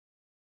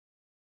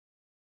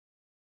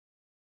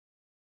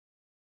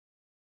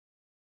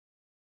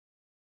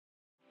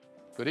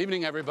Good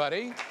evening,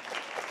 everybody. We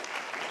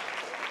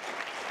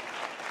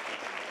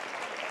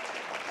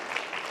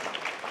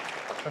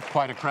have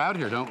quite a crowd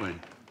here, don't we?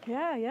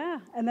 Yeah.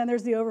 And then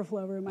there's the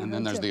overflow room. And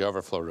then there's the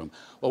overflow room.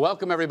 Well,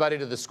 welcome everybody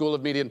to the School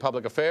of Media and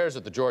Public Affairs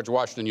at the George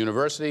Washington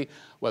University,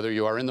 whether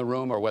you are in the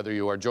room or whether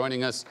you are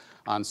joining us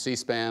on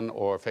C-SPAN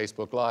or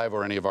Facebook Live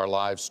or any of our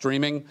live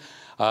streaming.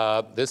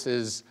 This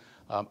is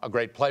a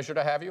great pleasure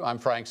to have you. I'm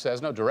Frank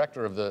Sesno,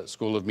 director of the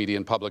School of Media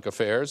and Public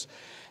Affairs.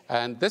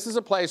 And this is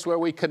a place where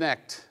we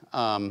connect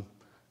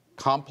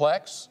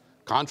complex,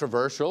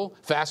 controversial,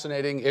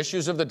 fascinating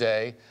issues of the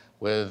day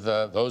with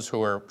those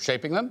who are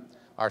shaping them,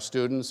 our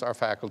students, our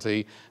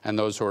faculty, and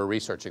those who are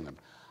researching them.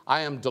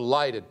 I am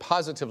delighted,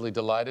 positively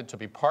delighted, to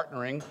be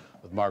partnering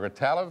with Margaret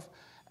Talev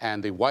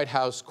and the White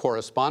House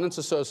Correspondents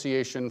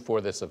Association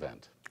for this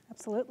event.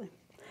 Absolutely.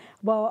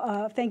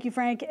 Well, thank you,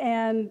 Frank,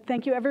 and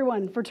thank you,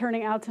 everyone, for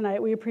turning out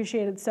tonight. We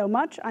appreciate it so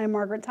much. I am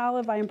Margaret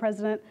Talev. I am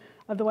president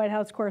of the White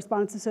House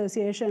Correspondents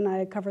Association.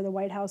 I cover the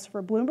White House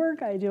for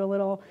Bloomberg. I do a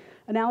little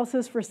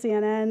analysis for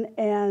CNN,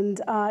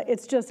 and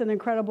it's just an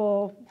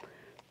incredible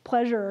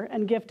pleasure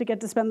and gift to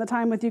get to spend the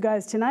time with you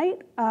guys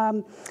tonight.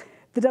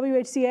 The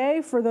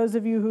WHCA, for those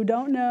of you who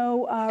don't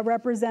know,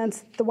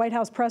 represents the White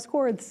House press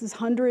corps. This is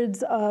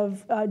hundreds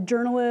of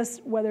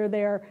journalists, whether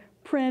they're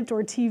print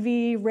or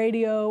TV,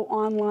 radio,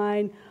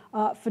 online,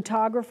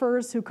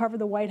 photographers who cover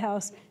the White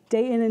House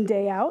day in and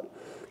day out.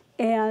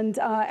 And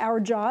our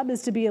job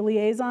is to be a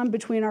liaison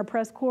between our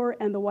press corps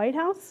and the White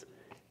House,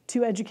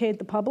 to educate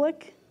the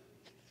public,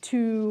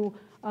 to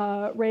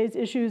raise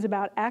issues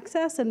about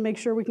access and make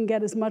sure we can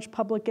get as much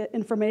public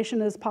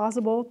information as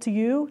possible to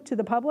you, to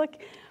the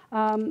public.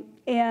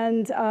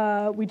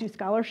 We do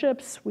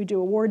scholarships, we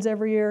do awards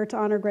every year to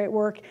honor great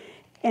work,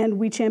 and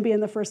we champion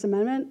the First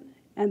Amendment,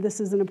 and this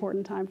is an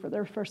important time for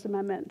their First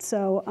Amendment.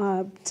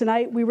 So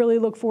tonight we really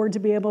look forward to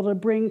be able to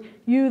bring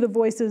you the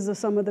voices of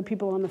some of the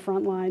people on the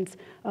front lines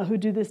who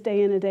do this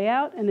day in and day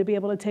out, and to be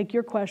able to take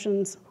your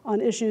questions on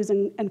issues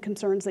and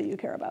concerns that you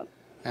care about.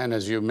 And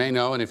as you may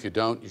know, and if you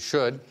don't, you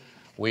should,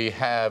 we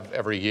have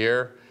every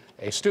year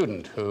a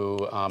student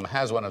who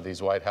has one of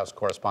these White House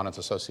Correspondents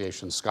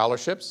Association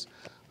scholarships.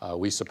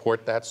 We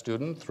support that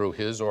student through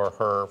his or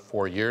her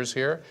 4 years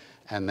here,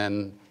 and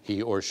then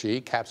he or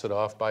she caps it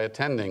off by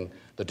attending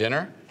the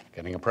dinner,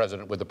 getting a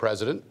present with the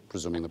president,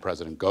 presuming the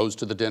president goes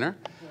to the dinner,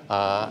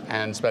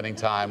 and spending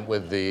time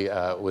with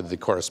the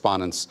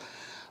correspondents.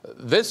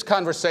 This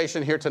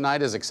conversation here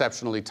tonight is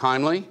exceptionally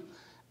timely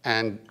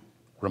and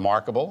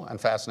remarkable and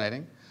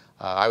fascinating.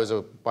 I was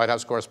a White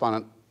House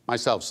correspondent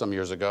myself some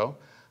years ago.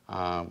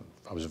 I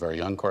was a very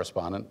young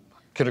correspondent,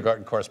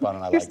 kindergarten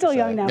correspondent, I like to say. You're still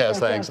young now. Yes,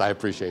 thanks, I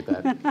appreciate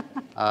that.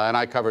 And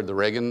I covered the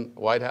Reagan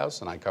White House,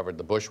 and I covered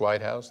the Bush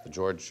White House, the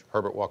George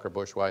Herbert Walker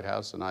Bush White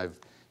House, and I've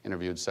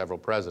interviewed several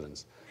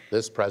presidents.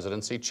 This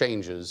presidency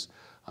changes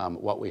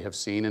what we have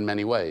seen in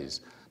many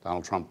ways.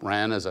 Donald Trump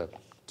ran as a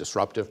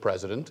disruptive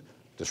president,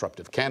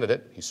 disruptive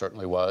candidate, he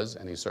certainly was,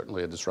 and he's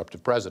certainly a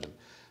disruptive president.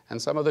 And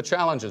some of the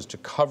challenges to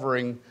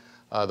covering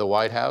the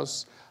White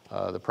House,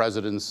 the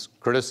president's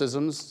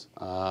criticisms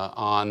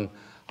on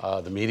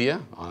the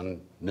media, on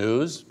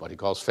news, what he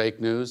calls fake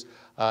news,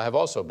 have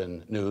also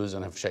been news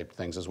and have shaped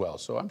things as well.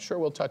 So I'm sure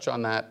we'll touch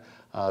on that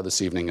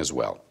this evening as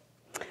well.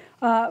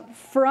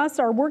 For us,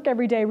 our work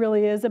every day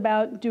really is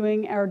about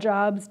doing our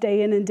jobs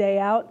day in and day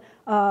out.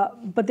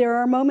 But there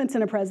are moments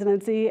in a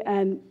presidency,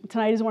 and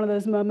tonight is one of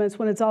those moments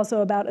when it's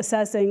also about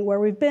assessing where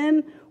we've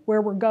been,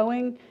 where we're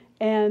going,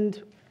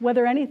 and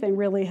whether anything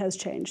really has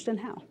changed and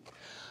how.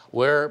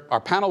 Our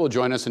panel will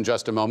join us in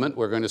just a moment.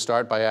 We're going to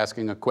start by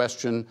asking a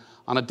question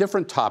on a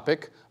different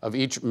topic of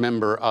each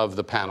member of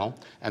the panel,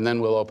 and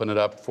then we'll open it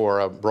up for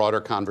a broader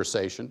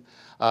conversation.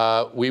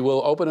 We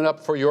will open it up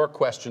for your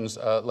questions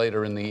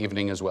later in the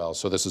evening as well,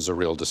 so this is a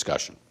real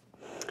discussion.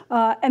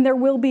 And there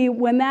will be,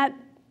 when that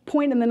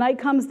point in the night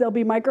comes, there'll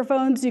be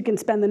microphones. You can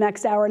spend the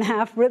next hour and a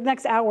half,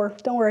 next hour,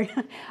 don't worry,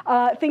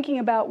 thinking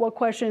about what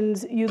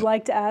questions you'd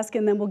like to ask,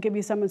 and then we'll give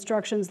you some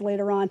instructions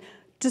later on.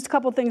 Just a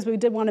couple things we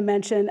did want to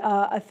mention.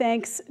 A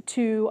thanks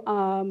to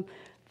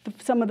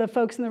some of the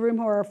folks in the room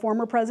who are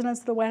former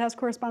presidents of the White House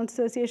Correspondents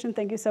Association.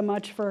 Thank you so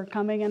much for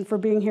coming and for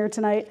being here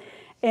tonight.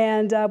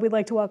 And we'd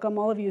like to welcome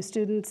all of you,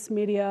 students,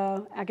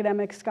 media,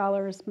 academics,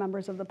 scholars,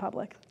 members of the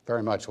public.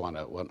 Very much want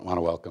to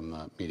welcome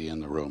the media in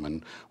the room,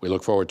 and we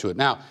look forward to it.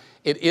 Now,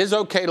 it is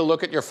okay to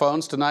look at your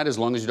phones tonight as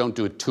long as you don't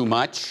do it too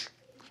much.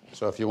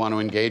 So if you want to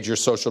engage your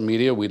social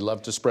media, we'd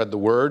love to spread the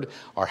word.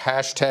 Our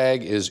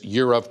hashtag is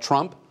Year of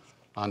Trump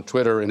on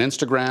Twitter and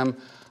Instagram.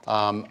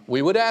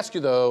 We would ask you,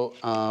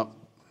 though,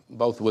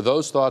 both with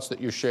those thoughts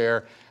that you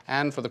share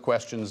and for the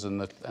questions and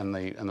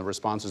the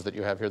responses that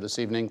you have here this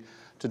evening,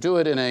 to do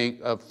it in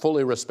a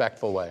fully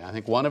respectful way. I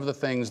think one of the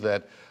things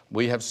that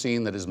we have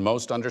seen that is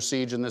most under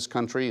siege in this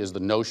country is the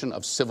notion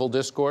of civil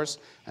discourse,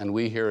 and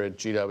we here at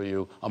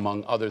GW,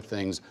 among other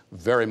things,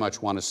 very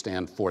much want to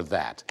stand for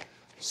that.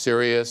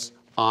 Serious,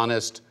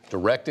 honest,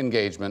 direct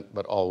engagement,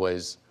 but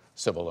always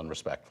civil and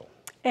respectful.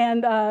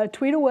 And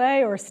tweet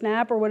away or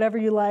snap or whatever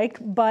you like,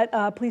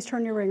 but please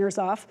turn your ringers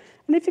off.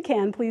 And if you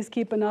can, please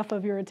keep enough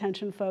of your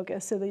attention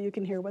focused so that you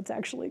can hear what's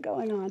actually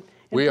going on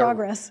in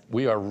progress.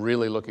 We are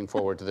really looking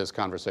forward to this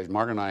conversation.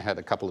 Margaret and I had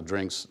a couple of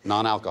drinks,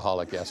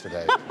 non-alcoholic,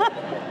 yesterday.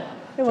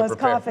 It was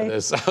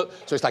coffee. So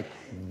it's like,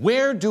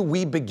 where do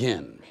we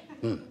begin?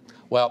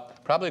 Well,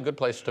 probably a good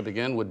place to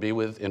begin would be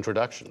with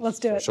introductions. Let's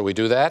do it. Shall we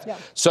do that? Yeah.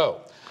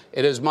 So,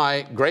 it is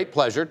my great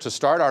pleasure to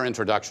start our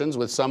introductions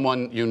with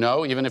someone you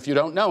know, even if you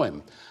don't know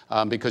him,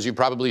 because you've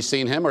probably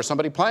seen him or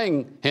somebody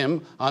playing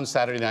him on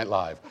Saturday Night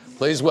Live.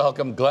 Please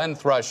welcome Glenn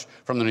Thrush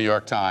from the New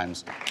York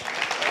Times.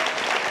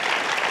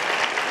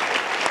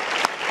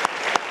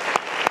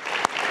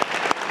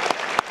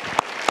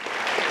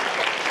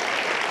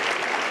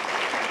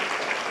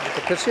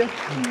 Kiss you?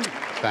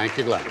 Thank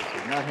you, Glenn.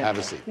 Have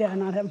a seat. Yeah,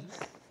 not him.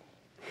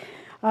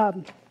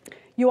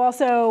 You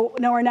also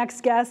know our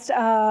next guest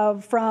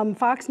from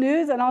Fox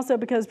News, and also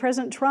because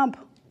President Trump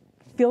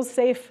feels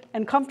safe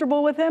and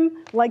comfortable with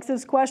him, likes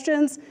his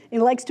questions,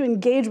 and likes to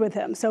engage with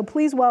him. So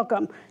please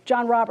welcome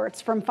John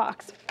Roberts from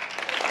Fox.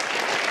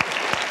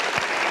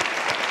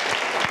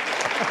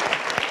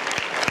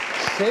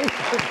 Safe.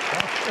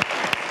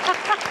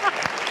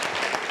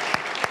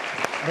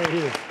 How are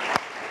you?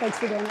 Thanks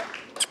for doing it.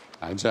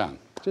 Hi, John.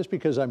 Just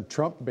because I'm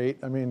Trump bait,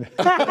 I mean,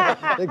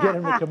 they get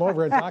him to come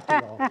over and talk to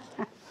you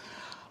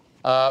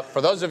all. For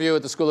those of you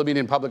at the School of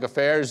Media and Public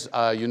Affairs,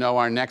 you know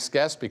our next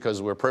guest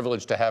because we're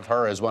privileged to have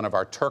her as one of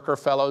our Turker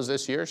Fellows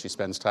this year. She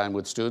spends time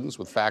with students,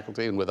 with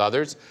faculty, and with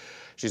others.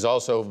 She's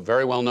also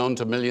very well known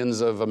to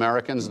millions of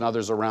Americans and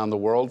others around the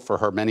world for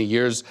her many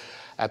years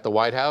at the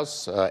White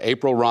House.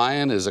 April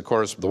Ryan is, of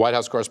course, the White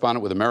House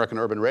correspondent with American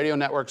Urban Radio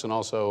Networks and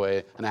also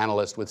an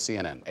analyst with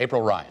CNN.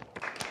 April Ryan.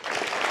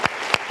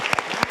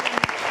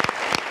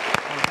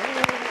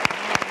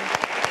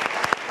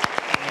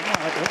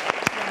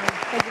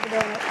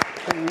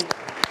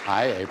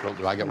 Hi, April.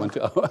 Do I get one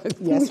too?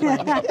 Yes.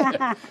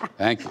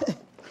 Thank you.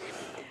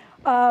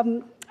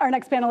 Our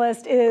next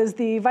panelist is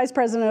the Vice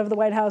President of the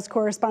White House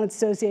Correspondents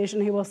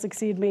Association. He will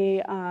succeed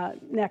me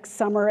next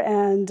summer,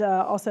 and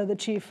also the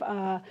Chief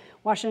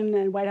Washington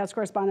and White House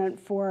Correspondent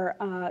for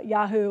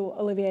Yahoo,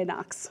 Olivier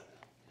Knox.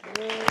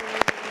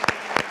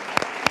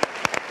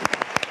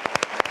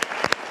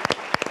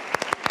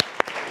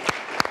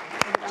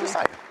 Just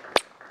hi,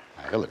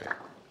 Olivier.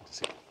 Good to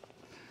see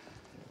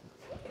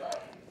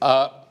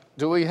you.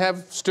 Do we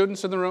have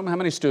students in the room? How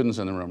many students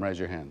in the room? Raise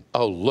your hand.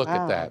 Oh, look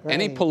at that. Great.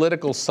 Any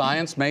political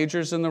science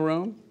majors in the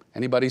room?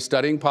 Anybody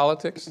studying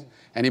politics?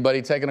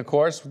 Anybody taking a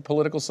course with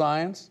political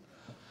science?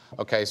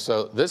 Okay,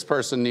 so this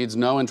person needs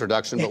no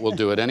introduction, but we'll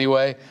do it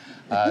anyway.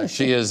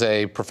 She is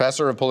a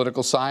professor of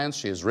political science.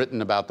 She has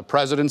written about the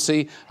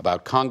presidency,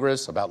 about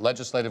Congress, about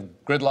legislative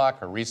gridlock.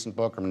 Her recent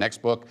book, her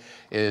next book,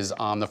 is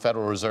on the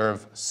Federal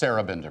Reserve.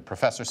 Sarah Binder,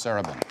 Professor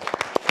Sarah Binder.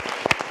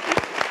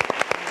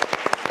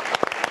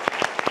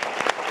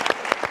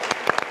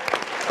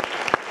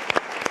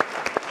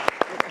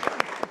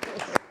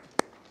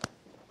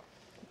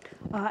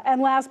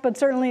 And last but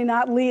certainly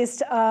not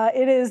least,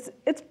 it's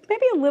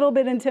maybe a little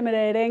bit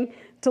intimidating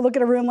to look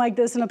at a room like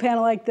this and a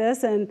panel like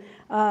this and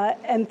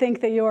think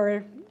that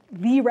you're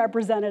the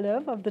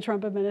representative of the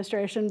Trump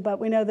administration, but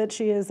we know that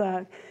she is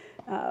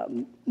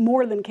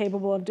more than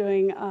capable of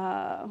doing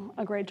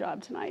a great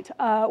job tonight.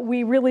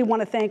 We really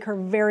want to thank her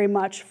very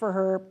much for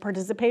her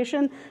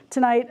participation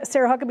tonight.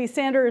 Sarah Huckabee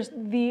Sanders,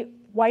 the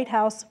White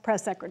House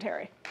Press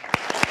Secretary.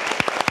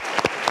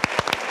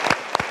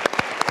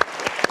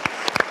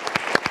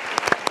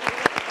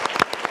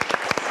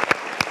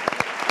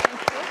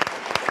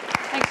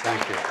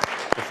 Thank you.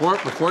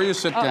 Before you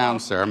sit down,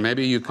 Sarah,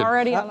 maybe you could...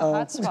 Already on the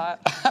hot spot.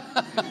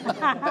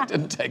 That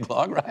didn't take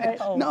long, right?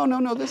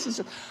 No, this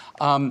is...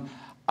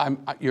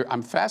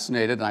 I'm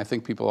fascinated, and I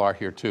think people are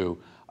here too,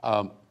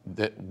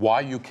 that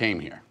why you came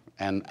here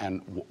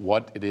and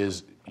what it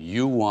is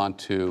you want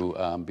to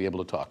be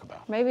able to talk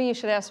about. Maybe you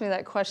should ask me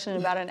that question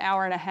about an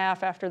hour and a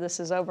half after this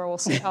is over. We'll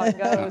see how it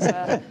goes.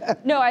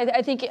 No,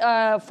 I think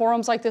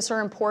forums like this are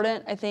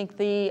important. I think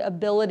the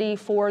ability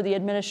for the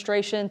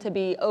administration to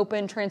be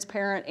open,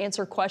 transparent,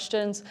 answer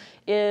questions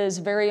is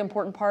a very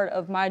important part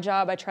of my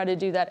job. I try to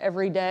do that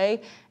every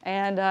day.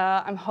 And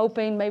I'm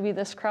hoping maybe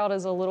this crowd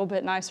is a little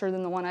bit nicer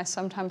than the one I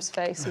sometimes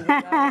face. You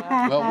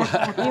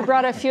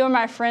brought a few of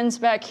my friends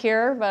back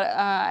here, but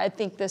I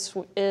think this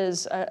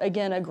is,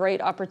 again, a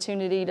great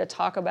opportunity to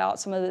talk about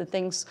some of the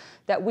things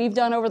that we've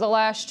done over the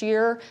last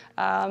year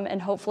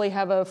and hopefully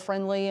have a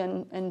friendly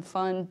and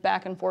fun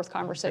back and forth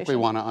conversation. We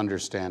want to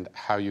understand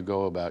how you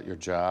go about your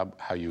job,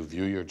 how you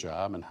view your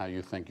job, and how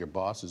you think your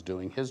boss is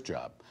doing his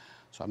job.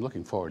 So I'm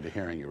looking forward to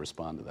hearing you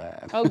respond to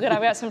that. Oh, good.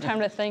 I've got some time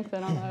to think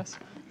then on this.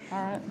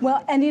 All right.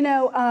 Well, and you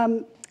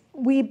know,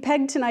 we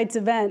pegged tonight's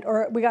event,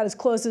 or we got as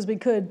close as we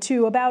could,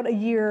 to about a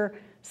year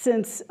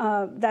since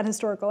that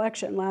historic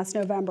election last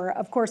November.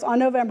 Of course, on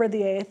November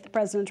the 8th,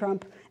 President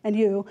Trump and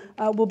you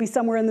will be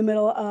somewhere in the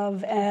middle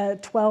of a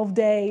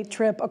 12-day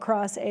trip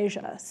across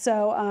Asia.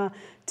 So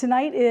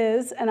tonight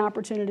is an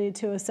opportunity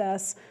to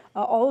assess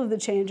all of the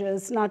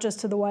changes, not just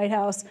to the White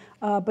House,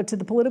 but to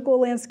the political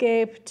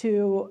landscape,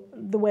 to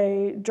the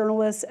way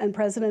journalists and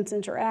presidents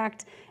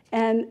interact,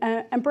 and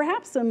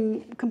perhaps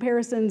some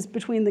comparisons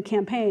between the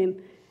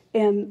campaign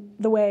and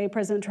the way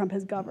President Trump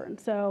has governed.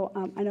 So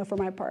I know for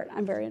my part,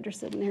 I'm very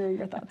interested in hearing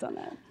your thoughts on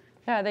that.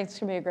 Yeah, I think it's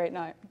going to be a great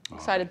night.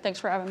 Excited. Right. Thanks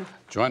for having me.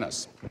 Join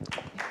us.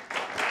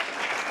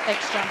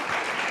 Thanks, John.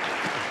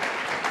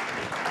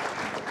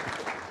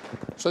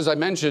 So as I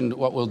mentioned,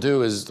 what we'll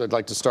do is I'd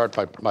like to start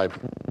by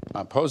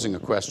posing a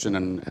question,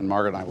 and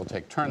Margaret and I will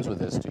take turns with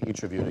this to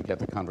each of you to get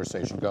the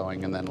conversation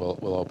going, and then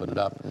we'll open it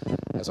up.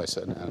 As I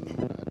said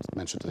and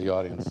mentioned to the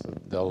audience,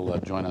 they'll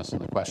join us in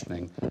the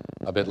questioning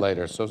a bit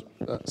later. So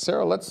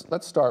Sarah,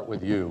 let's start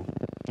with you,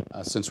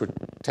 since we're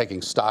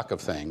taking stock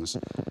of things.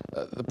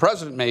 The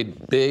president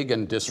made big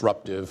and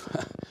disruptive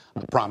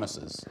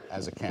promises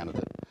as a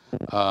candidate.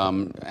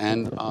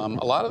 And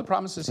a lot of the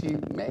promises he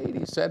made,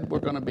 he said were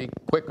going to be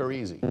quick or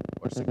easy,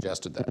 or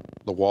suggested that.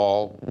 The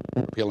wall,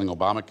 repealing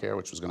Obamacare,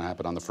 which was going to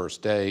happen on the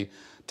first day,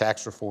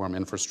 tax reform,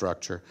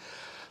 infrastructure.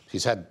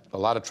 He's had a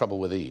lot of trouble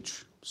with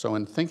each. So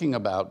in thinking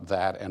about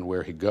that and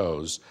where he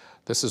goes,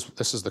 this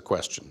is the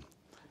question,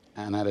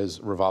 and that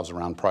revolves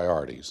around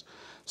priorities.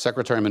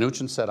 Secretary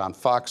Mnuchin said on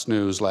Fox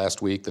News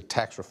last week that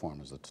tax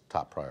reform is the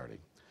top priority.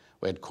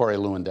 We had Corey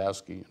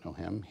Lewandowski, you know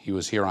him. He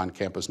was here on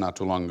campus not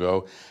too long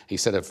ago. He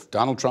said if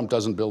Donald Trump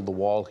doesn't build the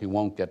wall, he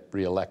won't get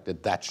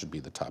reelected. That should be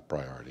the top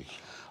priority.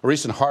 A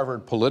recent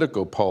Harvard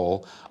Politico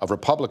poll of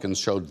Republicans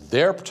showed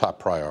their top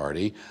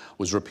priority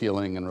was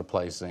repealing and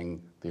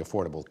replacing the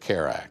Affordable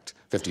Care Act.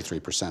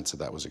 53% said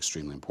that was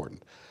extremely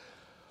important.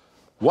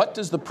 What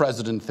does the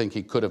president think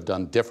he could have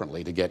done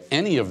differently to get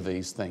any of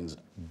these things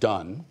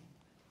done?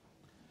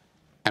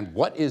 And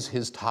what is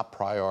his top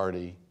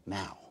priority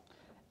now?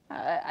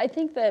 I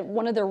think that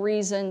one of the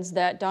reasons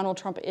that Donald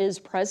Trump is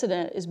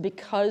president is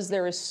because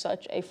there is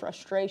such a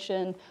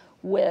frustration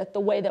with the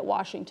way that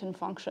Washington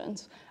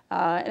functions.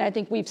 And I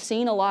think we've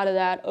seen a lot of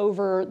that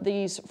over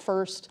these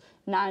first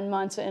 9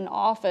 months in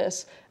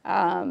office.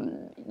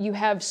 You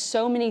have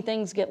so many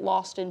things get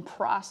lost in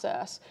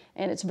process,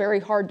 and it's very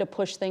hard to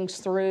push things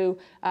through,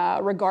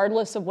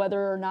 regardless of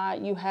whether or not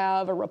you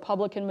have a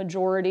Republican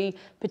majority,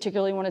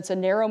 particularly when it's a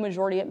narrow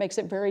majority. It makes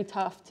it very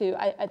tough to,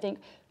 I think,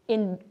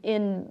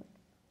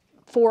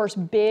 force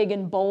big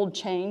and bold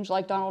change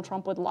like Donald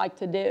Trump would like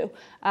to do.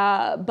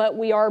 But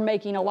we are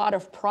making a lot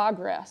of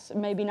progress,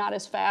 maybe not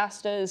as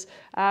fast as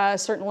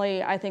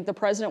certainly I think the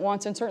president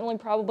wants, and certainly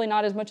probably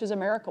not as much as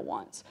America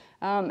wants.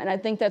 And I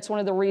think that's one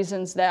of the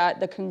reasons that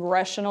the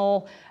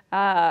congressional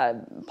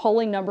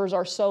polling numbers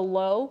are so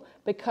low,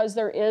 because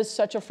there is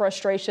such a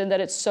frustration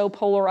that it's so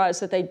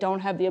polarized that they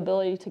don't have the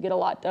ability to get a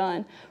lot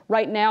done.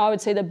 Right now, I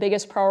would say the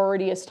biggest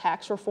priority is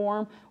tax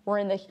reform. We're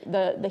in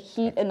the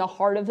heat and the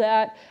heart of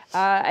that.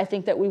 I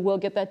think that we will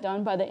get that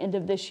done by the end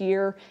of this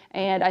year.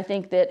 And I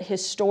think that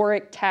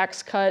historic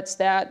tax cuts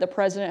that the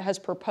president has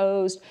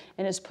proposed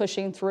and is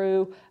pushing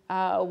through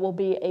will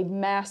be a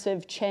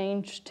massive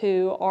change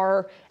to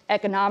our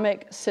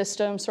economic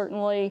system,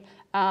 certainly.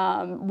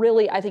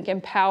 Really, I think,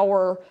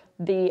 empower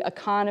the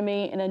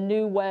economy in a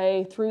new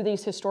way through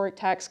these historic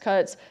tax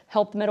cuts,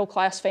 help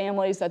middle-class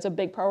families. That's a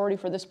big priority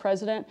for this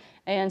president,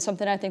 and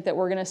something I think that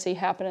we're going to see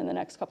happen in the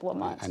next couple of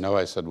months. I know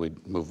I said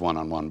we'd move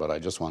one-on-one, but I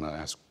just want to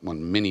ask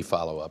one mini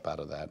follow-up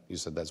out of that. You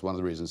said that's one of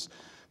the reasons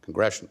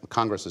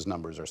Congress's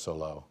numbers are so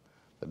low,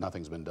 that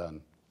nothing's been done.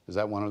 Is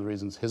that one of the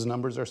reasons his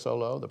numbers are so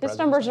low? His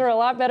numbers are a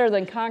lot better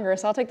than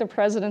Congress. I'll take the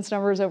president's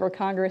numbers over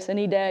Congress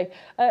any day.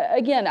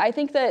 Again, I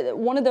think that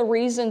one of the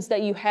reasons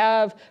that you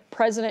have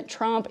President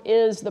Trump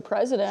is the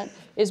president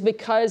is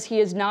because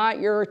he is not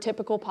your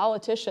typical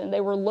politician.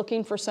 They were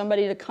looking for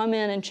somebody to come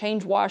in and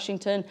change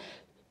Washington,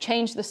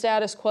 change the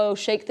status quo,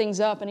 shake things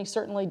up, and he's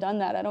certainly done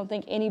that. I don't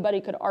think anybody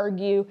could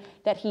argue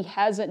that he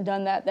hasn't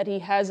done that he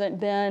hasn't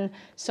been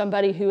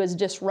somebody who has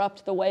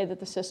disrupted the way that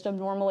the system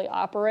normally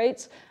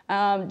operates.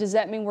 Does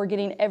that mean we're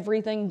getting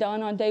everything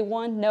done on day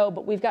one? No,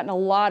 but we've gotten a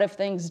lot of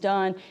things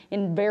done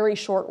in very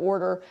short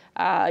order.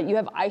 You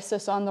have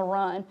ISIS on the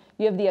run.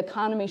 You have the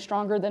economy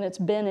stronger than it's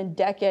been in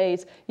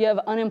decades. You have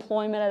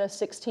unemployment at a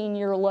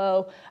 16-year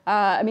low.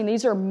 I mean,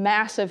 these are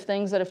massive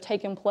things that have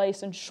taken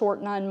place in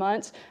short 9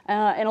 months.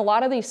 And a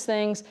lot of these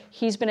things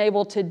he's been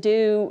able to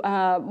do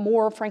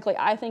more, frankly,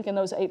 I think, in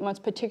those 8 months,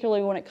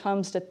 particularly when it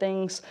comes to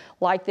things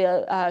like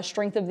the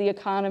strength of the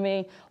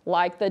economy,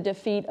 like the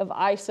defeat of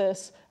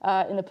ISIS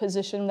in the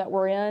position that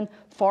we're in,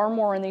 far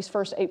more in these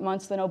first 8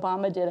 months than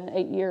Obama did in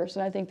 8 years.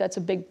 And I think that's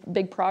a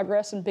big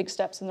progress and big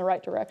steps in the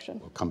right direction.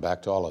 We'll come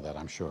back to all of that,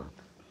 I'm sure.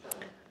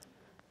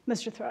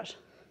 Mr. Thrush.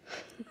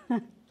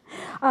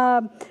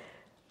 I'll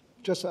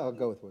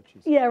go with what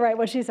she said. Yeah, right,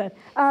 what she said.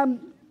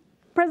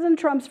 President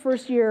Trump's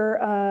first year,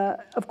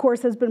 of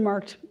course, has been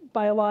marked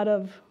by a lot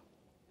of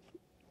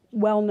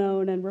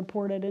well-known and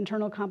reported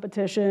internal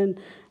competition,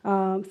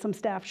 some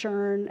staff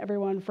churn,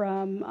 everyone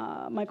from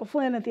Michael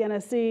Flynn at the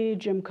NSC,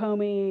 Jim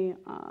Comey,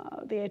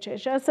 the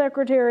HHS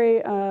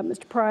Secretary,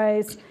 Mr.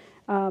 Price,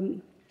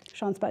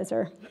 Sean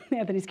Spicer,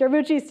 Anthony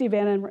Scaramucci, Steve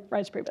Bannon,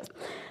 Reince Priebus.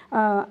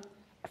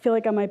 I feel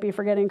like I might be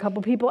forgetting a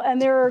couple people, and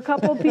there are a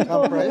couple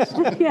people.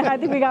 Yeah, I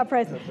think we got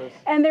Price.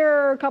 And there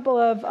are a couple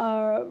of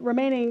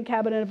remaining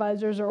cabinet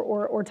advisors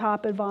or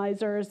top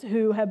advisors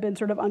who have been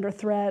sort of under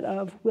threat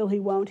of will he,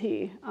 won't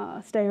he,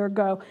 stay or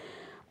go.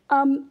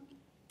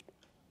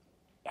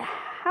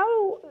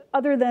 How,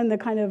 other than the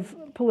kind of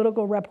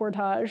political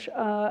reportage,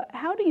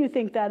 how do you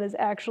think that has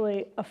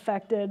actually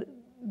affected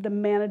the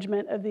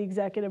management of the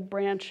executive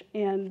branch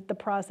and the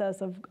process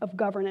of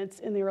governance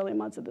in the early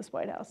months of this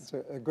White House? It's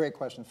a great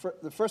question.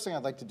 The first thing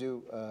I'd like to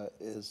do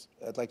is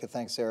I'd like to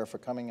thank Sarah for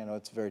coming. I know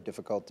it's very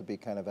difficult to be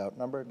kind of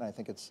outnumbered, and I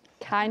think it's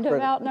Kind of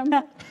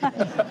outnumbered?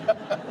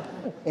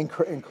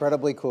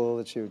 incredibly cool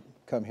that she would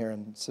come here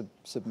and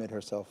submit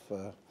herself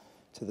to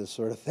this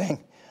sort of thing.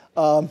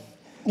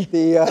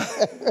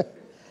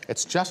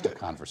 It's just a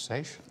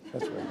conversation.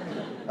 That's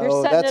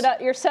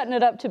right. You're setting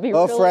it up to be.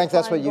 Oh, really Frank,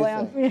 that's fun,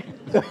 what you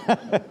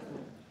think.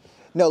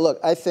 No, look,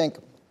 I think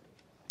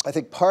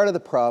part of the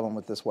problem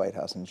with this White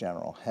House in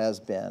general has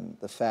been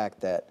the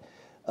fact that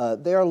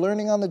they are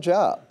learning on the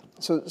job.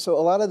 So a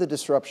lot of the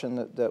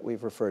disruption that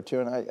we've referred to,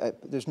 and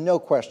there's no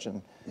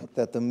question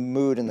that the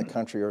mood in the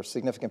country or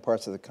significant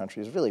parts of the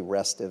country is really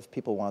restive.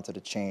 People wanted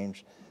to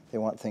change. They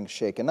want things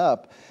shaken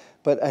up.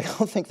 But I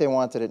don't think they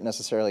wanted it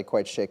necessarily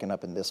quite shaken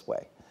up in this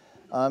way.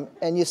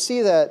 And you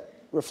see that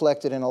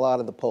reflected in a lot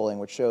of the polling,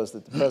 which shows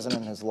that the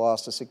president has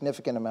lost a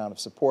significant amount of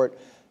support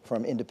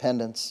from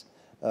independents,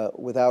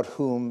 without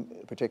whom,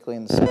 particularly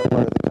in the center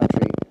part of the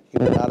country, he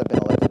would not have been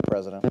elected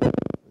president.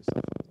 Is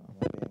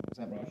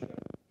that me?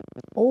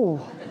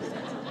 Oh,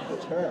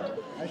 It's her.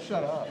 I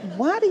shut up.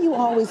 why do you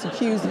always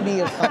accuse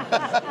me of something?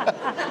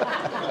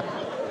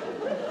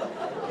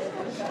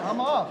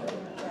 I'm off.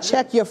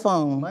 Check your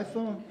phone. My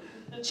phone.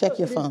 Check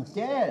your phone. It's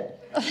dead.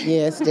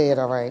 Yeah, it's dead,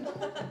 all right.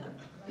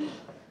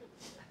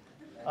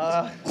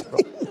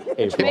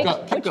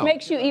 Which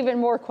makes you even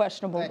more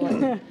questionable.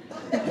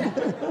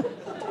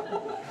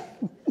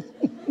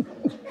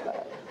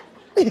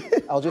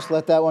 I'll just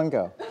let that one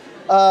go.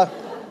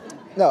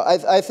 No,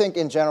 I think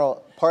in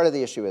general, part of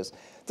the issue is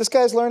this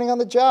guy's learning on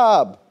the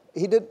job.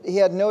 He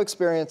had no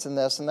experience in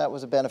this, and that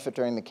was a benefit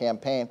during the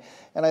campaign.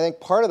 And I think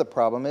part of the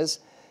problem is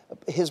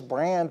his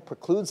brand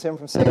precludes him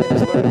from saying that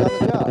he's learning on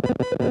the job.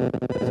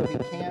 So he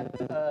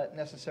can't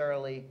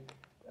necessarily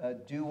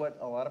do what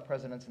a lot of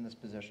presidents in this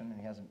position,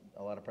 and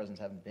a lot of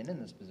presidents haven't been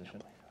in this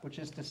position, which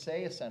is to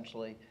say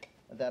essentially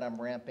that I'm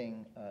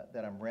ramping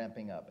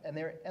up. And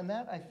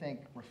that I think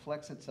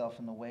reflects itself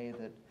in the way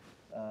that,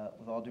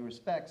 with all due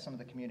respect, some of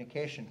the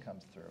communication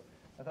comes through.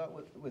 I thought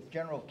with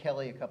General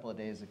Kelly a couple of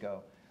days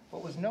ago,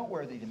 what was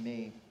noteworthy to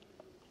me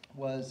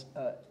is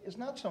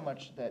not so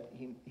much that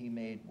he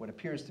made what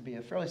appears to be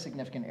a fairly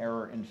significant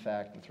error, in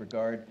fact, with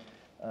regard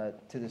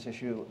to this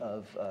issue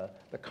of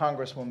the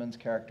Congresswoman's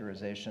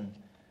characterization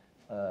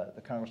of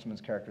the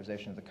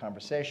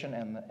conversation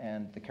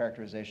and the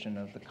characterization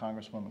of the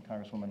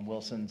Congresswoman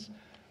Wilson's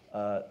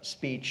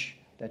speech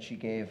that she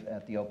gave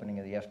at the opening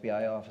of the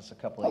FBI office a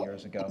couple of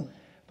years ago.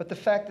 But the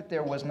fact that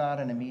there was not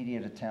an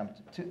immediate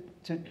attempt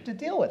to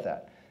deal with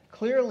that.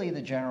 Clearly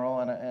the general,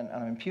 and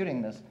I'm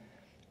imputing this,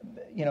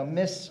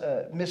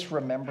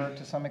 misremembered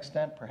to some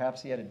extent.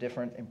 Perhaps he had a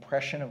different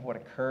impression of what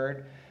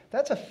occurred.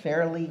 That's a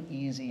fairly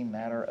easy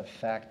matter of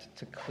fact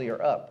to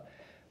clear up.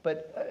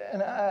 But,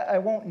 and I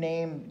won't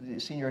name the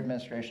senior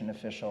administration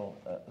official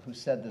who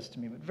said this to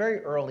me, but very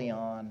early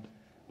on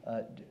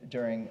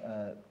during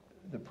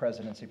the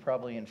presidency,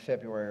 probably in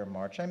February or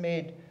March, I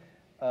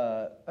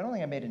don't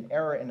think I made an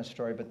error in a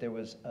story, but there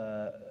was,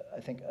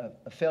 I think,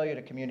 a failure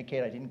to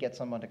communicate. I didn't get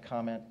someone to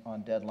comment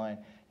on deadline,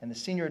 and the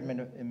senior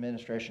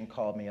administration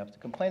called me up to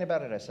complain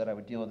about it. I said I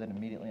would deal with it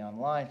immediately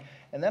online,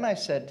 and then I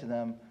said to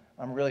them,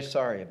 I'm really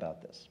sorry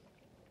about this.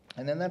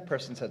 And then that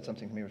person said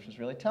something to me which was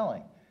really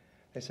telling.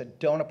 They said,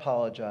 don't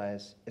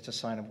apologize, it's a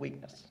sign of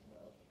weakness.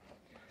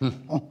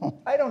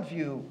 I don't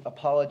view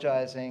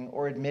apologizing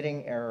or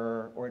admitting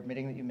error or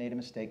admitting that you made a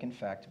mistake, in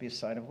fact, to be a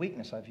sign of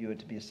weakness. I view it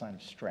to be a sign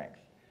of strength.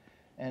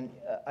 And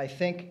I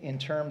think in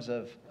terms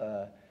of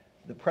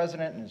the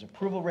president and his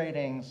approval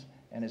ratings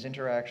and his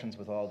interactions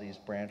with all these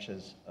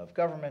branches of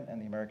government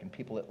and the American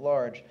people at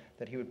large,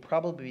 that he would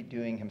probably be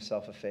doing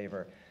himself a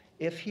favor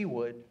if he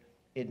would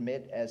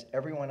admit, as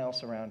everyone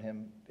else around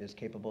him is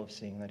capable of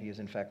seeing, that he is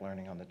in fact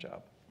learning on the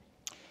job.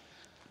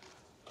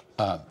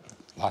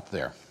 Lot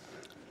there.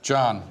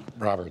 John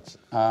Roberts,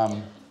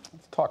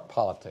 let's talk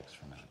politics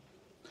for a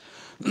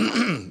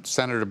minute.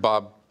 Senator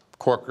Bob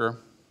Corker,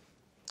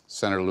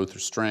 Senator Luther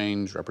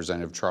Strange,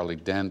 Representative Charlie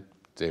Dent,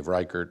 Dave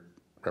Reichert,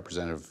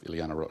 Representative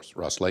Ileana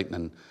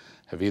Ross-Lehtinen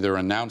have either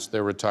announced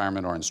their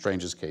retirement or, in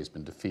Strange's case,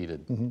 been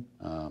defeated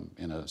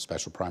in a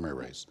special primary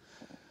race.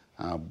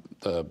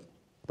 The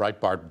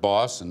Breitbart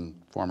boss and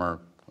former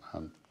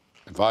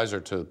advisor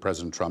to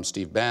President Trump,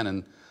 Steve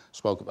Bannon,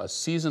 spoke of a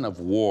season of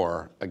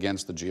war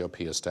against the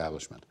GOP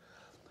establishment.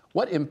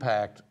 What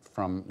impact,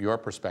 from your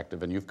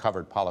perspective, and you've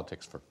covered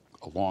politics for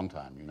a long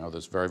time, you know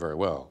this very, very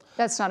well.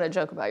 That's not a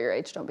joke about your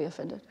age, don't be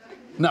offended.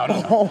 No,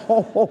 no,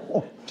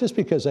 no. Just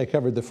because I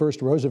covered the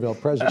first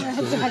Roosevelt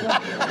presidency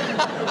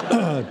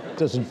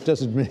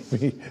doesn't make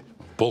me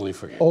Bully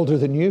for you. older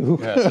than you.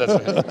 Yes,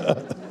 that's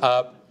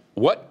right.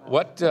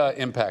 What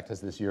impact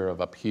has this year of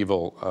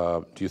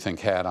upheaval, do you think,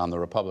 had on the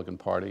Republican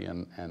Party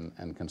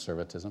and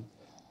conservatism?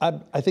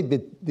 I think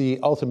that the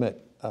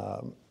ultimate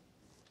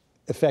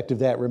effect of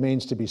that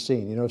remains to be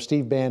seen. You know,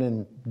 Steve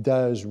Bannon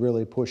does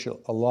really push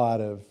a lot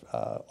of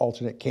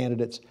alternate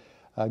candidates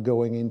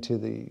going into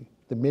the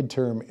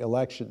midterm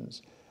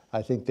elections.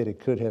 I think that it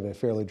could have a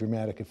fairly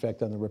dramatic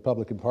effect on the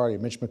Republican Party.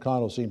 Mitch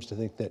McConnell seems to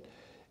think that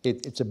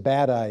it's a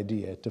bad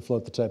idea to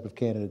float the type of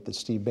candidate that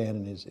Steve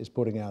Bannon is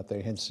putting out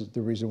there, hence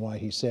the reason why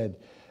he said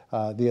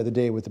the other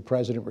day with the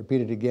president,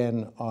 repeated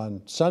again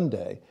on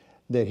Sunday,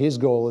 that his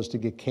goal is to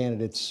get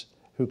candidates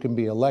who can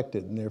be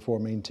elected and therefore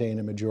maintain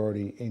a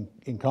majority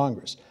in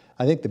Congress.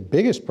 I think the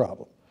biggest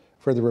problem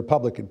for the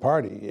Republican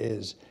Party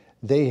is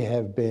they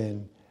have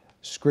been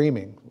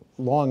screaming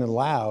long and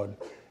loud,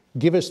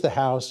 give us the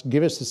House,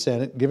 give us the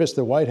Senate, give us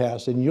the White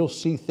House, and you'll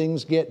see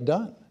things get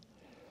done.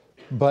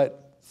 But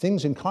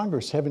things in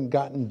Congress haven't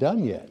gotten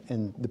done yet,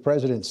 and the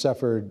president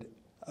suffered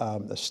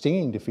a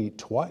stinging defeat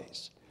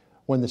twice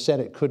when the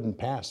Senate couldn't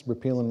pass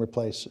repeal and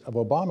replace of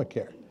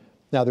Obamacare.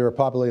 Now, there are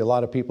probably a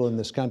lot of people in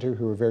this country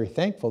who are very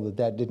thankful that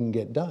that didn't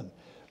get done.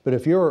 But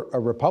if you're a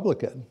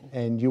Republican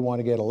and you want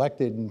to get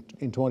elected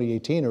in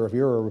 2018, or if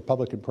you're a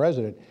Republican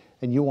president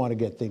and you want to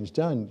get things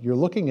done, you're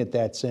looking at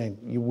that saying,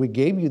 we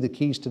gave you the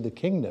keys to the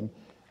kingdom,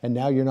 and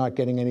now you're not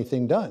getting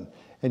anything done.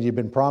 And you've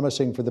been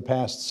promising for the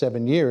past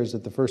 7 years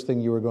that the first thing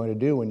you were going to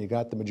do when you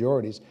got the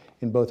majorities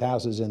in both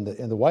houses and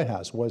the White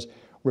House was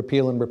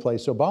repeal and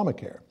replace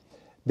Obamacare.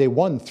 They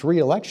won 3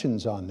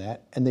 elections on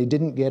that, and they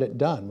didn't get it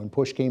done when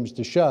push came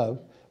to shove,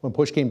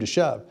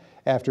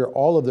 after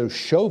all of those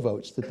show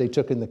votes that they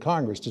took in the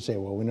Congress to say,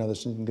 well, we know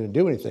this isn't going to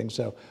do anything,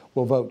 so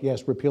we'll vote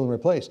yes, repeal and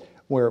replace.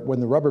 Where when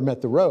the rubber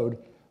met the road,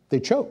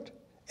 they choked.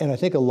 And I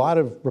think a lot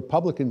of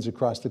Republicans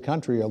across the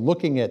country are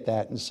looking at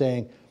that and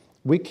saying,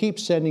 we keep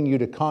sending you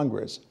to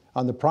Congress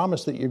on the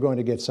promise that you're going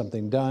to get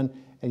something done,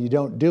 and you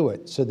don't do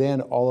it. So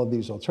then all of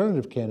these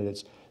alternative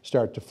candidates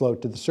start to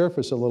float to the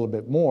surface a little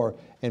bit more,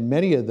 and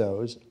many of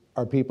those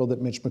are people that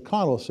Mitch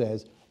McConnell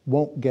says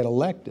won't get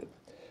elected.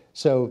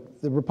 So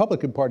the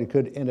Republican Party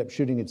could end up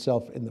shooting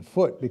itself in the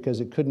foot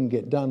because it couldn't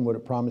get done what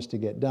it promised to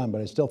get done,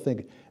 but I still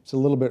think it's a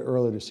little bit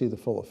early to see the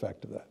full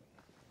effect of that.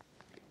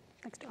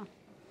 Thanks, John.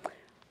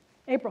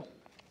 April.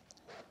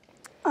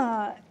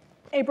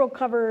 April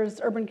covers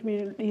urban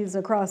communities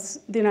across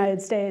the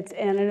United States,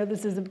 and I know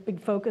this is a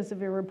big focus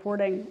of your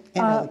reporting.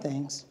 And other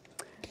things.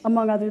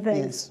 Among other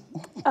things.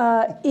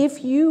 Yes.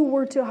 If you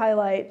were to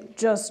highlight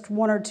just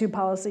 1 or 2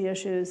 policy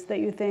issues that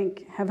you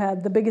think have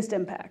had the biggest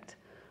impact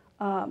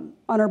on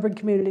urban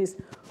communities,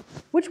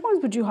 which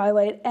ones would you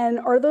highlight? And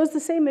are those the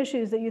same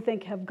issues that you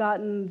think have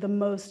gotten the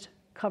most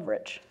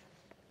coverage?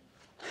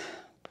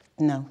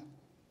 No.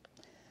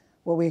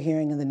 What we're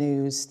hearing in the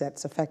news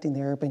that's affecting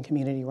the urban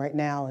community right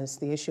now is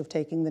the issue of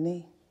taking the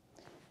knee.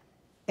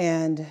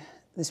 And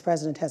this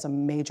president has a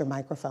major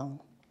microphone.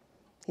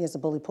 He has a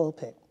bully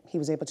pulpit. He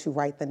was able to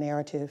write the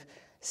narrative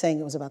saying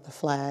it was about the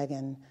flag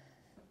and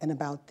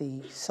about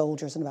the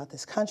soldiers and about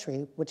this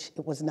country, which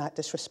it was not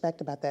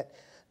disrespect about that.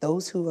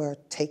 Those who are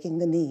taking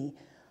the knee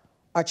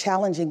are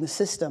challenging the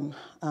system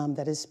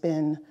that has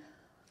been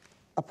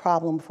a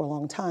problem for a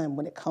long time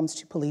when it comes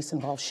to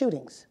police-involved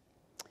shootings.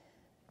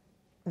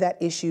 That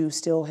issue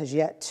still has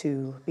yet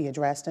to be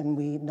addressed, and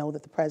we know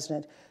that the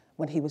president,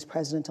 when he was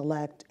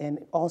president-elect, and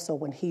also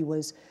when he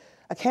was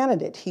a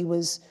candidate, he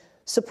was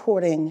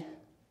supporting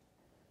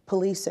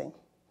policing.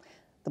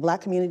 The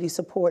Black community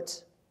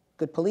supports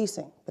good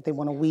policing, but they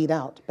want to weed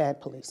out bad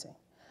policing.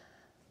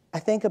 I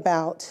think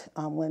about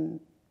when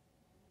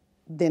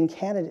then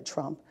candidate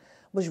Trump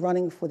was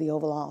running for the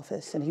Oval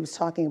Office, and he was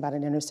talking about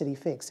an inner city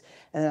fix.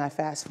 And then I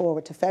fast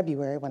forward to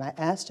February when I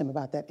asked him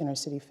about that inner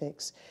city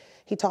fix.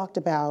 He talked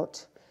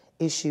about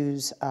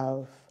issues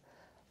of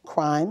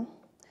crime.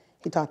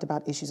 He talked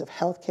about issues of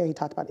healthcare. He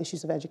talked about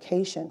issues of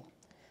education.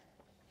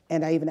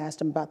 And I even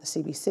asked him about the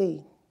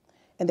CBC.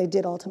 And they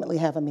did ultimately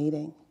have a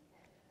meeting.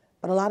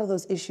 But a lot of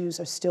those issues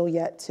are still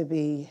yet to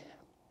be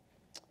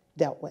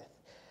dealt with.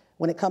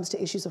 When it comes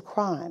to issues of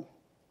crime,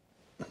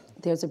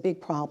 there's a big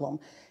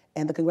problem.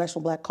 And the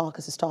Congressional Black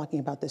Caucus is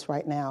talking about this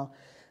right now.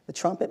 The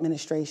Trump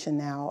administration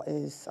now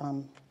is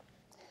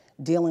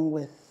dealing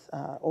with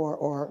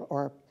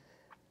or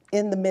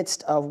in the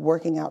midst of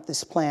working out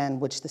this plan,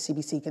 which the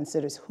CBC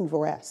considers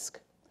Hoover-esque,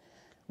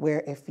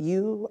 where if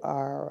you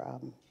are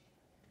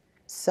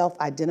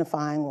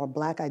self-identifying or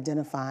Black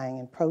identifying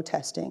and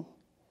protesting,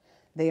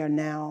 they are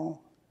now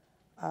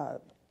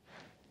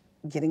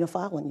getting a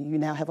file on you. You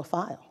now have a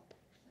file.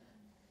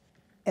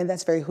 And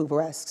that's very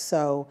Hoover-esque.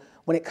 So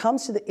when it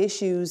comes to the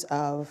issues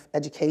of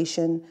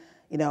education,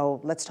 you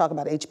know, let's talk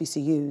about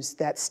HBCUs,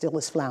 that still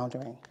is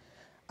floundering.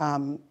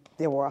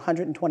 There were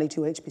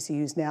 122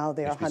 HBCUs. Now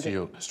there are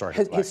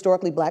HBCU,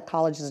 historically black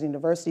colleges and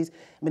universities.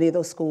 Many of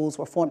those schools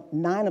were formed,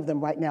 9 of them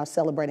right now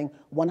celebrating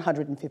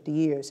 150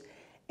 years.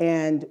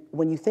 And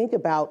when you think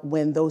about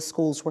when those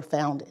schools were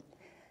founded,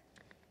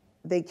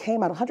 they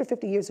came out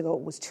 150 years ago.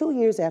 It was 2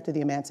 years after the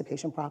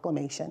Emancipation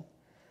Proclamation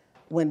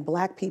when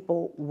black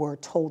people were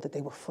told that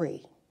they were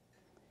free.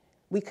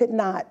 We could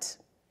not,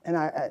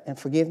 and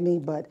forgive me,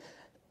 but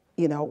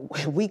you know,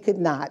 we could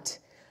not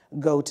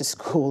go to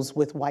schools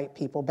with white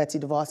people. Betsy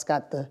DeVos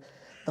got the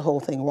whole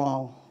thing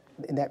wrong,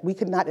 in that we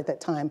could not at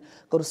that time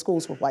go to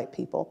schools with white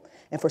people.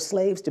 And for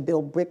slaves to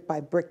build brick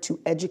by brick to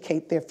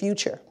educate their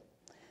future,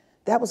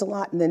 that was a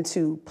lot. And then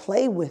to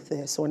play with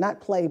this, or not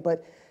play,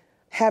 but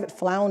have it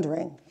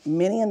floundering.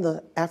 Many in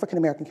the African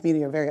American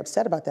community are very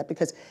upset about that,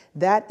 because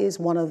that is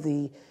one of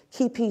the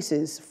key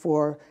pieces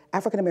for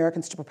African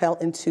Americans to propel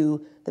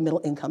into the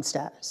middle income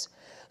status.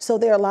 So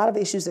there are a lot of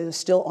issues that are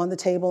still on the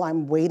table.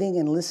 I'm waiting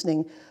and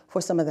listening for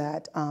some of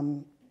that,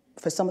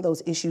 for some of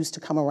those issues to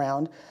come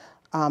around.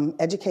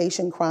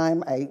 Education,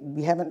 crime,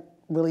 we haven't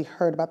really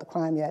heard about the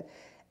crime yet.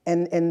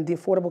 And the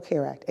Affordable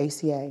Care Act,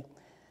 ACA.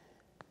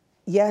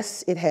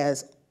 Yes, it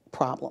has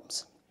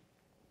problems.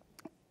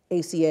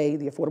 ACA,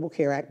 the Affordable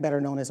Care Act, better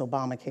known as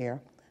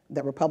Obamacare,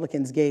 that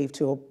Republicans gave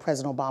to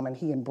President Obama, and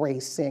he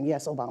embraced, saying,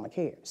 yes, Obama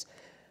cares.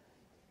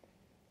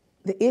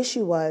 The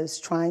issue was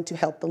trying to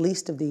help the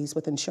least of these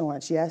with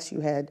insurance. Yes,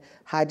 you had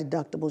high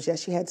deductibles.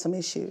 Yes, you had some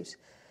issues.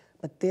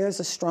 But there's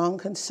a strong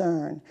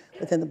concern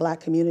within the black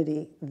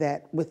community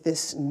that with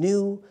this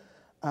new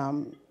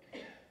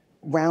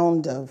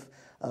round of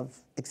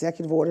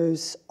executive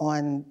orders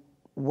on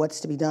what's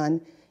to be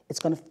done, it's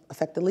going to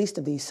affect the least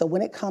of these. So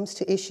when it comes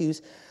to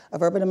issues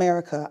of urban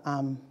America,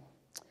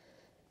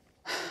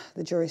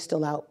 the jury's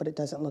still out, but it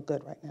doesn't look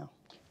good right now.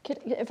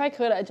 If I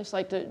could, I'd just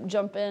like to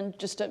jump in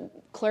just to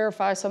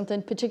clarify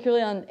something,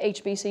 particularly on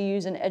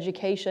HBCUs and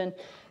education.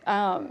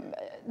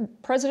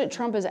 President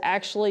Trump has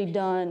actually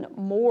done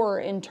more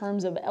in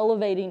terms of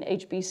elevating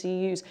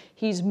HBCUs.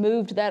 He's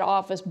moved that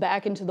office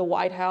back into the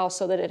White House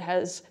so that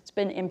it's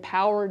been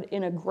empowered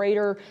in a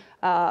greater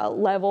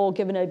level,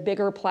 given a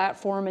bigger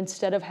platform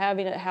instead of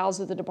having it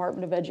housed at the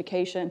Department of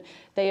Education.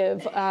 They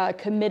have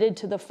committed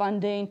to the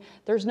funding.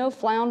 There's no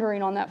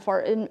floundering on that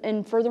part.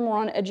 And furthermore,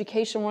 on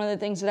education, one of the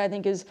things that I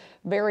think is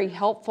very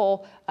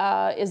helpful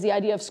is the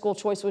idea of school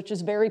choice, which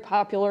is very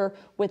popular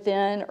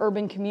within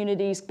urban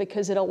communities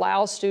because it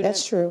allows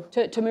students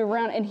to move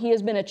around. And he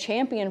has been a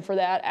champion for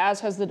that, as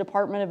has the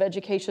Department of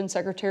Education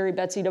Secretary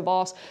Betsy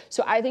DeVos.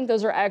 So I think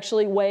those are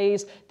actually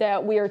ways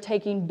that we are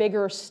taking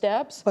bigger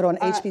steps. But on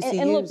HBCUs?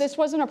 And look, this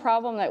wasn't a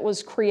problem that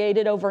was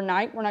created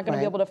overnight. We're not going to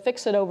be able to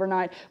fix it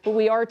overnight, but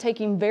we are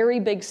taking very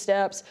big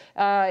steps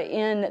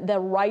in the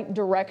right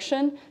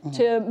direction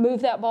to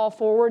move that ball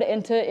forward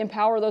and to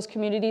empower those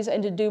communities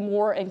and to do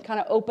more and kind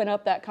of open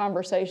up that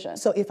conversation.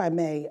 So if I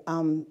may,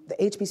 the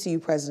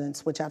HBCU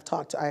presidents, which I've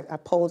talked to, I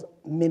polled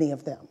many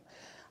of them.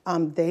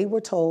 They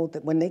were told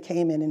that when they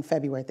came in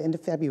February, at the end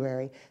of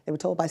February, they were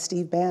told by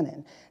Steve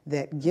Bannon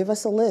that give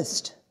us a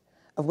list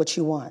of what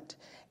you want.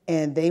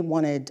 And they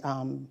wanted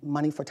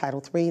money for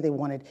Title III. They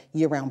wanted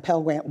year-round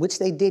Pell Grant, which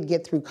they did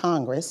get through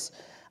Congress.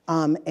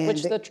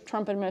 Which the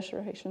Trump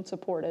administration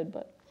supported,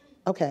 but.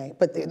 Okay,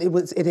 but they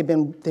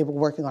were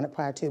working on it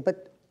prior to,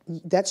 but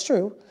that's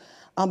true.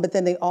 But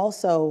then they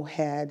also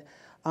had,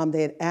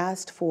 they had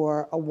asked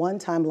for a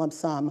one-time lump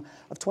sum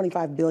of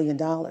 $25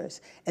 billion.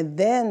 And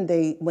then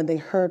when they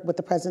heard what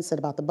the president said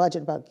about the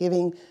budget, about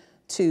giving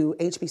to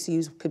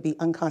HBCUs could be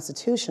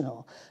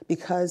unconstitutional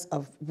because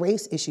of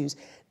race issues,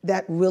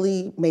 that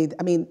really made,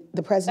 I mean,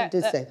 the president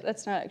did say that.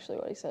 That's not actually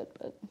what he said,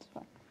 but it's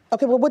fine.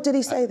 Okay, well, what did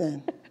he say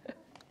then?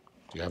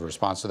 Do you have a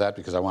response to that?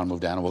 Because I want to move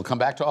down, and we'll come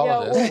back to all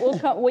of this.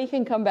 We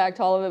can come back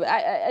to all of it.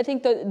 I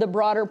think the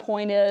broader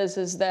point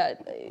is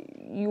that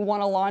you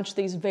want to launch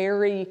these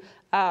very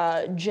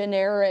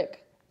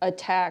generic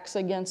attacks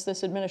against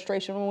this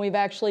administration when we've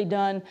actually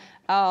done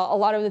a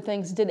lot of the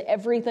things. Did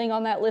everything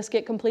on that list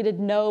get completed?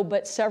 No,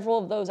 but several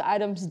of those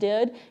items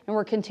did, and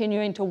we're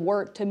continuing to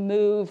work to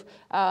move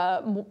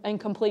and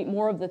complete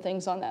more of the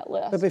things on that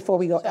list. But before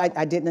we go, so,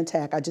 I didn't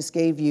attack. I just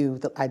gave you,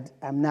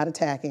 I'm not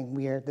attacking.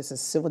 This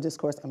is civil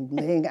discourse. I'm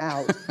laying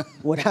out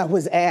what I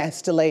was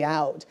asked to lay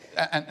out.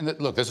 And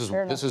look, this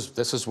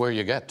is where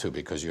you get to,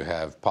 because you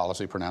have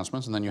policy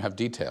pronouncements, and then you have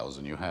details,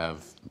 and you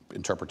have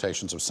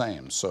interpretations of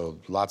same. So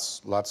lots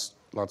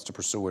to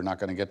pursue. We're not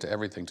going to get to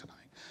everything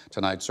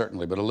tonight,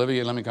 certainly. But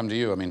Olivia, let me come to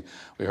you. I mean,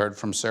 we heard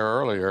from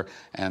Sarah earlier,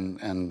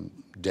 and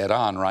dead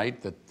on, right,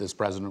 that this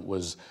president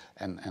was,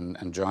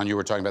 and John, you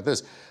were talking about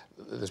this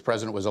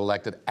president was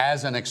elected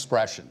as an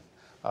expression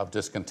of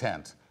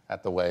discontent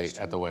at the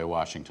way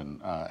Washington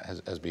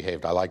has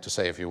behaved. I like to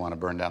say, if you want to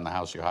burn down the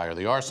house, you hire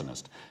the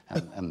arsonist.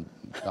 And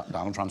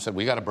Donald Trump said,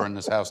 we got to burn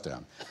this house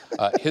down.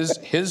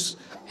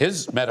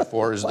 His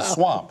metaphor is the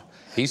swamp.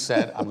 He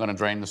said, I'm going to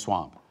drain the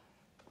swamp.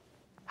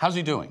 How's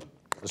he doing?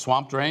 The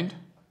swamp drained?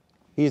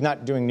 He's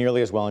not doing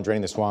nearly as well in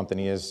draining the swamp than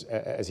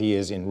as he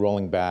is in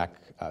rolling back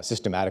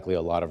systematically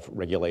a lot of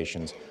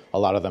regulations, a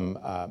lot of them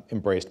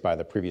embraced by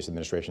the previous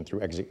administration through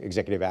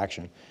executive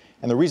action.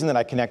 And the reason that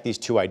I connect these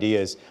two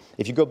ideas,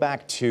 if you go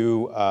back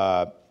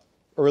to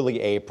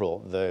early April,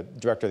 the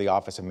director of the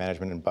Office of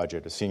Management and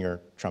Budget, a senior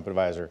Trump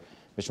advisor,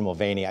 Mr.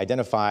 Mulvaney,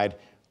 identified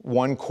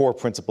one core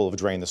principle of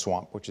Drain the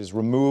Swamp, which is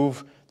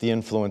remove the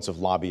influence of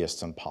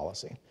lobbyists on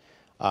policy.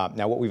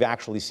 Now, what we've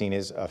actually seen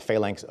is a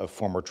phalanx of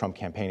former Trump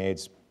campaign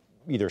aides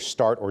either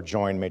start or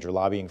join major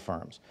lobbying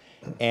firms.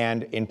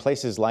 And in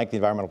places like the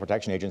Environmental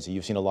Protection Agency,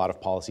 you've seen a lot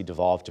of policy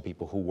devolve to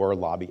people who were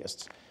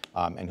lobbyists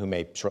and who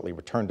may shortly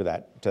return to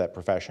that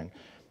profession.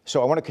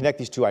 So I want to connect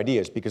these two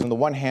ideas because on the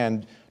one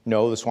hand,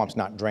 no, the swamp's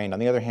not drained. On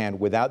the other hand,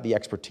 without the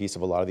expertise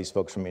of a lot of these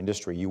folks from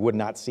industry, you would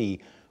not see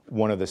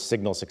one of the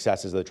signal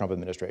successes of the Trump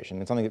administration.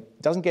 It's something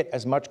that doesn't get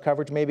as much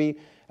coverage maybe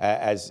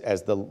as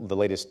the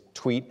latest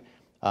tweet,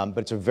 but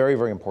it's a very,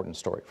 very important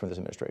story from this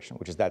administration,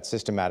 which is that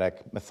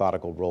systematic,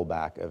 methodical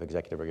rollback of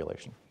executive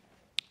regulation.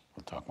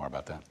 We'll talk more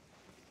about that.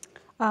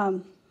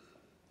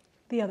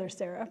 The other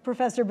Sarah,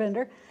 Professor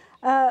Binder.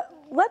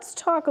 Let's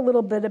talk a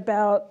little bit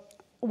about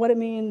what it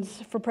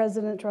means for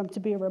President Trump to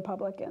be a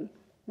Republican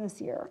this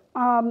year.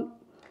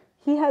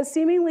 He has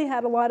seemingly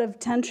had a lot of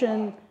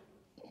tension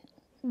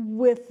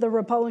with the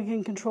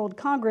Republican-controlled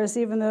Congress,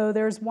 even though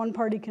there's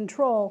one-party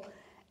control.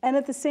 And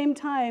at the same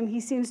time, he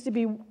seems to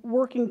be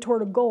working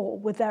toward a goal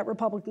with that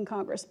Republican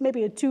Congress,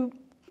 maybe a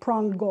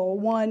two-pronged goal,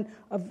 one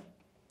of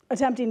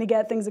attempting to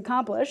get things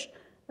accomplished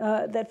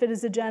that fit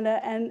his agenda,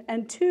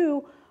 and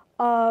two,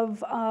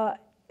 of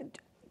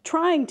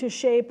trying to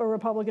shape a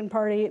Republican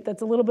Party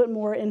that's a little bit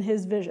more in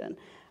his vision.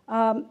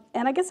 And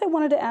I guess I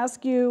wanted to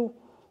ask you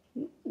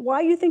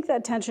why you think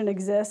that tension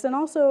exists, and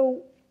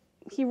also,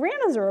 he ran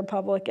as a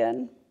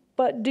Republican,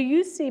 but do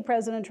you see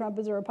President Trump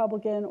as a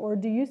Republican, or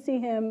do you see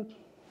him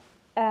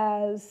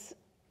as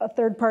a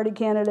third-party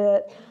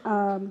candidate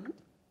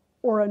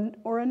or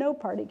a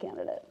no-party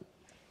candidate?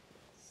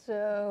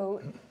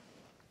 So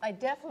I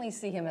definitely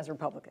see him as a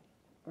Republican,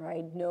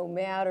 right? No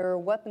matter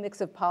what the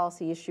mix of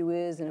policy issue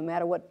is, and no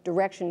matter what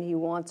direction he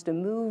wants to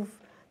move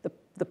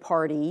the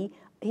party,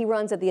 he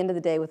runs at the end of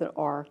the day with an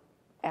R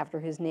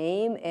after his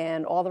name,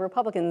 and all the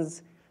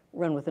Republicans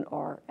run with an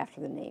R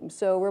after the name.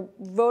 So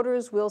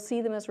voters will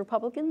see them as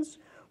Republicans,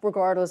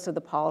 regardless of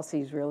the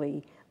policies,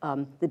 really,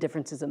 the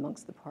differences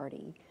amongst the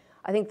party.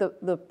 I think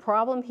the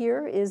problem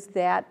here is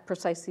that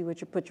precisely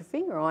what you put your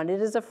finger on.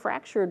 It is a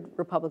fractured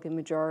Republican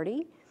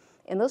majority,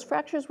 and those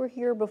fractures were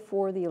here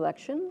before the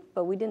election,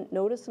 but we didn't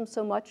notice them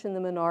so much in the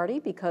minority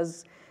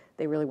because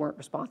they really weren't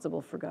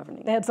responsible for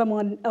governing. They had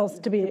someone else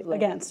to be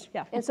against,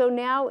 yeah. And so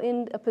now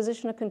in a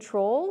position of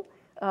control,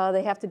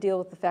 they have to deal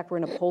with the fact we're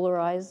in a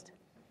polarized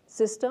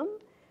system.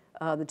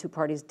 The two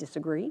parties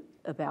disagree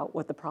about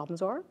what the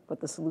problems are, what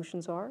the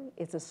solutions are.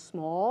 It's a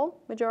small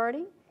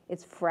majority,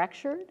 it's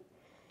fractured,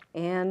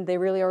 and they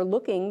really are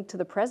looking to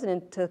the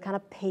president to kind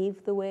of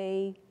pave the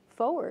way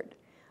forward.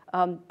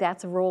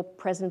 That's a role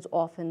presidents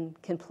often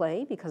can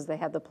play because they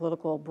have the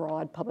political,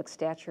 broad public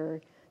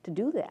stature to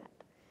do that.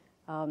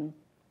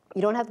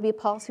 You don't have to be a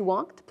policy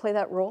wonk to play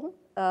that role,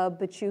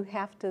 but you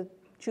have to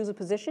choose a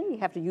position. You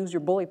have to use your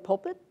bully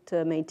pulpit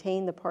to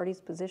maintain the party's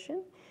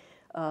position.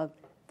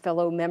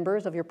 Fellow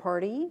members of your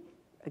party,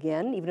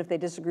 again, even if they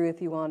disagree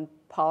with you on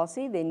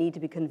policy, they need to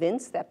be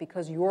convinced that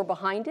because you're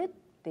behind it,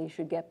 they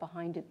should get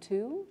behind it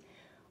too.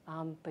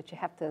 But you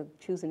have to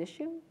choose an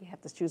issue, you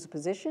have to choose a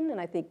position, and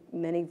I think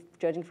many,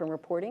 judging from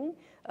reporting,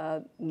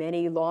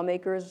 many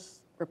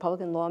lawmakers,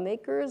 Republican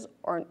lawmakers,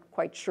 aren't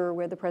quite sure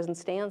where the president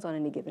stands on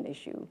any given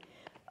issue.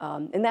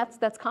 And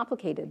that's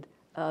complicated,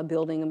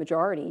 building a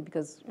majority,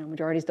 because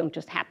majorities don't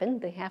just happen,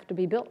 they have to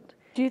be built.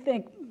 Do you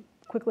think,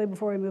 quickly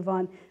before we move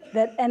on,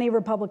 that any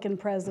Republican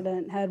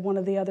president, had one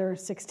of the other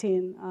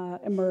 16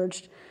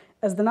 emerged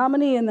as the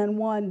nominee and then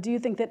won, do you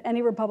think that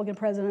any Republican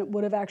president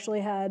would have actually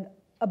had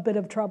a bit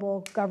of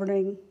trouble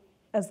governing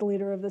as the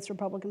leader of this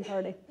Republican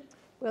Party?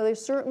 Well,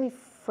 there's certainly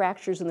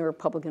fractures in the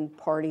Republican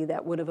Party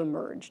that would have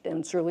emerged,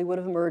 and certainly would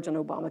have emerged on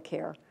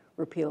Obamacare,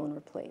 repeal and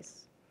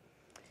replace.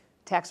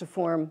 Tax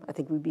reform, I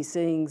think we'd be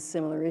seeing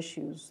similar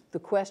issues. The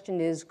question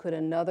is, could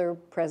another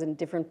president,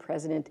 different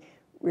president,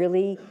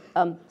 really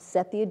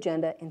set the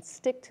agenda and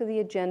stick to the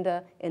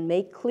agenda and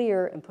make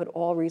clear and put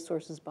all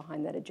resources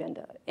behind that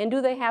agenda? And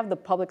do they have the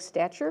public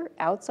stature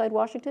outside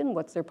Washington?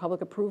 What's their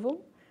public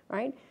approval,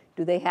 right?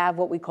 Do they have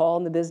what we call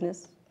in the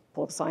business,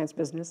 political science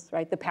business,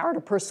 right, the power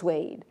to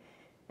persuade?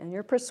 And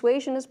your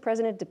persuasion as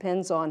president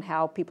depends on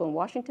how people in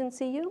Washington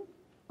see you.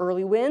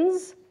 Early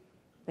wins,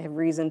 they have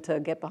reason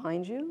to get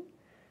behind you.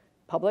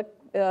 Public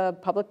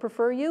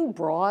prefer you,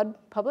 broad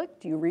public,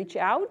 do you reach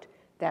out?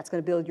 That's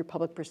going to build your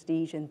public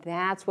prestige, and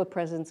that's what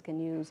presidents can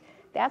use.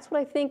 That's what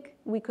I think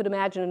we could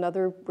imagine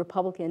another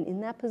Republican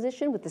in that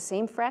position with the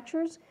same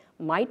fractures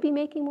might be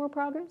making more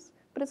progress,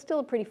 but it's still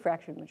a pretty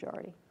fractured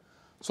majority.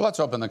 So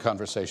let's open the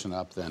conversation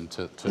up then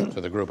to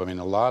the group. I mean,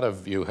 a lot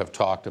of you have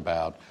talked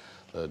about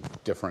the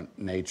different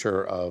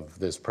nature of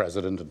this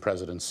president and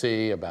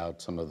presidency,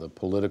 about some of the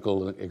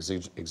political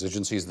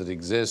exigencies that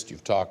exist.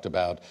 You've talked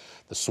about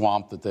the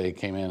swamp that they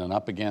came in and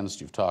up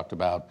against. You've talked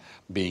about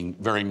being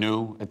very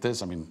new at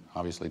this. I mean,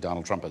 obviously,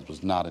 Donald Trump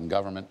was not in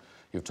government.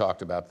 You've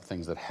talked about the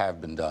things that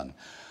have been done.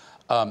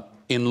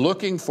 In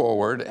looking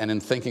forward and in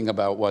thinking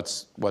about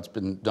what's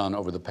been done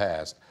over the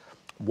past,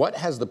 what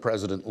has the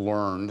president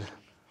learned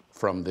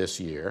from this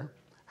year?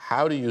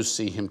 How do you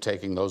see him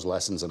taking those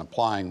lessons and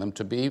applying them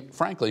to be,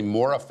 frankly,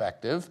 more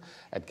effective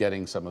at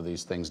getting some of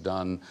these things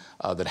done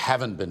that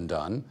haven't been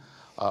done,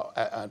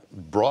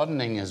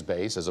 broadening his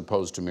base as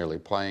opposed to merely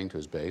playing to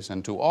his base?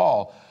 And to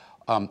all,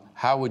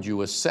 how would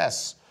you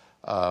assess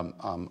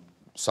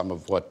some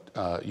of what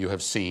you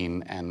have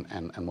seen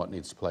and what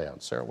needs to play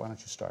out? Sarah, why don't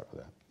you start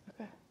with that?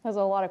 There's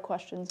a lot of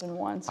questions in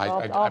one. So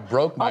I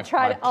broke my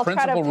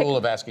principal rule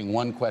of asking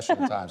one question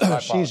at a time. So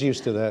She's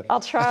used to that. I'll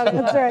try.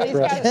 That's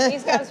right.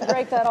 These guys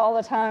break that all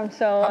the time.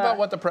 So how about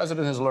what the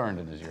president has learned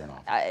in his year in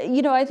office?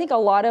 You know, I think a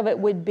lot of it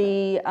would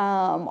be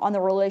on the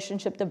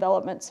relationship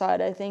development side.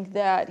 I think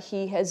that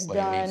he has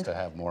done. He needs to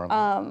have more of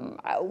them.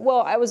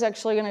 Well, I was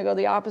actually going to go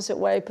the opposite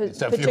way. Is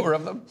there fewer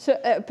of them? So,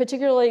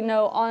 particularly,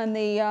 no, on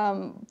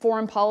the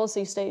foreign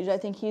policy stage, I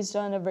think he's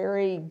done a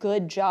very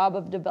good job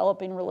of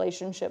developing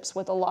relationships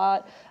with a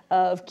lot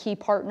of key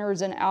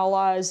partners and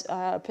allies.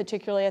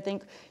 Particularly, I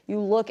think you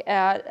look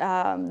at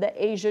the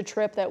Asia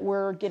trip that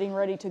we're getting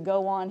ready to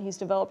go on. He's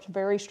developed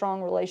very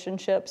strong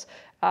relationships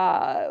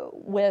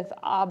with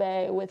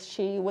Abe, with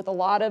Xi, with a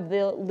lot of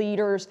the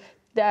leaders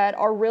that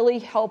are really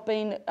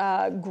helping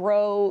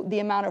grow the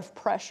amount of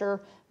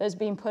pressure that is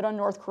being put on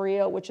North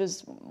Korea, which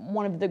is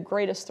one of the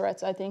greatest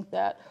threats I think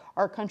that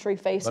our country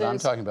faces today. But I'm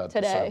talking about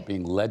sort of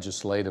being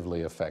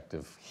legislatively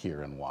effective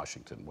here in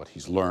Washington, what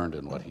he's learned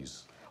and what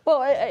he's... Well,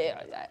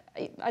 I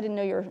didn't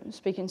know you were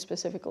speaking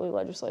specifically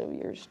legislative.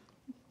 You're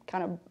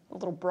kind of a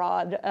little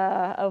broad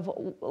of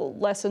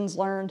lessons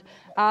learned.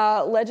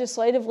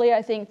 Legislatively,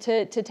 I think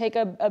to take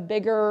a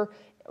bigger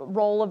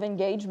role of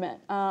engagement.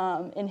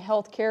 In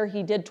healthcare,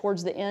 he did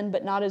towards the end,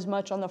 but not as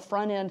much on the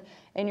front end.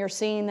 And you're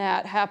seeing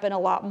that happen a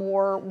lot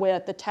more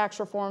with the tax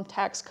reform,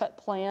 tax cut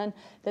plan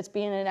that's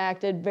being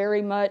enacted,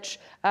 very much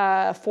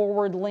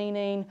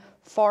forward-leaning,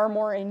 far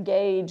more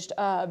engaged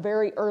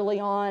very early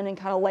on and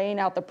kind of laying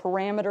out the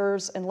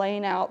parameters and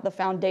laying out the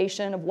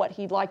foundation of what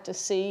he'd like to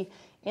see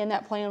in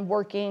that plan,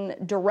 working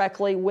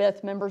directly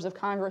with members of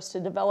Congress to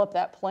develop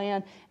that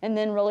plan, and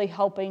then really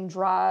helping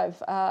drive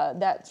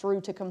that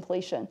through to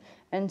completion.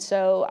 And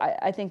so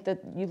I think that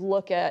you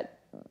look at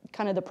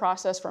kind of the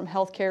process from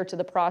healthcare to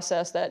the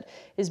process that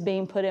is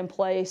being put in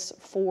place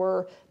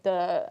for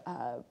the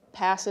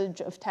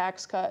passage of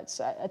tax cuts.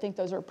 I think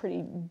those are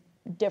pretty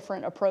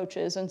different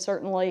approaches, and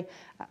certainly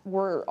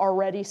we're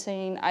already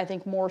seeing, I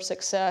think, more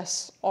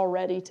success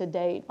already to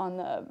date on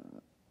the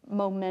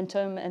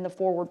momentum and the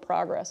forward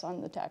progress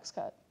on the tax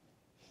cut.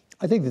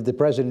 I think that the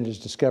president has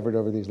discovered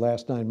over these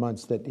last 9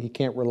 months that he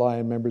can't rely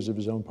on members of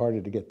his own party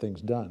to get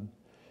things done.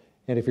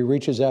 And if he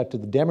reaches out to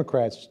the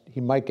Democrats,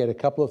 he might get a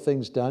couple of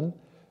things done,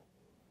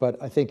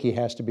 but I think he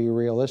has to be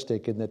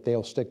realistic in that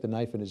they'll stick the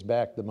knife in his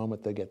back the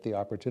moment they get the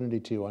opportunity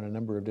to on a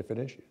number of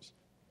different issues.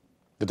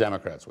 The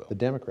Democrats will. The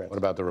Democrats. What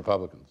about the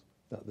Republicans?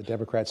 No, the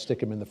Democrats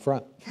stick him in the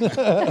front.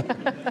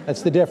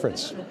 That's the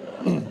difference.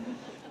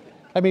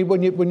 I mean,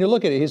 when you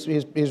look at it,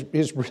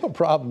 his real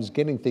problems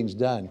getting things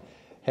done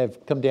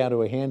have come down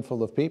to a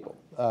handful of people.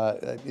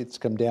 It's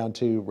come down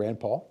to Rand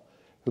Paul,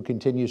 who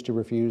continues to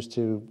refuse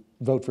to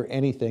vote for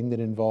anything that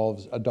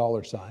involves a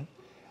dollar sign.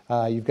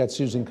 You've got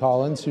Susan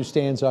Collins, who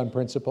stands on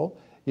principle.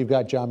 You've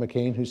got John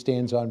McCain, who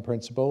stands on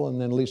principle. And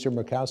then Lisa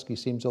Murkowski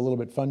seems a little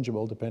bit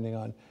fungible, depending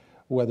on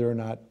whether or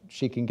not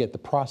she can get the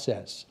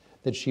process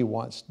that she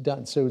wants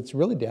done. So it's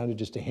really down to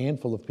just a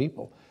handful of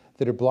people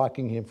that are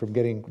blocking him from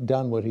getting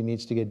done what he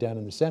needs to get done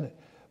in the Senate.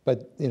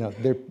 But you know,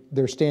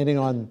 they're standing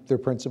on their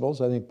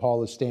principles. I think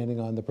Paul is standing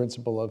on the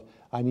principle of,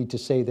 I need to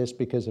say this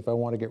because if I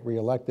want to get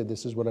reelected,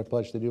 this is what I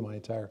pledged to do my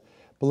entire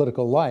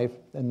political life.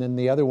 And then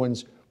the other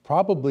ones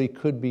probably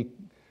could be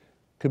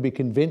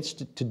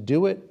convinced to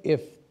do it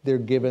if they're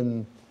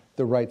given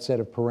the right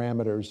set of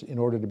parameters in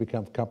order to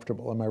become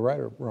comfortable. Am I right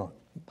or wrong?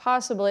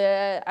 Possibly.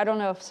 I don't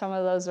know if some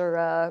of those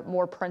are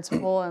more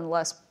principle and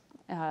less,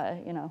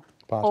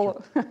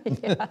 Posture.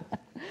 Yeah.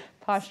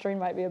 Posturing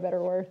might be a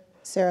better word.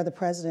 Sarah, the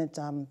president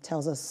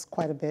tells us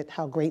quite a bit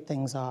how great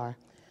things are.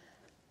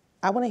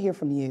 I want to hear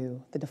from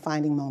you the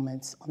defining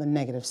moments on the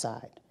negative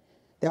side.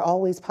 There are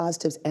always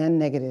positives and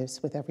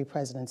negatives with every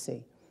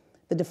presidency.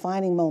 The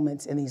defining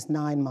moments in these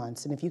 9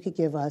 months, and if you could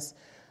give us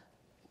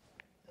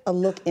a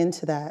look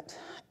into that,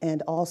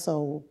 and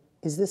also,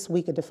 is this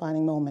week a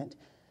defining moment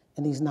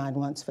in these 9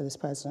 months for this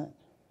president?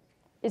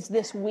 Is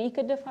this week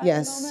a defining moment?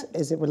 Yes,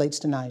 as it relates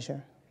to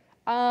Niger.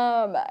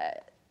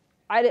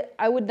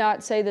 I would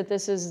not say that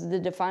this is the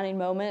defining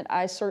moment.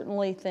 I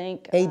certainly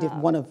think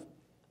One of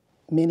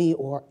many,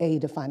 or a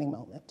defining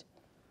moment.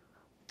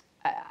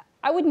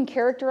 I wouldn't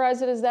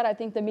characterize it as that. I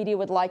think the media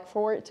would like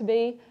for it to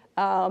be.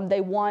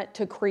 They want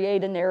to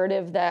create a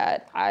narrative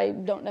that I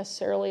don't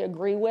necessarily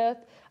agree with.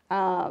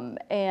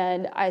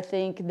 And I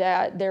think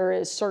that there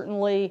is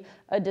certainly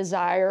a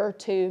desire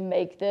to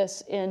make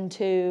this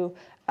into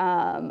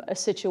a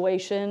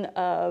situation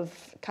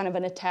of kind of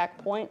an attack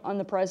point on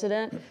the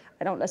president.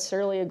 I don't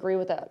necessarily agree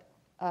with that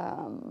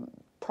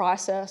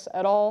process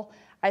at all.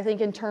 I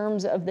think in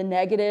terms of the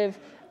negative,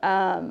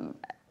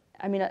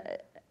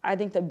 I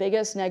think the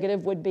biggest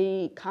negative would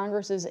be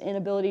Congress's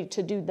inability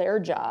to do their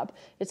job.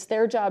 It's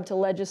their job to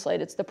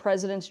legislate. It's the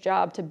president's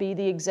job to be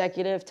the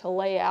executive, to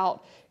lay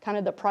out kind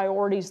of the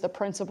priorities, the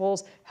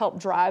principles, help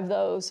drive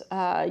those,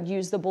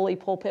 use the bully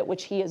pulpit,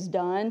 which he has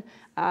done.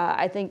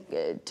 I think,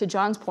 to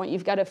John's point,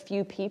 you've got a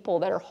few people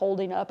that are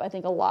holding up, I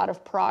think, a lot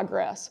of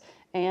progress.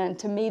 And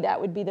to me, that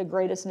would be the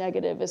greatest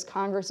negative, is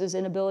Congress's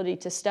inability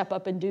to step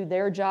up and do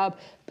their job,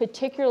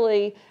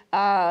 particularly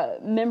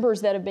members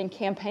that have been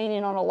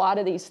campaigning on a lot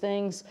of these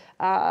things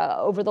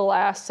over the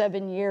last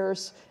 7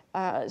 years,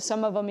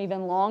 some of them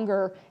even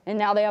longer, and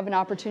now they have an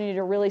opportunity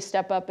to really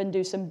step up and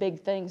do some big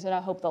things, and I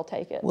hope they'll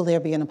take it. Will there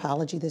be an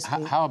apology this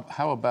week?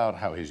 How about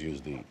how he's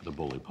used the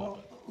bully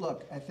pulpit?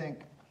 Look, I think,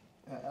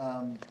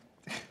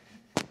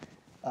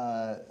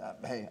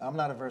 hey, I'm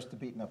not averse to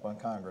beating up on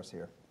Congress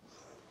here.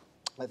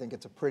 I think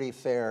it's a pretty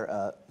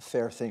fair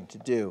thing to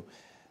do.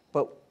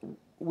 But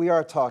we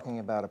are talking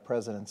about a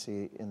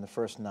presidency in the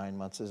first 9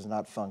 months that has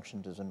not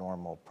functioned as a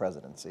normal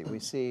presidency. We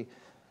see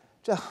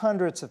just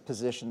hundreds of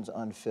positions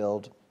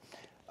unfilled.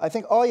 I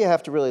think all you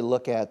have to really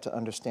look at to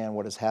understand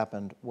what has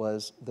happened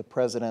was the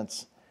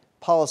president's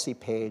policy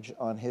page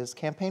on his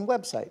campaign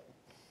website,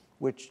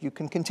 which you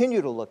can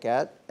continue to look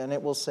at, and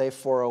it will say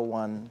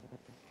 401,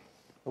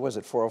 or was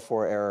it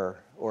 404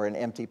 error, or an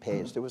empty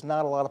page. There was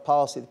not a lot of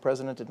policy. The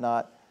president did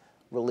not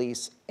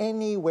release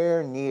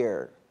anywhere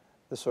near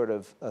the sort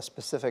of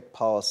specific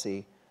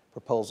policy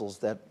proposals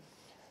that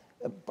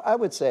I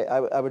would say,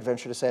 I would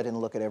venture to say I didn't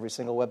look at every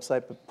single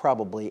website, but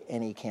probably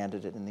any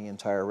candidate in the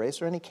entire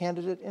race or any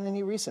candidate in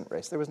any recent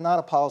race. There was not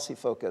a policy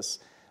focus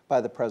by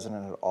the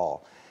president at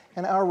all.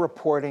 And our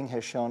reporting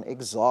has shown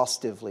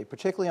exhaustively,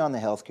 particularly on the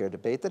healthcare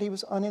debate, that he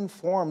was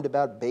uninformed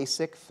about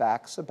basic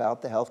facts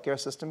about the healthcare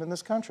system in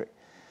this country.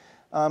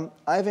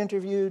 I've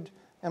interviewed,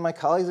 and my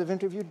colleagues have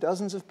interviewed,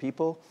 dozens of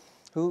people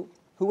who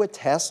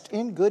attest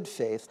in good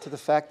faith to the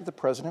fact that the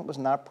president was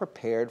not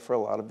prepared for a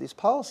lot of these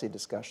policy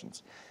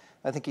discussions.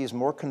 I think he's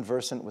more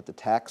conversant with the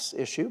tax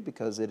issue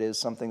because it is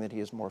something that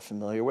he is more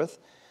familiar with,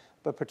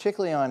 but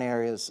particularly on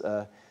areas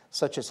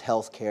such as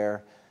health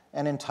care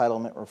and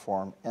entitlement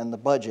reform and the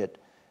budget,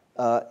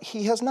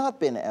 he has not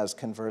been as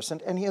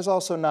conversant, and he has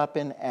also not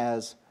been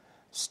as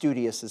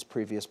studious as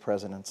previous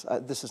presidents.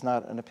 This is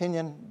not an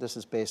opinion. This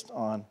is based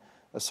on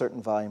a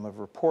certain volume of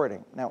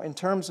reporting. Now, in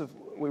terms of,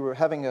 we were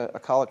having a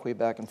colloquy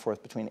back and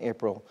forth between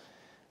April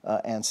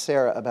and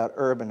Sarah about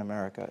urban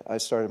America. I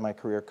started my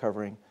career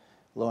covering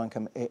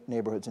low-income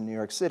neighborhoods in New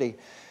York City,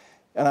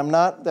 and I'm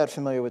not that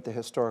familiar with the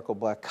historical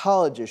black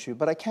college issue,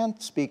 but I can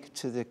speak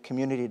to the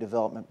Community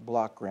Development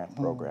Block Grant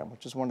Program,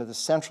 which is one of the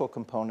central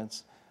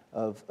components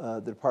of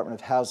the Department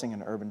of Housing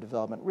and Urban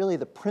Development, really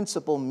the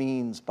principal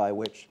means by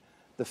which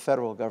the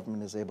federal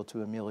government is able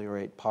to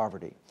ameliorate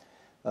poverty,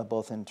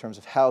 both in terms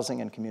of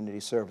housing and community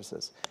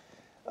services.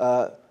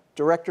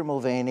 Director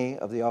Mulvaney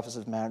of the Office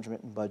of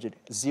Management and Budget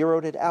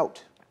zeroed it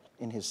out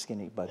in his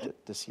skinny budget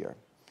this year.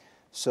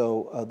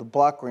 So the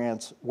block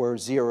grants were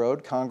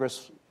zeroed.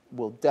 Congress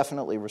will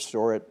definitely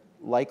restore it,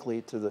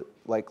 likely to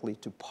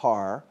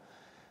par.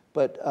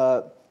 But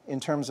in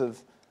terms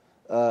of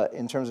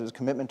his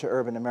commitment to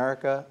urban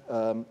America,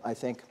 I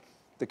think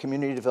the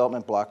Community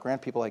Development Block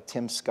Grant, people like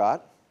Tim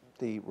Scott,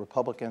 the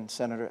Republican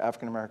senator,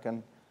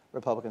 African-American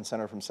Republican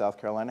senator from South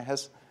Carolina,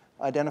 has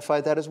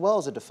identified that as well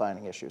as a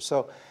defining issue.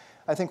 So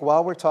I think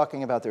while we're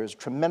talking about there's a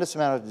tremendous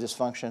amount of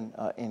dysfunction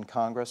in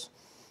Congress,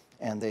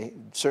 and they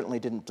certainly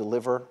didn't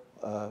deliver,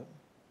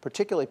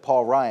 particularly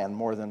Paul Ryan,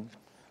 more than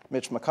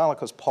Mitch McConnell,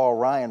 because Paul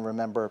Ryan,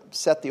 remember,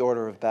 set the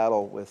order of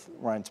battle with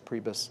Reince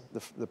Priebus,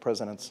 the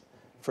president's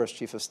first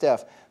chief of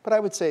staff. But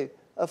I would say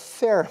a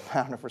fair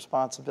amount of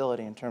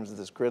responsibility in terms of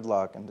this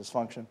gridlock and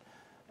dysfunction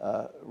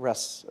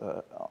rests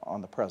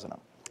on the president.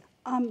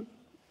 I'd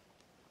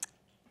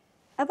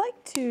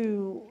like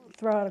to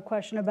throw out a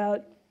question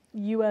about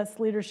U.S.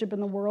 leadership in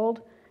the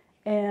world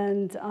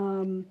and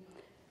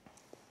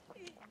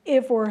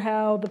if or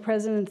how the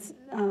president's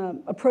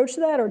approach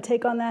to that or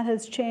take on that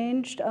has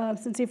changed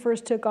since he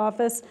first took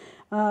office.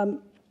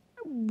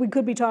 We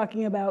could be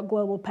talking about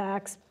global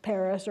pacts,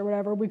 Paris or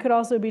whatever. We could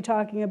also be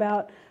talking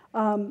about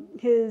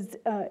his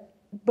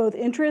both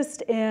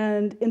interest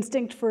and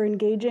instinct for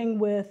engaging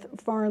with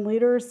foreign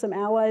leaders, some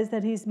allies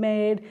that he's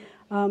made,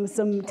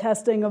 some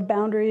testing of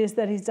boundaries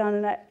that he's done.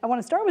 And I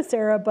want to start with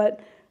Sarah,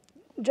 but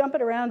jump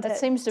it around that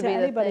seems to be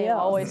anybody the thing.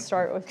 else. Always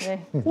start with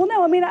me. Well,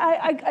 no, I mean,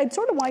 I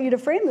sort of want you to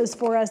frame this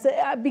for us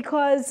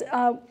because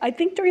I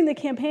think during the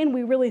campaign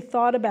we really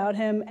thought about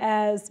him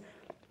as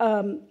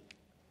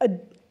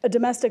a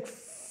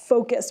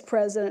domestic-focused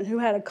president who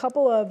had a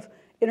couple of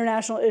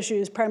international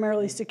issues,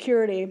 primarily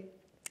security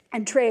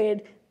and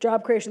trade,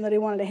 job creation that he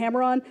wanted to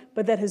hammer on,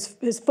 but that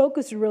his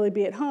focus would really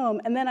be at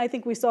home. And then I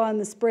think we saw in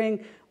the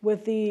spring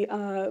with the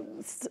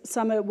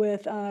summit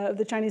with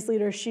the Chinese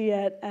leader Xi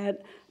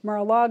at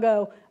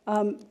Mar-a-Lago,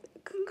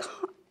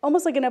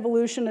 almost like an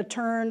evolution, a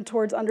turn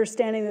towards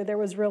understanding that there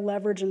was real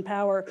leverage and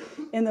power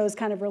in those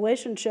kind of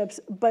relationships.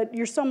 But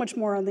you're so much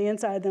more on the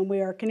inside than we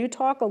are. Can you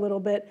talk a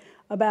little bit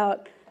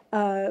about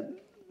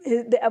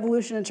the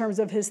evolution in terms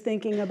of his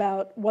thinking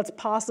about what's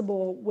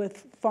possible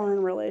with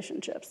foreign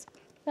relationships?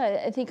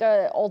 I think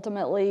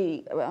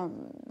ultimately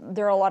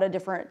there are a lot of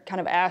different kind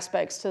of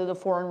aspects to the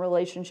foreign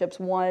relationships.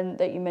 One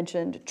that you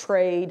mentioned,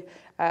 trade.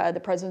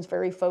 The president's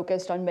very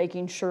focused on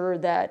making sure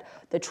that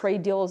the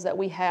trade deals that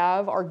we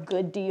have are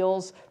good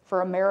deals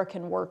for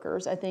American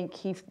workers. I think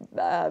he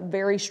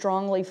very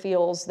strongly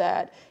feels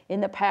that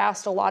in the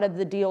past, a lot of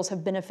the deals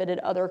have benefited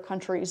other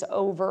countries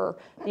over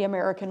the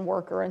American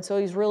worker. And so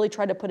he's really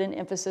tried to put an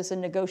emphasis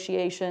in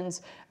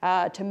negotiations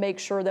to make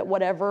sure that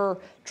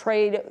whatever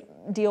trade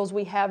deals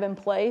we have in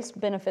place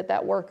benefit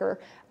that worker.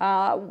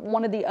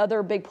 One of the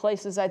other big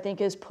places, I think,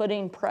 is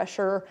putting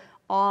pressure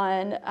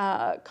on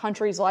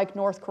countries like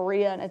North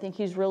Korea, and I think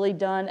he's really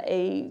done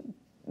a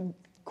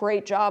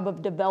great job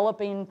of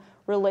developing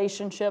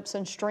relationships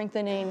and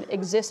strengthening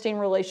existing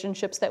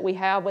relationships that we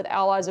have with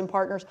allies and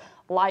partners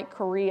like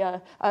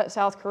Korea,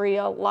 South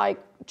Korea, like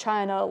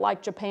China,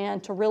 like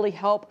Japan, to really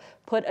help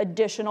put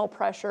additional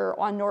pressure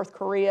on North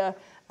Korea.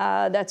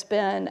 That's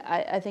been,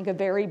 I think, a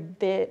very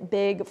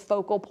big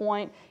focal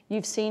point.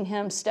 You've seen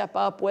him step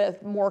up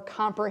with more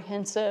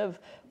comprehensive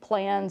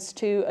plans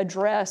to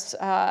address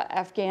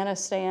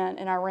Afghanistan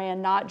and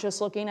Iran, not just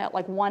looking at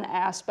like one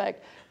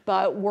aspect,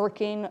 but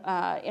working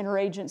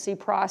interagency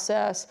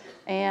process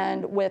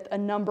and with a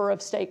number of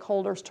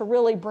stakeholders to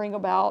really bring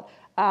about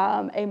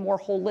a more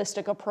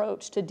holistic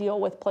approach to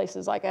deal with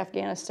places like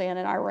Afghanistan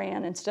and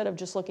Iran instead of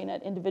just looking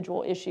at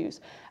individual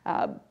issues.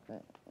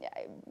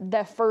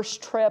 That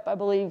first trip, I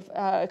believe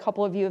a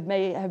couple of you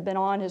may have been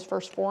on his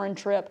first foreign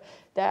trip,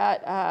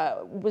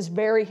 that was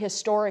very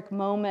historic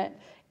moment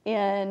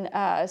in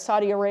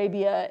Saudi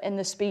Arabia and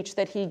the speech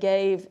that he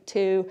gave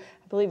to,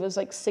 I believe it was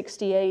like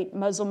 68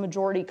 Muslim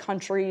majority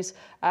countries,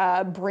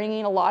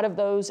 bringing a lot of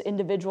those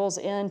individuals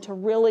in to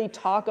really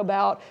talk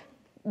about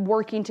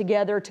working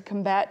together to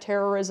combat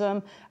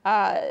terrorism.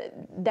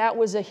 That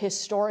was a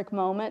historic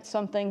moment,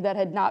 something that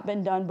had not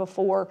been done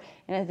before.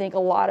 And I think a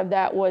lot of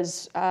that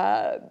was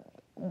a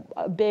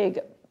big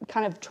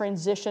kind of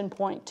transition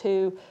point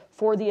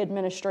for the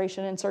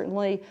administration, and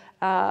certainly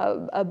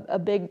a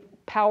big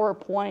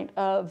PowerPoint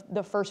of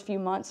the first few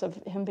months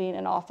of him being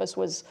in office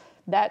was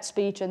that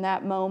speech and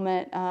that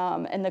moment,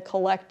 and the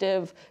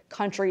collective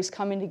countries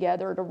coming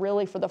together to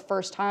really, for the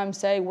first time,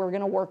 say we're going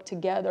to work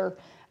together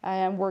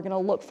and we're going to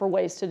look for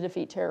ways to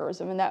defeat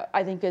terrorism. And that,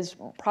 I think, is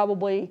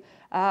probably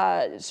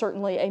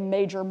certainly a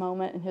major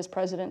moment in his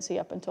presidency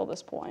up until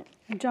this point.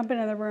 Jumping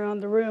around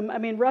the room, I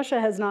mean,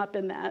 Russia has not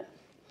been that,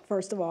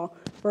 first of all,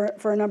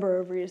 for a number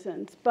of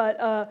reasons.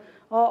 But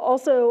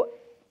also,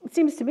 it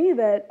seems to me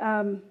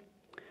that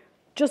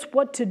just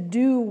what to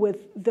do with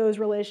those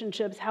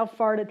relationships, how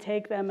far to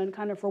take them, and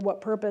kind of for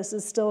what purpose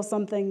is still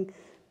something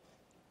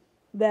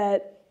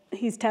that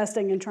he's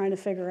testing and trying to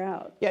figure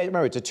out. Yeah,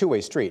 remember, it's a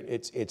two-way street.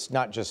 It's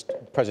not just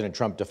President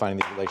Trump defining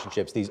these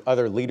relationships. These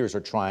other leaders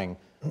are trying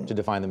to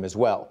define them as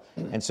well.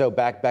 And so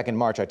back in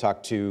March, I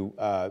talked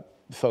to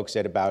folks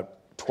at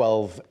about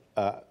 12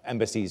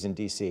 embassies in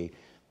D.C.,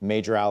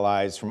 major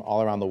allies from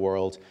all around the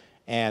world.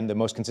 And the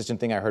most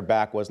consistent thing I heard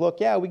back was, look,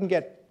 yeah, we can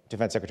get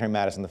Defense Secretary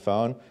Mattis on the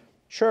phone.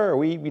 Sure,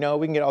 we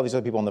can get all these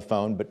other people on the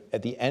phone, but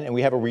at the end, and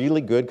we have a really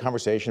good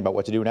conversation about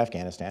what to do in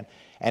Afghanistan.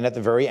 And at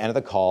the very end of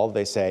the call,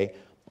 they say,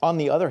 on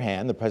the other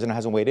hand, the president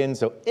hasn't weighed in,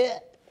 so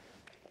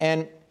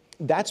And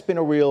that's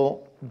been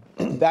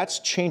that's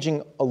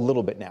changing a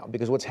little bit now,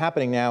 because what's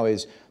happening now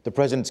is the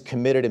president's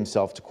committed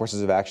himself to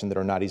courses of action that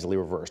are not easily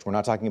reversed. We're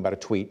not talking about a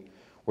tweet.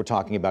 We're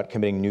talking about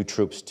committing new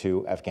troops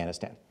to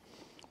Afghanistan.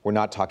 We're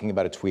not talking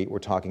about a tweet. We're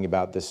talking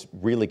about this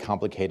really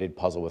complicated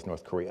puzzle with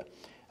North Korea.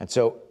 And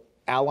so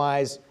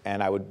allies,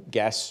 and I would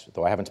guess,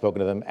 though I haven't spoken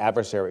to them,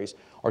 adversaries,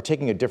 are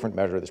taking a different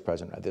measure of this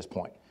president at this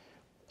point.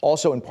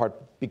 Also in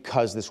part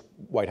because this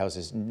White House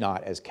is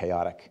not as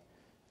chaotic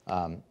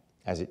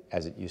as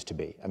it used to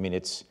be. I mean,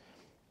 it's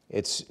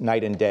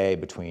night and day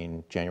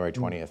between January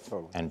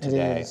 20th and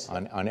today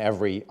on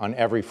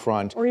every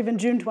front. Or even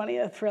June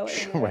 20th, really.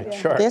 Right, yeah.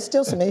 sure. There's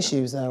still some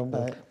issues, though.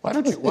 But Why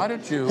don't you? But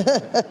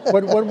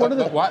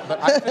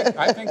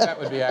I think that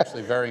would be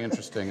actually very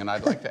interesting, and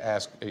I'd like to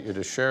ask you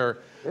to share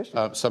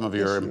some of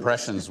your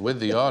impressions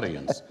with the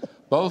audience,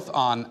 both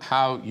on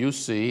how you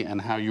see and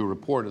how you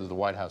report as the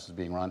White House is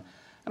being run,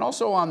 and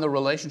also on the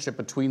relationship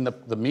between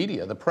the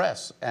media, the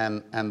press,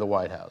 and the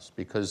White House,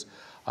 because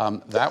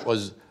that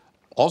was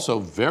also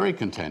very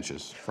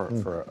contentious for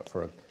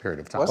a period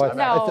of time.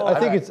 Well, I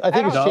think it's changed. I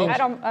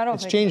don't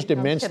it's think changed so. I'm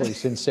immensely kidding.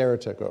 since Sarah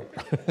took over.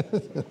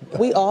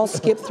 We all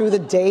skip through the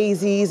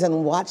daisies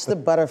and watch the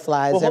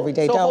butterflies every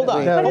day, so don't hold on.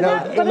 we? No,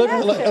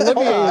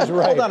 Olivier is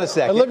right. Hold on a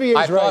second. Olivier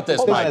I is right. thought this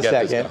Hold on might a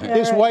get second.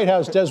 this. This White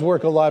House does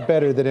work a lot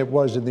better than it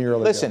was in the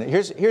early Listen,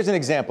 days. here's an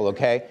example,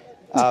 okay?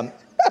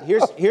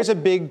 Here's a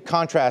big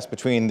contrast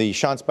between the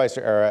Sean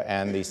Spicer era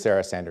and the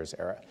Sarah Sanders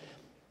era.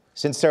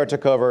 Since Sarah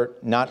took over,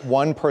 not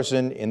one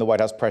person in the White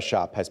House press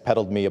shop has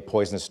peddled me a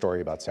poisonous story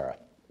about Sarah.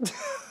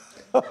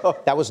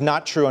 That was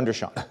not true under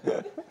Sean.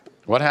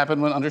 What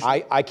happened when under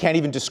Sean? I can't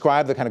even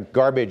describe the kind of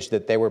garbage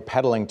that they were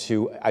peddling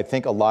to, I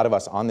think, a lot of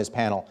us on this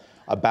panel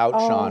about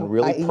Sean,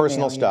 really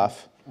personal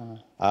stuff,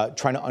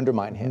 trying to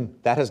undermine him.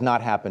 That has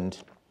not happened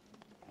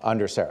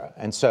under Sarah.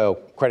 And so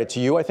credit to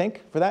you, I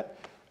think, for that.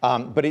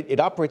 But it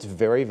operates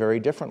very,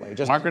 very differently.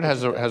 Margaret,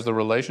 has the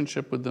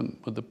relationship with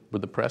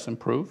the press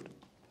improved?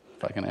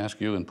 If I can ask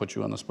you and put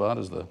you on the spot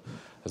as the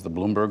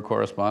Bloomberg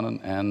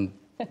correspondent and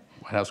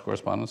White House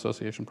Correspondent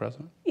Association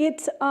president?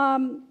 It's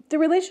the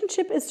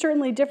relationship is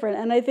certainly different,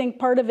 and I think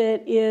part of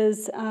it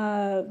is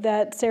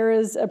that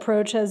Sarah's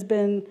approach has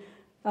been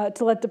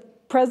to let the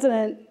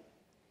president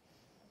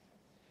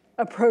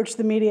approach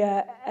the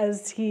media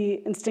as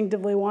he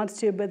instinctively wants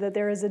to, but that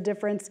there is a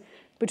difference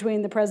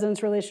between the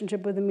president's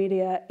relationship with the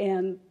media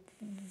and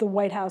the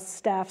White House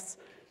staff's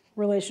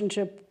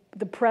relationship,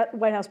 the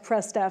White House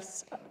press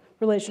staff's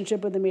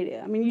relationship with the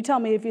media. I mean, you tell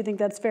me if you think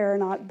that's fair or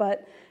not,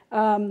 but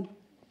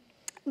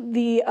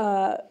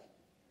the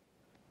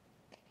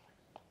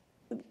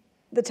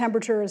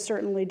temperature is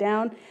certainly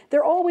down.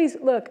 They're always,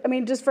 look, I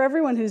mean, just for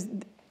everyone who's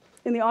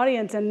in the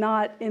audience and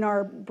not in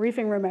our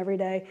briefing room every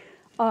day,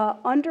 in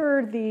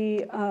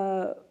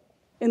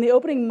the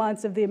opening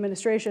months of the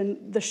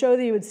administration, the show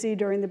that you would see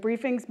during the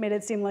briefings made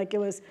it seem like it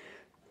was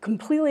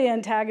completely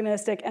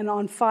antagonistic and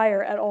on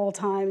fire at all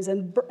times,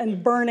 and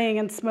burning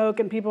and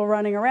smoke and people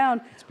running around.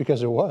 It's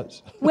because it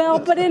was. Well,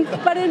 but in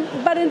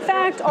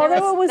fact,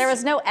 although there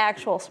was no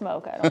actual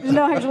smoke. I don't. there's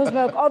no actual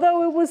smoke,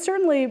 although it was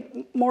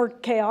certainly more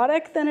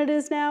chaotic than it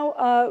is now,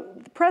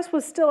 the press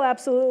was still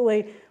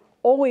absolutely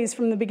always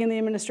from the beginning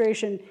of the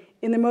administration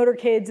in the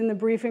motorcades, in the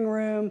briefing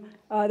room.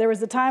 There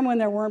was a time when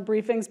there weren't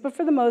briefings, but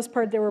for the most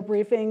part there were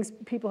briefings.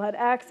 People had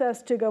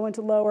access to go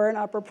into lower and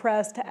upper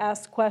press to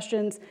ask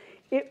questions.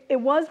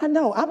 It was. I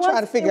know. I'm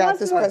trying to figure out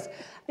this press.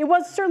 It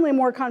was certainly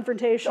more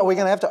confrontational. Are we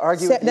going to have to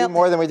argue with you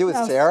more than we do with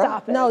Sarah?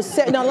 Stop it.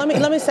 No,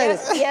 let me say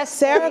this. Yes.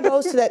 Sarah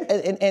goes to that,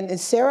 and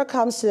Sarah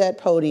comes to that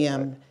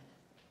podium,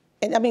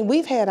 and I mean,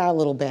 we've had our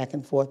little back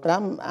and forth, but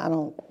I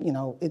don't, you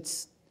know,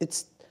 it's.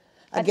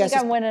 I think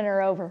I'm winning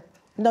her over.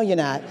 No, you're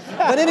not.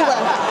 But anyway,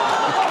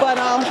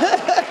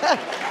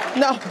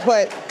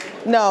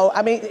 no,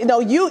 I mean, no,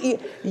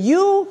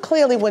 you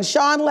clearly, when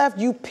Sean left,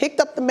 you picked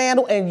up the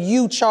mantle and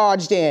you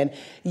charged in.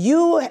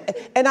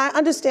 And I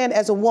understand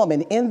as a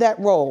woman in that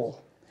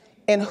role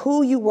and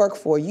who you work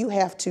for, you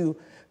have to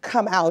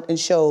come out and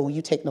show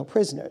you take no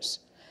prisoners.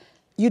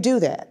 You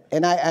do that.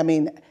 And I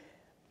mean,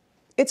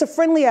 it's a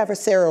friendly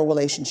adversarial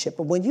relationship,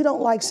 but when you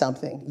don't like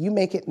something, you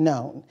make it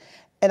known.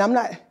 And I'm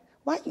not,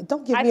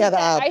 don't give me the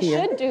eye up here.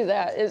 I should do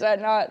that, is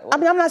that not? I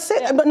mean, I'm not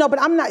saying, but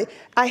I'm not,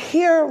 I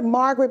hear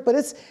Margaret, but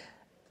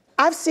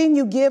I've seen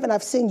you give and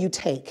I've seen you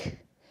take.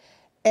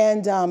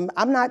 And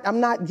I'm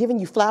not giving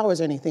you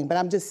flowers or anything, but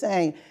I'm just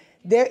saying,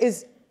 there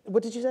is,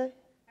 what did you say?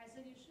 I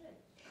said you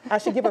should. I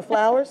should give her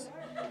flowers?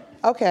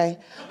 Okay.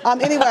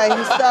 Anyway,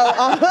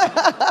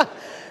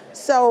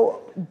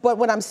 but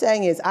what I'm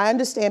saying is, I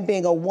understand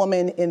being a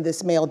woman in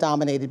this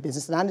male-dominated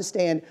business, and I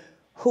understand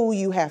who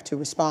you have to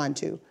respond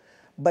to.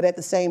 But at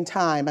the same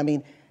time, I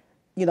mean,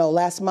 you know,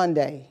 last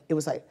Monday, it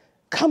was like,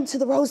 come to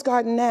the Rose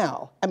Garden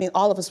now. I mean,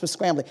 all of us were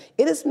scrambling.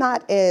 It is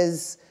not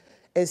as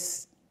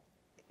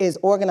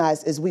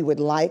organized as we would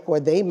like or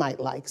they might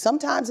like.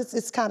 Sometimes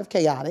it's kind of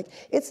chaotic.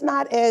 It's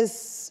not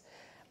as,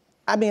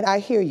 I mean, I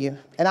hear you,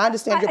 and I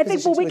understand your position. I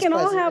think, well, we can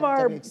all have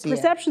our WCA.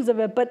 perceptions of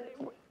it, but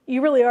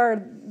you really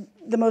are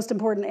the most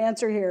important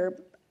answer here.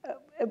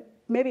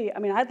 Maybe, I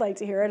mean, I'd like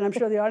to hear it, and I'm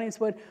sure the audience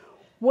would.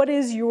 What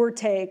is your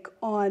take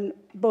on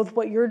both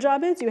what your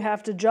job is? You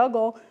have to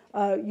juggle.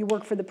 You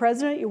work for the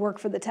president, you work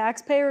for the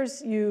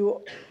taxpayers,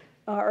 you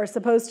are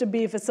supposed to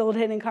be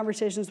facilitating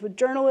conversations with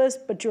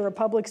journalists, but you're a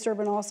public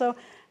servant also.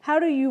 How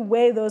do you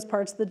weigh those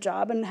parts of the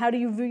job, and how do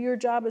you view your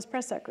job as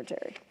press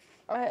secretary?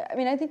 I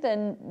mean, I think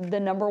the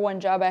number one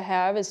job I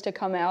have is to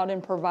come out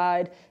and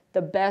provide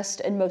the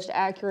best and most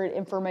accurate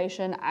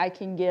information I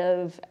can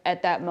give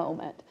at that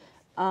moment,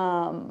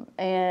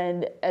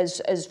 and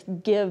as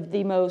give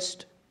the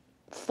most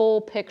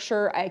full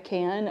picture I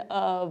can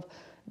of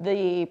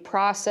the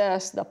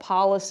process, the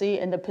policy,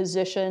 and the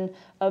position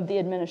of the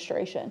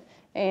administration.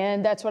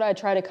 And that's what I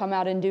try to come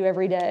out and do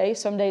every day.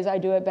 Some days I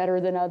do it better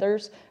than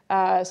others.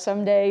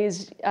 Some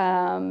days, you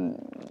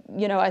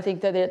know, I think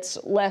that it's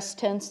less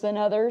tense than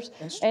others.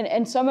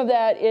 And some of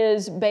that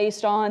is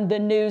based on the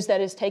news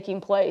that is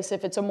taking place.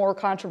 If it's a more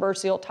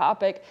controversial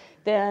topic,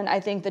 then I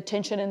think the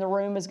tension in the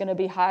room is going to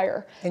be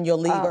higher. And you'll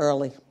leave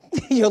early.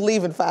 You'll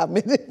leave in 5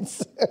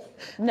 minutes.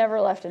 Never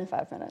left in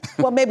 5 minutes.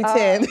 Well, maybe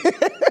 10.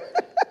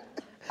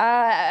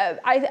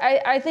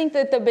 I think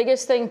that the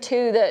biggest thing,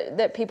 too,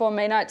 that people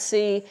may not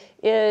see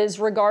is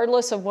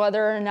regardless of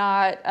whether or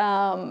not,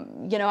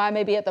 I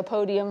may be at the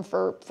podium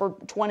for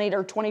 20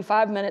 or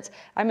 25 minutes,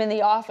 I'm in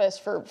the office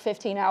for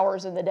 15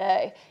 hours of the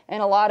day.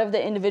 And a lot of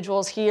the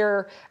individuals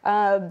here,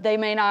 they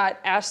may not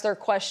ask their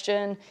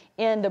question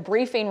in the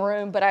briefing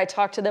room, but I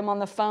talk to them on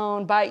the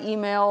phone, by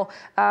email.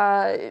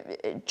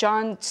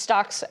 John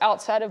stalks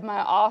outside of my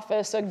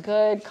office a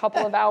good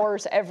couple of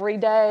hours every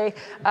day,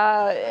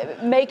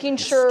 making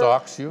sure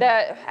stalks you?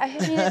 that,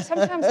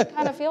 sometimes it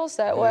kind of feels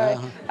that way.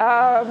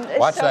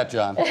 Watch that,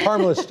 John.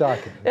 Harmless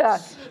stalking. Yeah,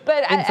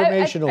 but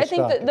Informational I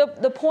think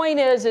stalking. the point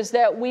is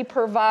that we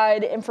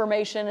provide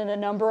information in a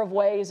number of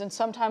ways, and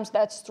sometimes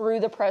that's through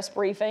the press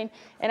briefing.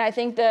 And I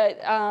think that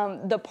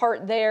the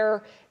part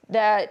there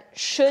that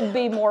should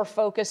be more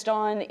focused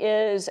on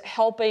is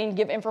helping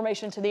give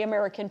information to the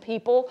American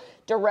people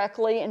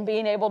directly and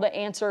being able to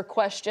answer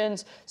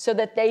questions so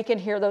that they can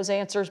hear those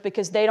answers,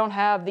 because they don't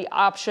have the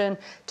option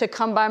to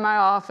come by my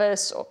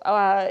office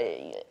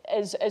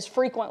as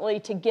frequently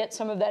to get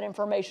some of that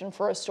information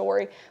for a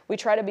story. We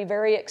try to be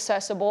very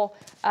accessible.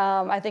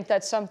 I think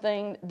that's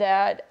something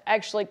that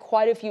actually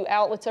quite a few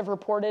outlets have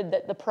reported,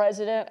 that the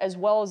president as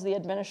well as the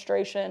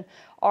administration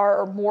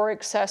are more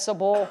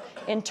accessible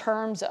in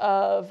terms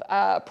of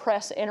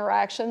press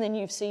interaction than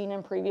you've seen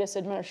in previous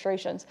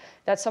administrations.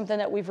 That's something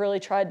that we've really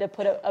tried to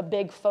put a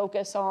big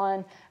focus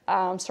on,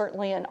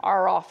 certainly in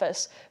our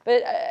office.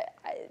 But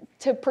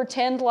to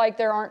pretend like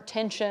there aren't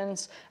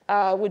tensions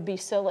would be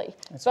silly.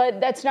 But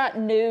that's not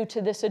new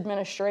to this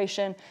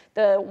administration.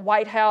 The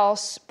White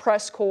House,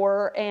 press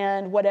corps,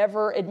 and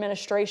whatever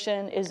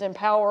administration is in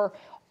power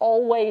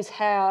always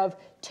have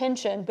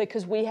tension,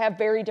 because we have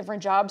very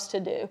different jobs to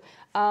do.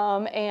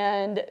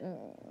 And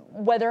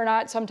whether or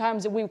not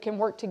sometimes we can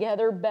work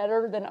together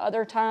better than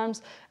other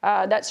times,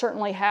 that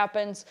certainly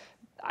happens.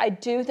 I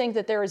do think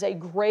that there is a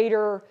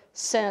greater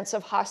sense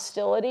of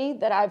hostility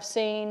that I've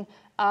seen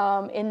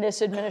in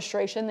this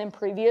administration than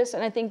previous,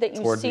 and I think that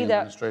you Toward see the that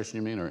administration,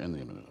 you mean, or in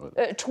the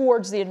administration?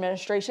 Towards the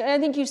administration. And I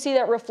think you see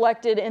that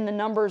reflected in the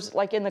numbers,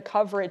 like in the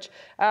coverage.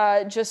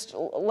 Just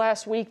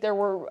last week, there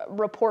were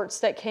reports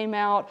that came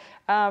out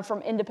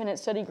from independent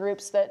study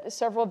groups that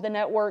several of the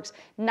networks,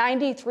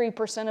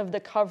 93% of the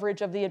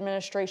coverage of the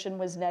administration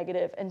was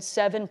negative and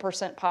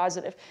 7%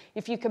 positive.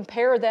 If you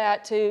compare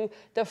that to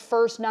the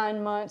first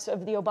 9 months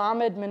of the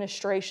Obama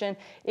administration,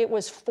 it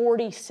was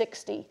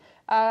 40-60.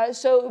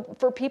 So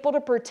for people to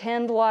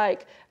pretend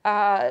like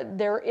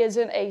there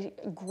isn't a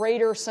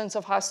greater sense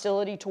of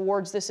hostility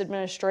towards this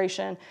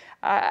administration,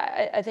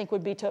 I think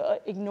would be to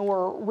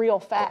ignore real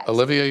facts.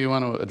 Olivia, you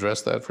want to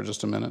address that for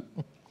just a minute?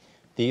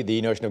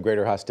 The notion of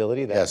greater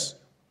hostility? Yes.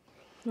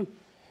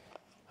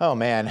 Oh,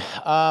 man.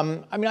 I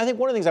mean, I think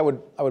one of the things I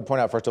would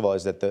point out, first of all,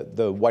 is that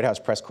the White House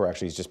press corps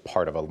actually is just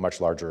part of a much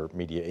larger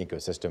media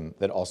ecosystem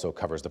that also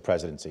covers the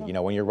presidency. You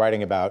know, when you're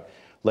writing about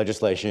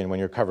legislation, when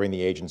you're covering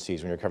the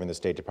agencies, when you're covering the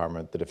State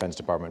Department, the Defense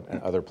Department, and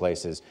other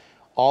places,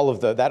 all of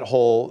the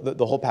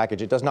whole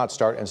package, it does not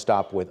start and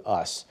stop with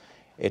us.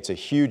 It's a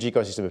huge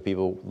ecosystem of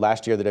people.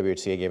 Last year, the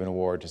WHCA gave an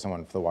award to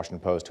someone for the Washington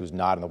Post who's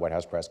not in the White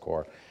House press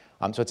corps.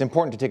 So it's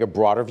important to take a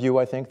broader view,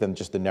 I think, than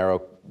just the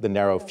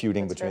narrow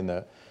feuding between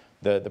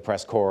the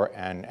press corps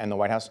and the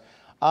White House.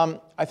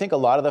 I think a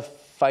lot of the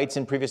fights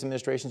in previous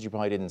administrations you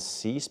probably didn't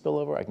see spill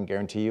over. I can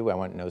guarantee you I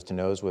went nose to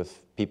nose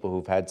with people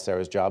who've had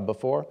Sarah's job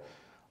before.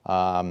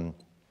 Let me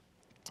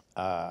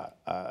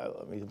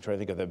try to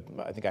think of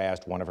I think I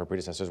asked one of her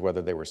predecessors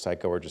whether they were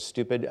psycho or just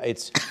stupid.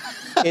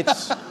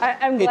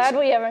 I'm glad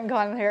we haven't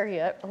gone there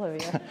yet,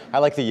 Olivia. I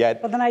like the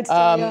yet. But the night's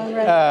still young,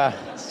 right?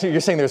 So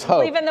you're saying there's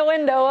hope. Leaving the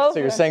window open. So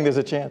you're saying there's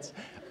a chance.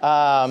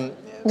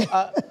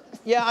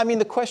 Yeah, I mean,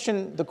 the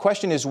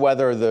question is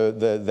whether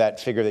that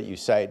figure that you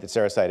cite, that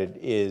Sarah cited,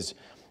 is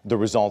the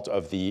result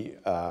of the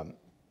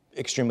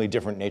extremely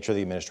different nature of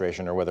the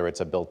administration, or whether it's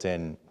a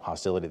built-in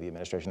hostility to the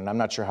administration. And I'm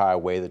not sure how I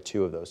weigh the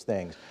two of those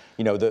things.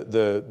 You know,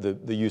 the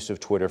use of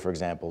Twitter, for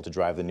example, to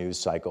drive the news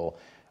cycle.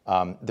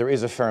 There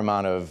is a fair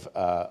amount of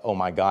oh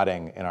my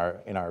godding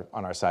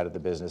on our side of the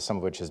business, some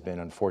of which has been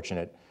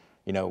unfortunate.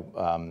 You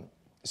know,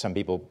 some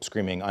people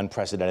screaming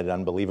unprecedented,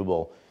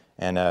 unbelievable.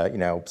 And you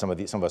know, some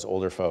of us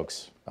older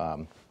folks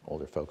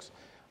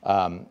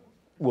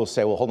will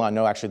say, well, hold on,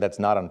 no, actually, that's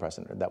not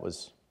unprecedented. That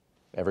was,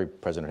 every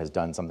president has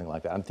done something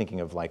like that. I'm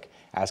thinking of like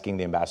asking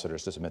the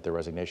ambassadors to submit their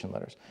resignation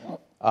letters.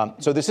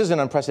 So this is an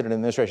unprecedented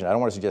administration. I don't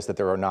want to suggest that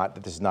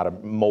that this is not a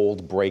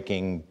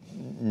mold-breaking,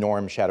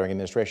 norm-shattering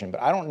administration,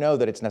 but I don't know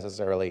that it's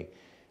necessarily,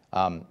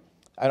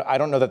 I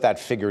don't know that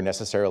figure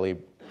necessarily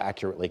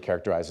accurately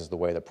characterizes the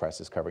way the press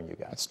is covering you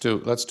guys.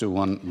 Let's do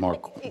one more.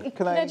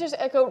 Can I just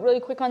echo really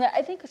quick on that?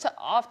 I think it's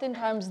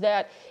oftentimes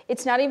that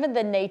it's not even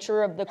the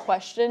nature of the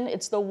question,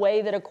 it's the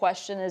way that a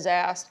question is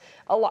asked.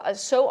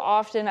 So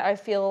often I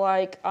feel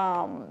like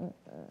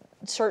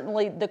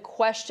certainly the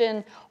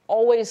question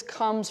always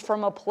comes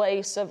from a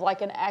place of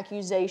like an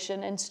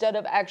accusation instead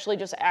of actually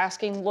just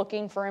asking,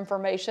 looking for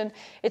information.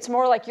 It's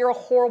more like, you're a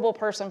horrible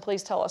person,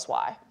 please tell us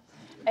why.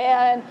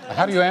 And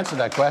how do you answer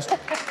that question?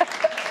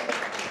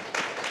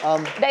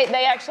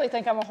 They actually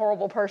think I'm a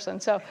horrible person,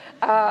 so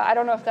I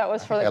don't know if that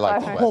was for the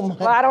climax.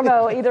 Well, I don't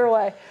know, either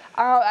way.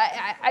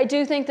 I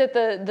do think that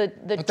the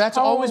But that's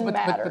tone always,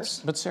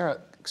 matters. but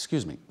Sarah,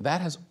 excuse me,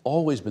 that has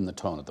always been the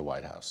tone at the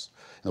White House.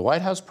 In the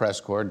White House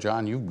press corps,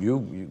 John,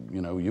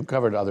 you've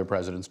covered other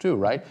presidents too,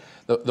 right?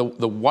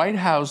 The White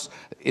House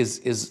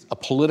is a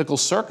political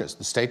circus.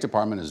 The State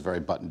Department is very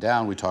buttoned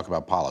down. We talk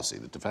about policy.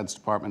 The Defense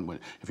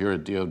Department, if you're a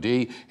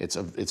DOD, it's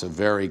a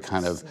very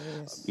kind of,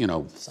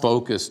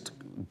 focused,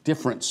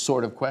 different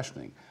sort of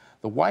questioning.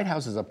 The White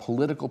House is a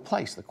political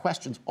place. The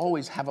questions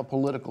always have a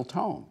political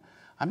tone.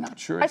 I'm not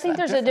sure it's I think that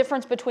there's different. a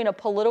difference between a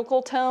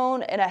political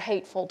tone and a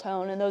hateful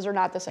tone, and those are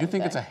not the same You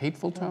think thing. it's a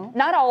hateful tone?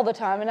 Not all the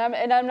time, and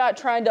I'm not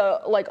trying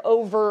to like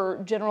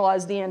over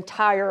generalize the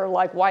entire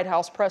like White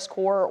House press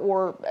corps,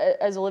 or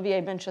as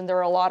Olivier mentioned, there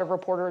are a lot of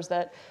reporters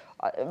that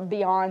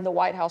beyond the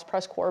White House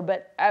press corps,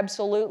 but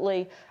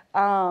absolutely.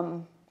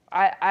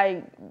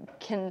 I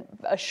can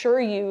assure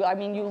you, I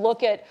mean, you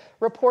look at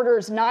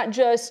reporters, not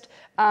just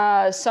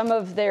some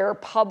of their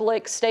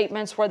public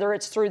statements, whether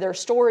it's through their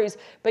stories,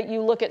 but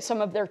you look at some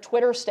of their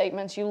Twitter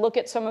statements, you look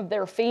at some of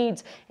their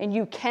feeds, and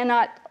you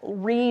cannot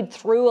read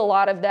through a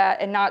lot of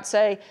that and not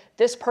say,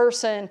 this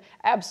person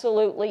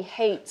absolutely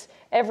hates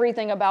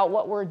everything about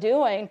what we're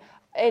doing.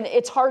 And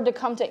it's hard to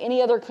come to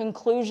any other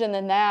conclusion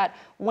than that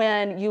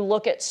when you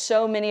look at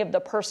so many of the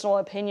personal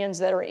opinions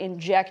that are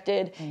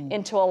injected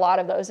into a lot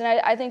of those. And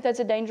I think that's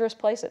a dangerous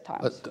place at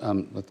times.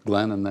 Let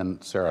Glenn and then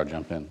Sarah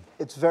jump in.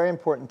 It's very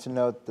important to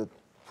note that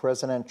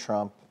President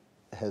Trump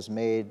has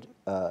made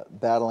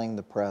battling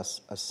the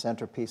press a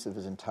centerpiece of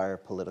his entire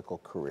political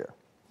career.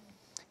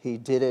 He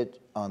did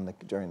it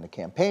during the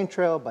campaign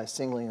trail by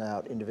singling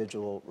out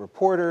individual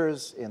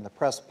reporters in the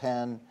press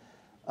pen.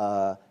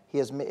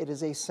 It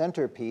is a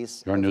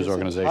centerpiece Your of news his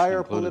organization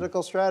entire included.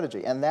 political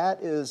strategy. And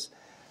that is,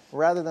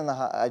 rather than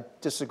I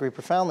disagree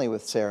profoundly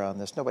with Sarah on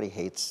this. Nobody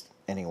hates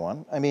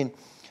anyone. I mean,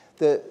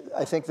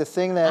 I think the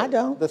thing that I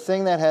don't. the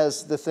thing that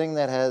has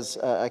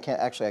I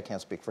can't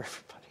speak for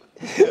everybody.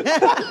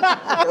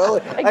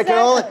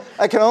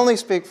 I can only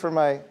speak for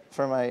my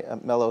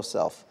mellow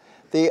self.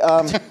 The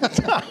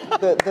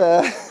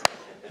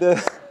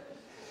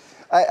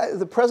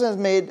president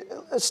made,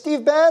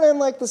 Steve Bannon,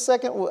 like the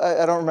second,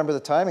 I don't remember the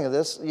timing of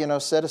this,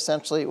 said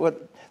essentially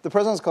what the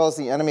president calls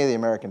the enemy of the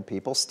American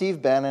people.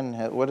 Steve Bannon,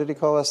 what did he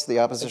call us? The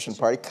opposition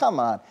party. Come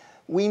on.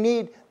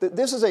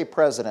 This is a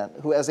president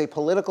who has a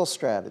political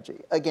strategy.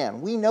 Again,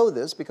 we know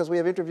this because we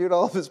have interviewed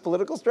all of his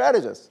political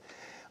strategists.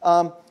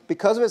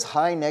 Because of his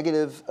high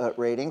negative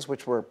ratings,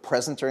 which were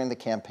present during the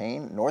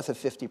campaign, north of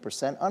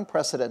 50%,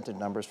 unprecedented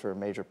numbers for a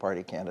major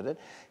party candidate,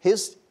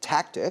 his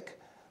tactic,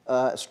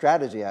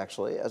 strategy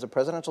actually, as a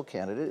presidential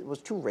candidate, was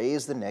to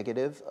raise the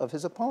negative of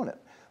his opponent,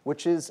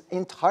 which is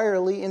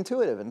entirely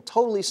intuitive and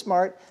totally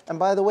smart, and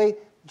by the way,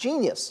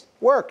 genius.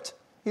 Worked.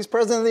 He's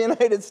president of the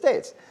United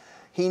States.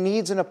 He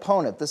needs an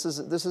opponent. This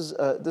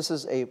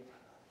is a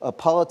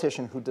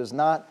politician who does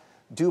not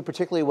do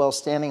particularly well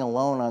standing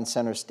alone on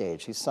center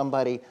stage. He's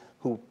somebody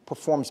who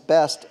performs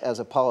best as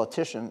a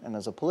politician and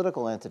as a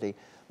political entity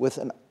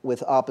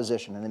with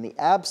opposition. And in the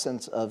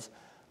absence of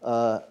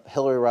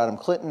Hillary Rodham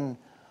Clinton,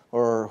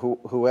 or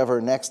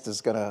whoever next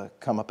is going to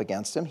come up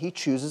against him, he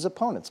chooses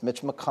opponents.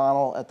 Mitch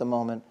McConnell at the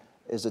moment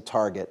is a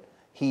target.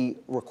 He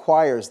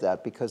requires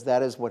that because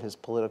that is what his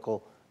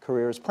political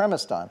career is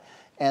premised on.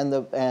 And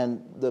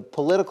the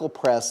political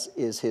press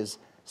is his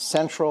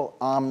central,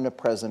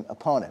 omnipresent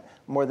opponent.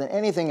 More than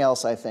anything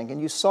else, I think,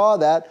 and you saw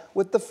that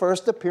with the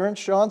first appearance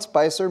Sean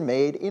Spicer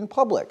made in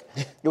public.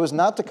 It was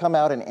not to come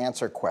out and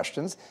answer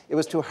questions. It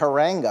was to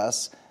harangue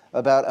us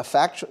about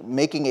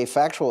making a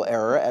factual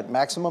error at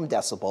maximum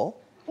decibel,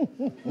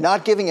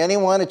 not giving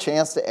anyone a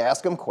chance to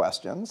ask him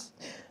questions.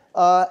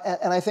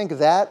 And I think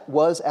that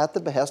was at the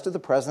behest of the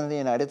President of the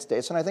United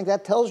States, and I think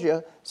that tells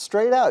you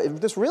straight out.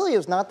 This really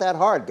is not that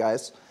hard,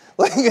 guys.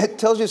 Like, it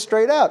tells you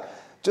straight out.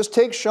 Just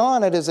take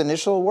Sean at his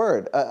initial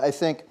word. I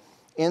think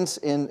in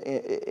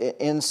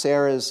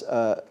Sarah's,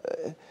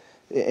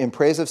 in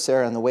praise of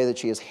Sarah and the way that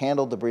she has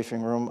handled the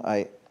briefing room,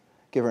 I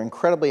give her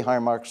incredibly high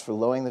marks for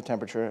lowering the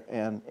temperature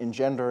and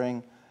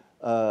engendering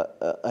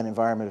an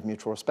environment of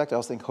mutual respect. I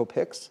also think Hope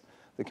Hicks,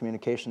 the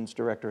communications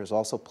director, has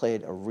also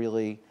played a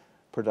really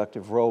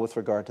productive role with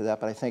regard to that.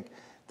 But I think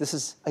this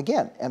is,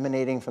 again,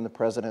 emanating from the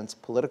president's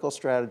political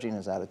strategy and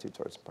his attitude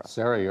towards the press.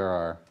 Sarah, you're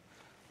our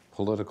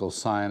political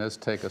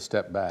scientist. Take a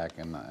step back.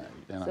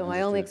 So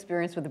my only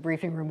experience with the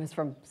briefing room is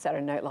from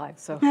Saturday Night Live.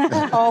 So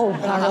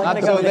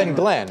Not so then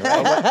Glenn,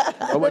 right?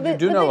 But what you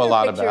do know a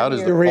lot about is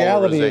The the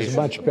reality is polarization.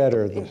 much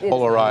better.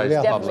 Polarized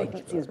definitely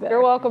public. seems better.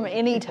 You're welcome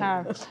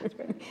anytime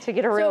to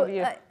get a real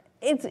view.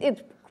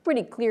 It's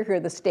pretty clear here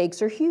the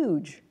stakes are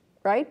huge.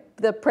 right?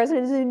 The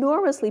president is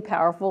enormously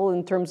powerful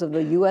in terms of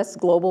the U.S.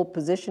 global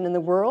position in the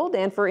world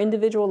and for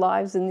individual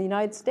lives in the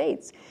United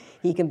States.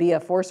 He can be a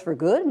force for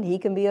good and he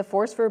can be a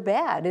force for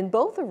bad in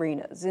both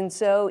arenas. And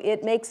so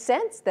it makes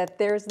sense that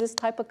there's this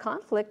type of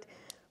conflict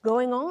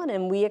going on,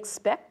 and we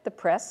expect the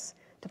press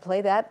to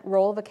play that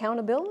role of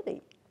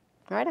accountability.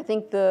 Right? I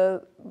think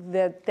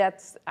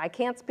I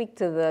can't speak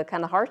to the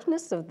kind of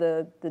harshness of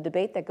the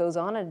debate that goes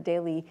on a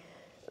daily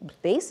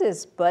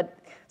basis, but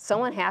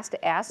someone has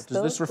to ask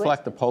those. Does this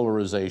reflect the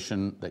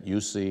polarization that you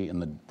see in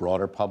the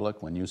broader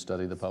public when you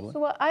study the public?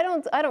 Well, I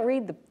don't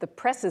read the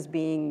press as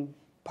being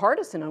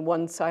partisan on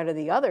one side or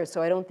the other,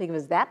 so I don't think of it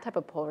as that type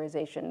of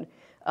polarization.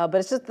 But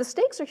it's just the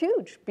stakes are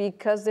huge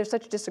because there's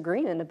such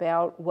disagreement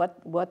about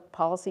what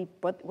policy,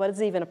 what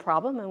is even a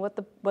problem, and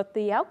what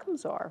the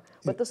outcomes are,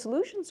 what the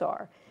solutions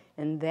are,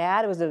 and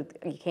that was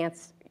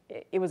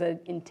it was an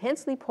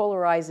intensely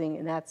polarizing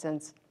in that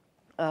sense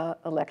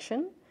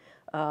election.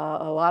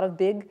 A lot of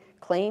big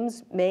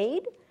claims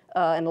made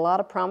and a lot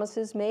of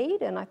promises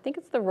made, and I think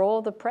it's the role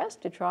of the press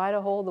to try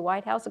to hold the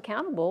White House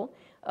accountable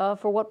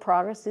for what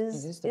progress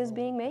is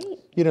being made.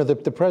 You know,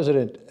 the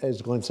president,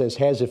 as Glenn says,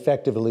 has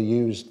effectively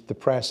used the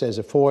press as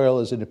a foil,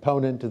 as an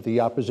opponent of the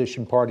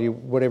opposition party,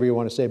 whatever you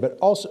want to say. But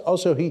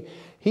also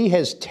he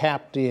has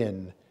tapped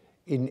in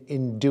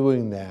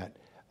doing that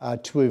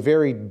to a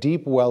very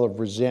deep well of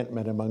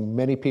resentment among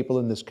many people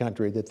in this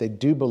country that they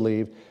do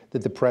believe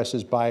that the press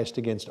is biased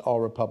against all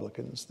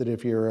Republicans, that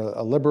if you're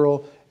a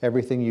liberal,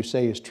 everything you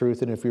say is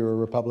truth, and if you're a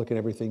Republican,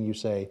 everything you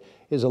say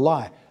is a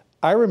lie.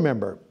 I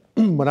remember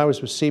when I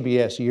was with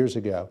CBS years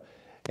ago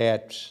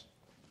at,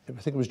 I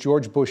think it was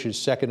George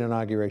Bush's second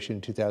inauguration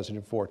in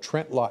 2004,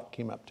 Trent Lott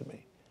came up to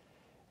me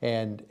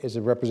and as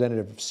a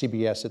representative of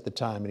CBS at the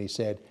time, and he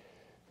said,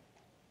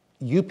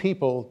 "You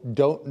people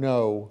don't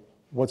know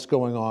what's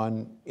going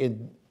on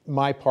in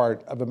my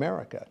part of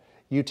America.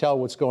 You tell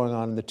what's going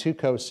on in the two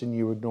coasts and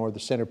you ignore the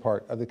center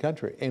part of the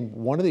country. And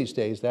one of these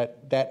days, that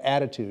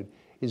attitude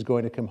is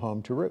going to come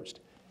home to roost."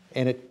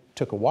 And it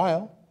took a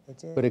while,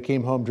 but it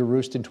came home to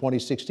roost in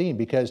 2016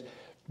 because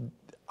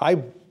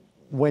I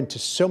went to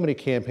so many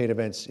campaign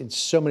events in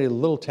so many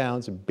little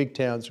towns and big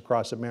towns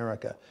across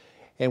America.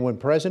 And when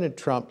President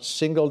Trump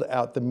singled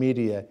out the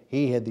media,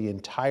 he had the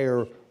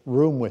entire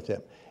room with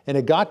him. And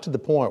it got to the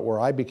point where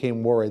I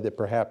became worried that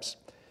perhaps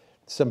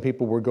some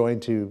people were going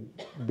to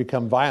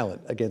become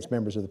violent against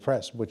members of the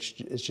press,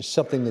 which is just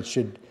something that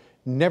should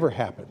never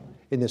happen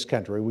in this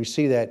country. We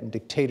see that in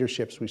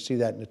dictatorships, we see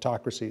that in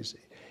autocracies,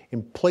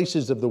 in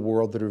places of the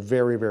world that are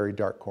very, very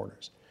dark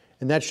corners.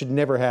 And that should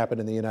never happen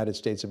in the United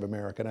States of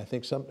America. And I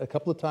think a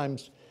couple of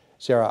times,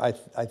 Sarah,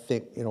 I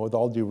think, you know, with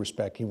all due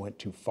respect, he went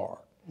too far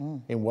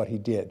in what he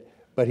did.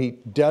 But he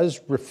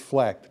does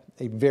reflect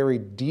a very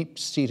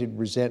deep-seated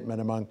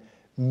resentment among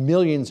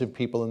millions of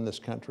people in this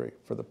country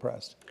for the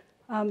press.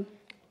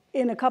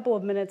 In a couple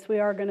of minutes, we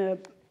are going to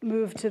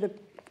move to the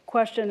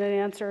question and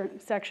answer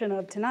section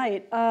of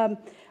tonight. I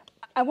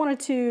wanted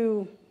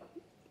to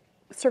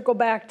circle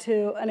back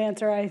to an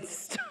answer I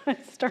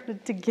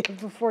started to give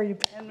before you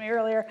panned me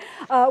earlier,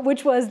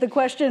 which was the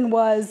question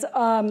was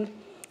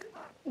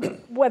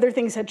whether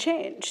things had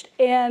changed.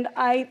 And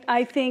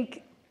I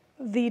think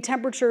the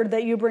temperature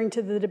that you bring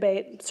to the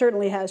debate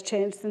certainly has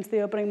changed since the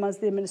opening months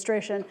of the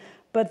administration,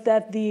 but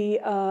that the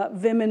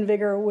vim and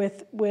vigor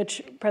with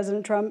which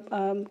President Trump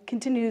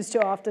continues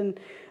to often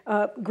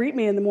greet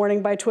me in the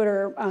morning by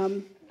Twitter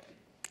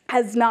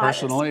has not.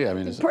 Personally? I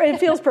mean, it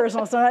feels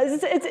personal. So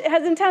it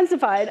has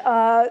intensified,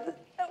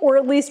 or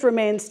at least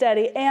remained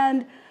steady.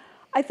 And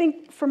I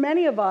think for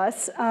many of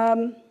us,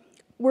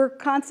 we're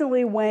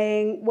constantly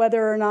weighing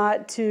whether or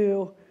not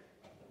to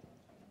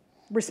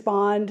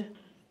respond,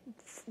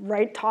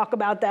 talk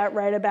about that,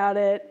 write about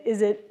it.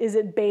 Is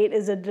it bait?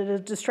 Is it a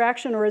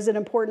distraction? Or is it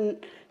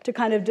important to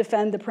kind of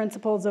defend the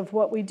principles of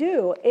what we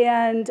do?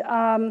 And,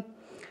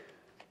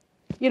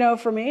 you know,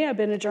 for me, I've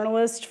been a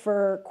journalist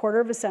for a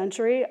quarter of a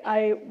century.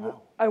 I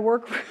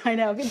work, I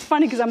know, it's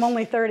funny because I'm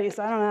only 30,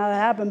 so I don't know how that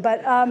happened.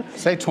 But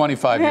say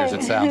 25 years,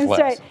 it sounds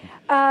less.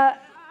 Right.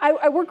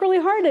 I work really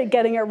hard at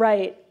getting it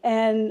right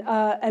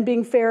and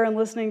being fair and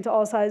listening to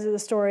all sides of the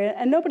story.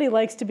 And nobody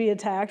likes to be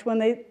attacked when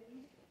they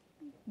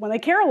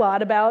care a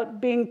lot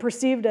about being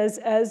perceived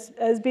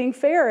as being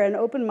fair and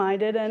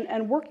open-minded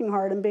and working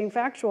hard and being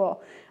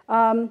factual.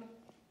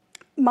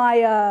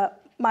 My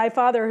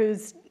father,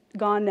 who's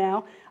gone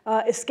now,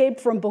 escaped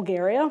from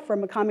Bulgaria,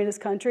 from a communist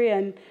country,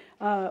 and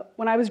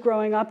when I was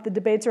growing up, the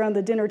debates around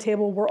the dinner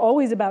table were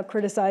always about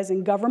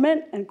criticizing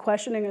government and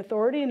questioning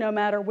authority, no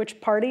matter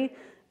which party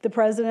the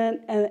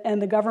president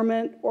and the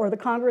government or the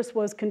Congress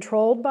was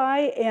controlled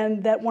by,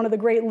 and that one of the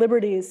great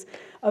liberties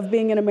of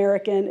being an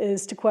American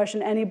is to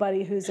question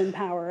anybody who's in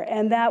power.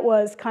 And that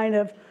was kind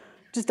of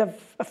just a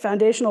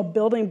foundational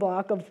building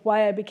block of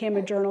why I became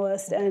a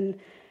journalist, and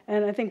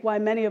I think why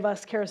many of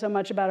us care so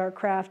much about our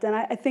craft. And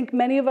I think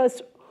many of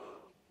us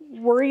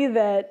worry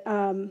that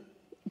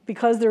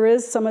because there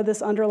is some of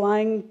this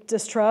underlying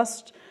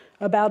distrust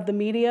about the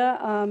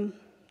media,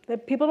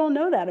 that people don't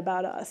know that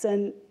about us.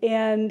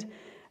 And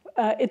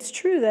it's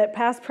true that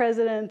past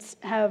presidents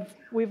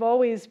we've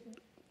always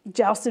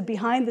jousted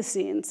behind the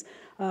scenes,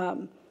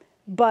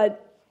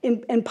 but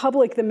in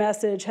public, the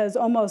message has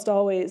almost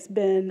always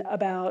been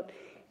about,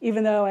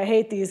 even though I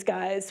hate these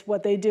guys,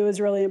 what they do is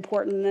really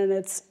important and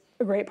it's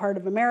a great part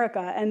of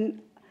America.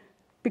 And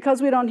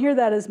because we don't hear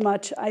that as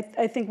much, I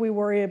think we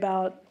worry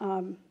about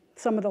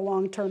some of the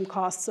long-term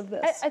costs of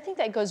this. I think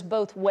that goes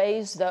both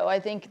ways, though. I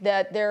think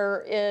that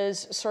there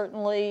is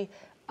certainly,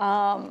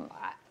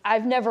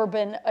 I've never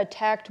been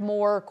attacked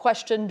more,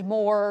 questioned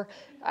more.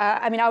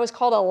 I mean, I was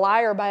called a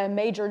liar by a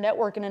major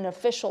network in an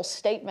official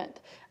statement.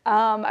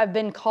 I've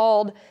been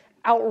called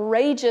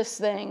outrageous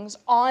things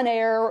on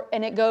air,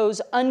 and it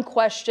goes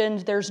unquestioned.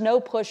 There's no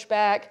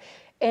pushback.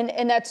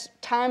 And that's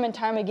time and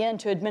time again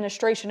to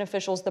administration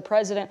officials, the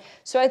president.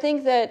 So I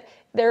think that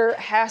there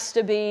has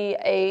to be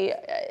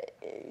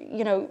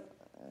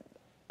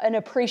an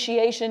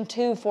appreciation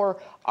too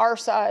for our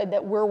side,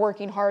 that we're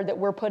working hard, that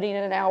we're putting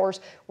in hours,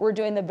 we're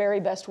doing the very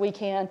best we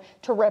can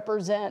to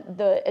represent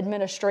the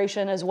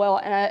administration as well.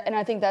 And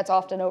I think that's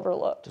often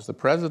overlooked. Does the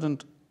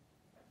president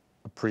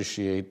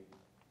appreciate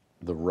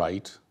the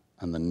right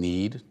and the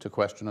need to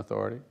question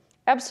authority?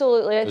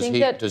 Absolutely.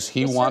 Does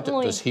he want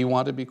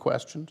to be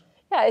questioned?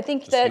 Yeah, I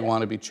think Does he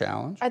want to be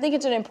challenged? I think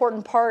it's an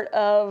important part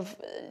of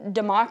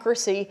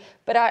democracy,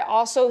 but I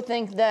also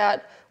think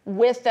that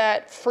with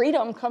that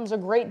freedom comes a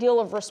great deal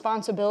of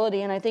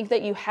responsibility, and I think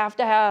that you have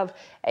to have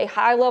a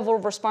high level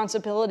of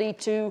responsibility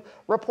to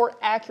report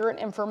accurate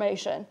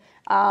information.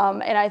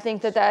 And I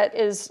think that that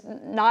is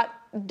not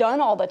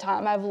done all the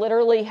time. I've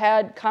literally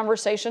had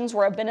conversations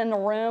where I've been in a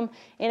room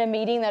in a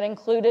meeting that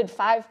included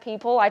 5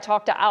 people. I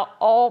talked to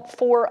all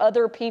 4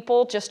 other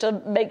people just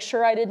to make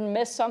sure I didn't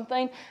miss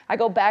something. I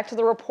go back to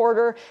the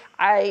reporter.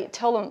 I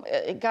tell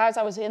them, guys,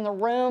 I was in the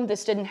room.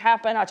 This didn't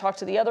happen. I talked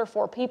to the other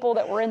 4 people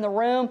that were in the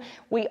room.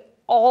 We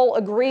all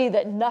agree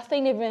that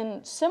nothing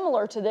even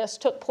similar to this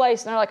took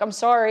place. And they're like, I'm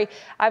sorry,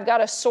 I've got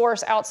a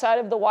source outside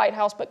of the White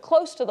House, but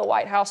close to the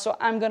White House, so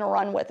I'm going to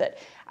run with it.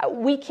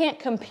 We can't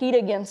compete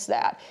against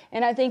that.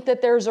 And I think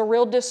that there's a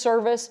real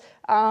disservice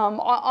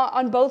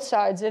on both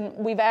sides. And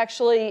we've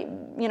actually,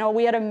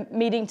 we had a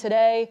meeting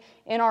today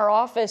in our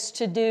office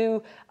to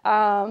do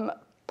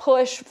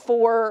push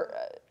for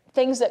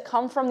things that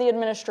come from the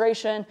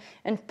administration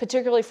and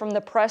particularly from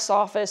the press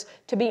office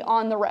to be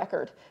on the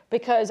record.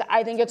 Because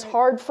I think it's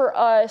hard for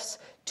us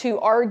to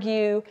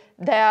argue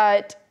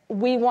that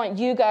we want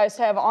you guys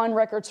to have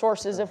on-record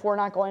sources if we're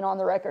not going on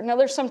the record.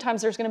 Now,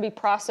 sometimes there's going to be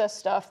process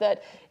stuff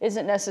that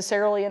isn't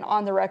necessarily an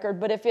on the record,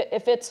 but if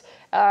it's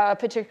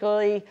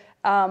particularly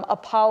a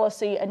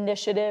policy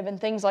initiative and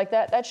things like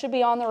that, that should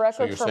be on the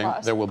record so from saying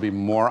us. There will be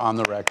more on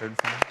the record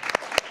from us?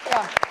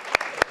 Yeah.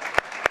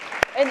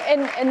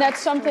 And that's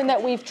something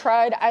that we've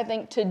tried, I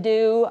think, to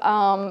do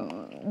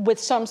with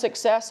some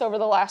success over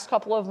the last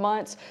couple of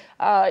months,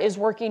 is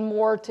working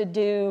more to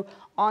do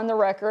on the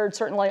record,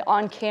 certainly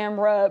on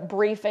camera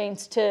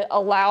briefings to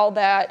allow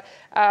that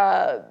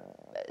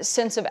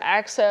sense of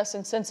access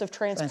and sense of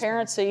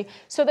transparency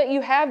so that you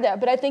have that.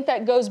 But I think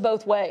that goes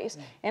both ways.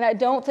 And I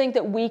don't think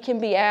that we can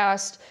be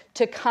asked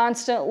to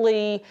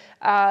constantly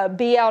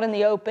be out in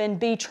the open,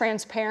 be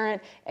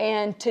transparent,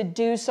 and to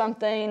do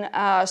something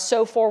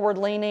so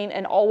forward-leaning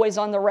and always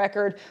on the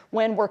record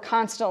when we're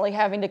constantly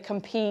having to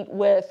compete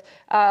with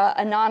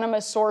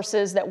anonymous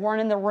sources that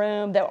weren't in the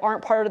room, that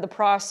aren't part of the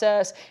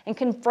process, and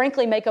can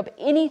frankly make up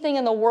anything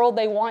in the world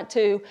they want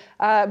to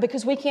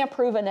because we can't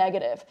prove a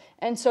negative.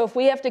 And so if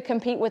we have to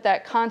compete with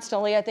that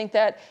constantly, I think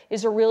that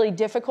is a really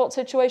difficult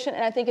situation,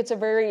 and I think it's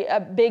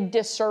a big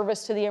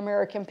disservice to the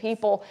American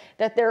people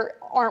that there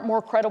aren't more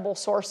credible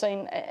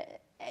sourcing.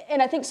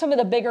 And I think some of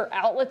the bigger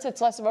outlets, it's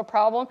less of a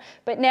problem.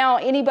 But now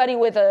anybody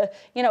with a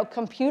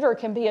computer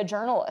can be a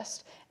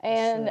journalist.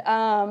 And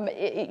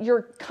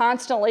you're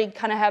constantly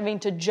kind of having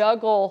to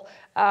juggle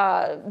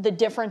the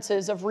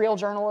differences of real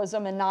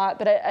journalism and not.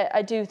 But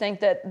I do think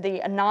that the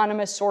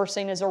anonymous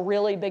sourcing is a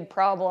really big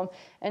problem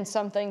and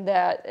something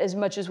that, as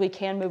much as we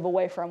can move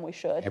away from, we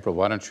should. April,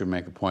 why don't you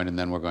make a point, and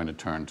then we're going to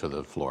turn to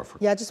the floor for.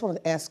 Yeah, I just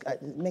wanted to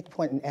make a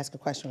point and ask a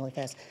question really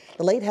fast.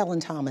 The late Helen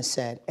Thomas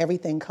said,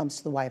 everything comes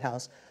to the White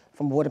House,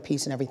 from War and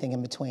Peace and everything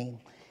in between.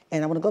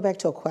 And I want to go back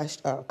to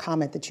a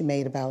comment that you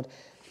made about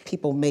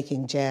people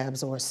making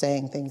jabs or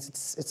saying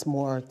things. It's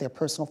more their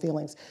personal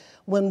feelings.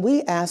 When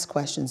we ask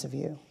questions of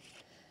you,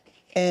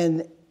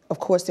 and of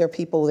course there are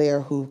people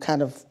there who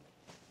kind of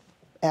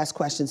ask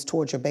questions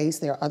towards your base.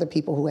 There are other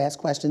people who ask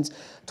questions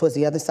towards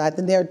the other side.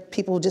 Then there are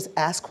people who just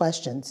ask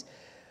questions.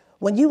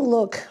 When you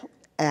look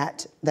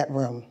at that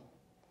room,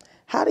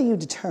 how do you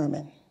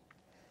determine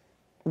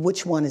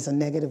which one is a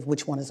negative,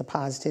 which one is a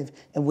positive,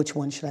 and which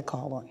one should I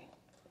call on?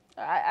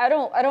 I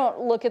don't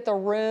look at the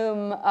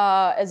room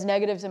as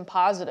negatives and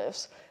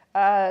positives.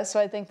 So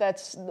I think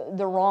that's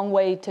the wrong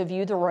way to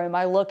view the room.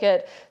 I look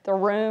at the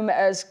room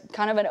as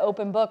kind of an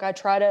open book. I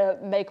try to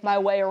make my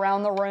way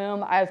around the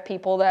room. I have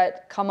people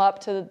that come up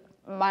to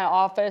my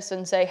office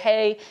and say,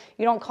 hey,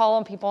 you don't call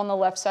on people on the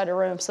left side of the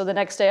room. So the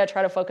next day I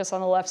try to focus on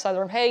the left side of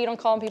the room. Hey, you don't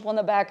call on people in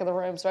the back of the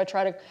room. So I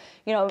try to,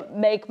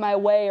 make my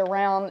way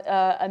around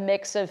a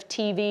mix of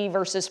TV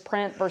versus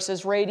print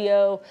versus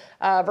radio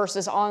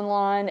versus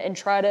online, and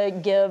try to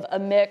give a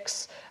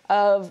mix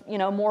of,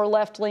 more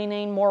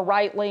left-leaning, more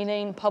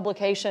right-leaning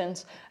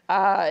publications.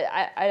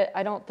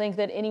 I don't think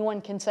that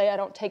anyone can say I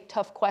don't take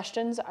tough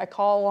questions. I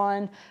call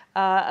on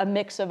a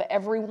mix of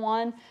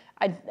everyone.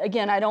 I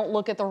don't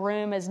look at the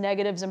room as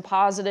negatives and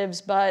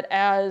positives, but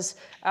as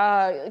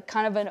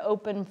kind of an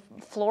open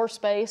floor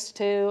space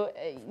to,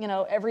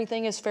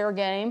 everything is fair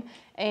game.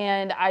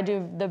 And I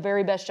do the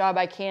very best job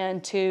I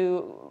can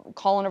to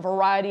call on a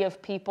variety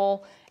of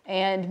people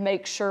and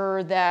make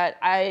sure that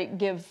I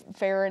give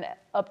fair and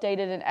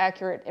updated and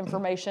accurate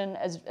information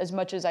as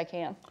much as I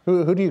can.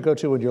 Who do you go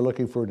to when you're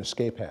looking for an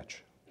escape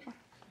hatch?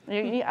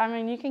 You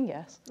can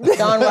guess.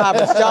 John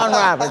Roberts. John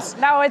Roberts.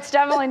 No, it's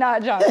definitely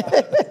not John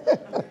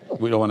Roberts.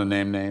 We don't want to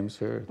name names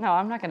here. No,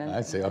 I'm not going to.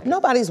 I see. Okay.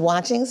 Nobody's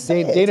watching.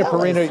 Dana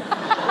Perino.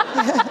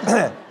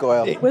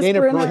 Goyle. Dana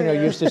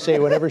Perino used to say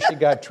whenever she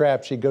got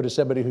trapped, she'd go to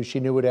somebody who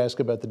she knew would ask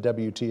about the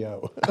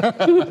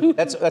WTO.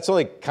 That's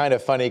only kind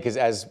of funny because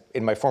as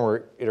in my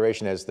former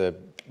iteration as the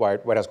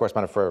White House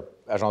correspondent for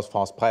Agence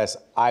France-Presse,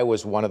 I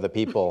was one of the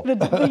people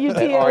that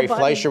Ari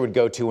Fleischer would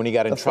go to when he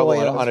got in trouble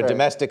on a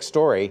domestic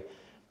story.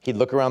 He'd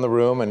look around the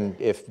room, and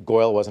if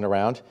Goyle wasn't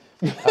around,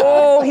 He's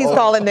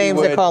calling names.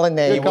 They're calling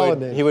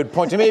names. He would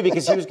point to me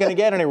because he was going to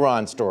get an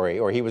Iran story,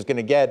 or he was going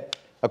to get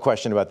a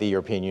question about the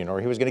European Union, or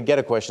he was going to get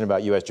a question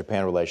about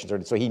U.S.-Japan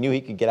relations. So he knew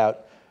he could get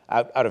out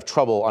of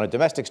trouble on a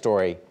domestic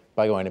story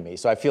by going to me.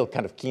 So I feel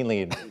kind of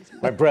keenly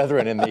my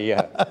brethren in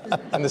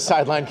the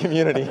sideline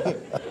community.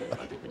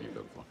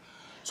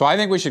 So I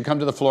think we should come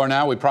to the floor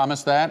now. We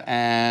promised that,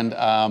 and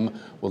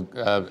we've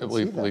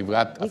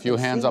got a few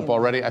hands up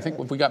already. I think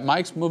we got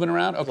mics moving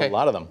around. Okay, a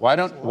lot of them. Why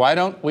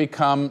don't we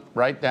come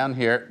right down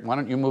here? Why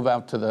don't you move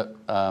out to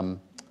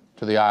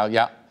the aisle?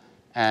 Yeah,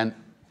 and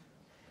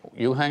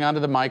you hang on to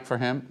the mic for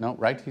him. No,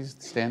 right? He's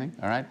standing.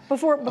 All right.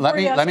 Before let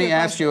me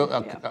ask you.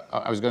 Yeah.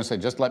 I was going to say,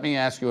 just let me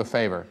ask you a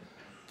favor.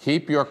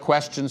 Keep your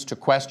questions to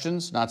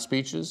questions, not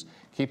speeches.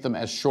 Keep them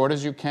as short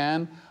as you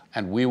can.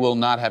 And we will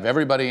not have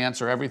everybody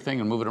answer everything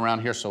and move it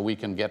around here so we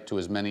can get to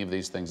as many of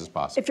these things as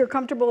possible. If you're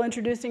comfortable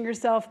introducing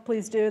yourself,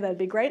 please do. That'd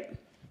be great.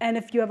 And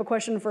if you have a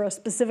question for a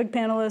specific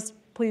panelist,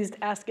 please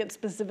ask it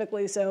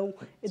specifically so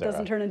it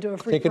doesn't turn into a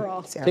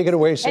free-for-all. Take it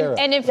away, Sarah.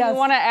 And if you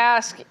want to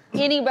ask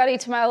anybody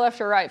to my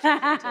left or right.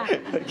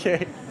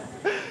 Okay.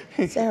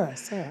 Sarah.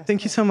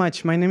 Thank you so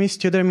much. My name is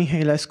Theodor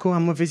Mihailescu.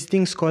 I'm a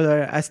visiting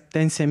scholar at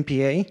TENS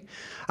MPA.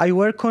 I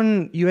work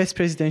on U.S.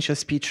 presidential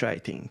speech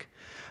writing.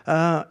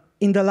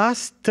 In the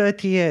last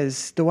 30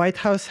 years, the White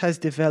House has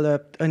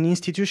developed an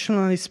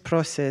institutionalized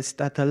process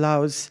that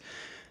allows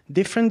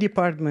different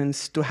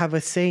departments to have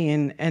a say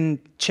in and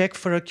check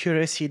for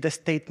accuracy the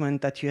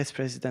statement that U.S.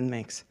 president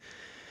makes.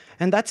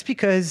 And that's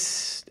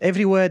because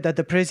every word that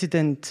the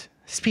president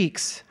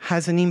speaks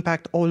has an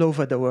impact all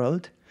over the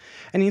world.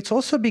 And it's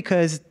also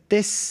because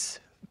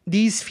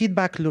these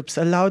feedback loops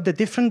allow the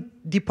different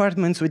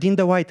departments within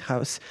the White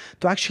House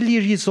to actually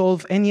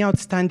resolve any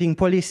outstanding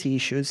policy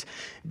issues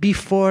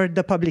before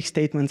the public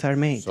statements are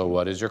made. So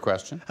what is your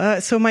question?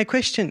 So my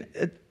question,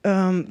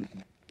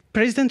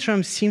 President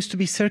Trump seems to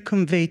be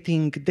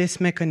circumventing this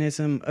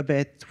mechanism a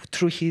bit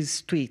through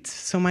his tweets.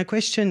 So my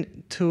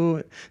question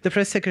to the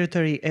press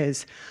secretary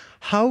is,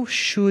 how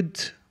should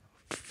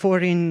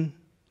foreign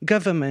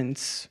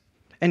governments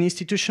and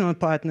institutional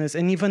partners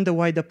and even the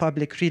wider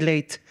public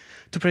relate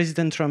to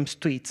President Trump's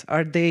tweets?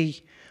 Are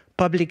they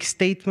public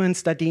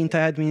statements that the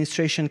entire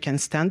administration can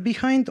stand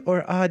behind,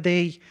 or are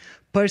they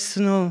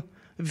personal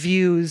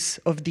views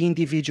of the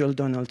individual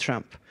Donald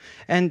Trump?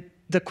 And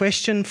the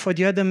question for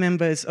the other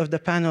members of the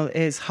panel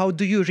is, how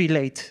do you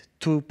relate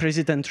to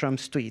President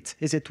Trump's tweets?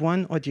 Is it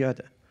one or the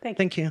other?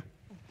 Thank you.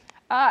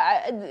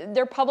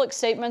 They're public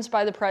statements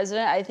by the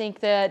president. I think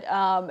that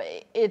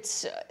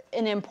it's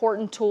an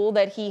important tool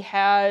that he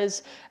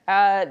has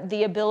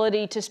the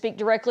ability to speak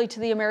directly to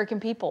the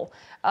American people.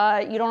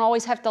 You don't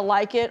always have to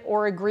like it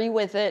or agree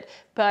with it,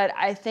 but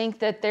I think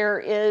that there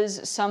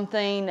is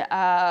something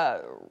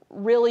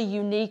really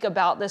unique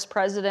about this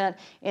president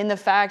in the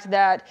fact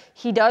that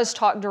he does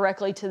talk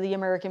directly to the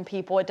American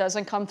people. It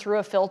doesn't come through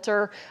a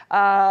filter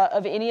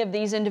of any of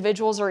these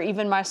individuals or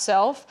even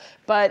myself,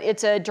 but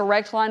it's a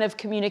direct line of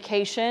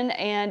communication,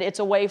 and it's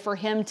a way for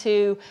him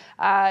to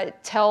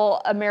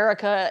tell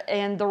America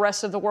and the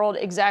rest of the world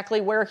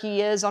exactly where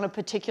he is on a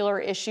particular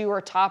issue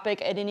or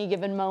topic at any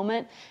given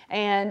moment.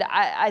 And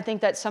I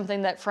think that's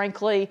something that,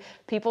 frankly,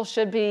 people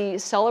should be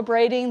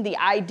celebrating, the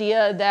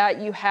idea that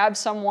you have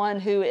someone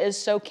who is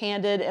so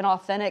candid and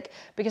authentic,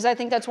 because I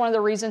think that's one of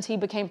the reasons he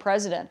became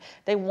president.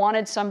 They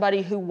wanted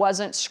somebody who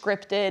wasn't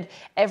scripted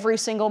every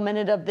single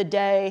minute of the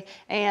day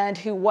and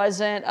who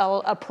wasn't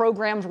a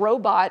programmed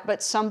robot,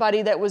 but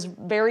somebody that was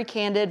very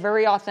candid,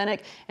 very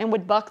authentic, and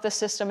would buck the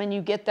system, and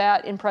you get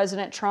that in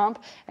President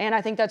Trump, and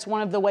I think that's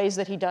one of the ways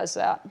that he does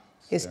that.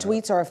 His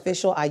tweets are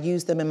official. I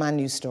use them in my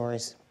news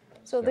stories.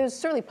 So there's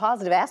certainly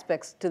positive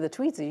aspects to the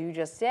tweets that you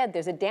just said.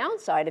 There's a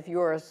downside if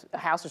you're a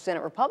House or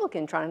Senate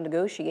Republican trying to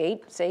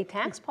negotiate, say,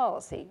 tax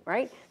policy,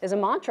 right? There's a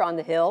mantra on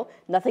the Hill,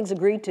 nothing's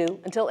agreed to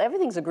until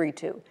everything's agreed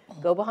to.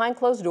 Go behind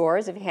closed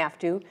doors if you have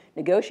to,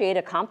 negotiate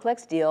a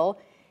complex deal,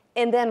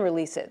 and then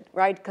release it,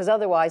 right? Because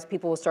otherwise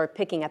people will start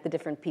picking at the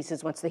different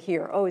pieces once they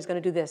hear, oh, he's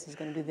going to do this, he's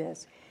going to do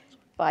this.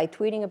 By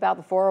tweeting about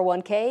the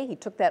 401k, he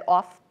took that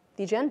off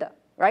the agenda,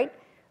 right?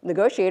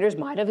 Negotiators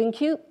might have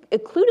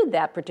included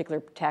that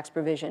particular tax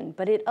provision,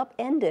 but it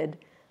upended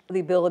the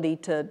ability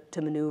to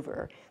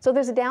maneuver. So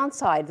there's a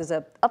downside. There's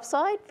an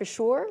upside for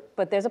sure,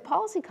 but there's a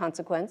policy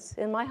consequence,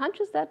 and my hunch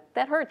is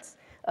that hurts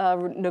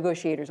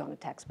negotiators on a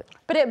tax bill.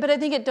 But I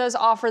think it does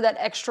offer that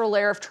extra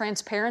layer of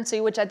transparency,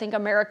 which I think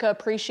America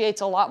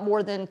appreciates a lot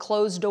more than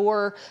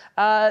closed-door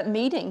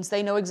meetings.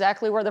 They know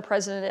exactly where the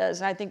president is,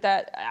 and I think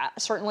that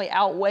certainly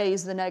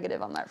outweighs the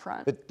negative on that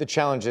front. But the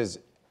challenge is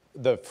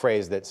the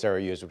phrase that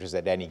Sarah used, which is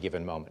at any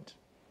given moment,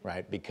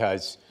 right?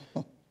 Because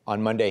on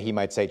Monday, he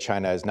might say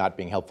China is not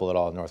being helpful at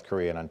all in North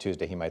Korea, and on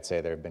Tuesday, he might say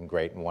they've been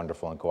great and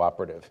wonderful and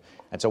cooperative.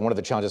 And so one of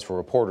the challenges for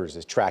reporters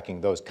is tracking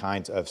those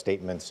kinds of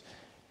statements.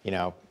 You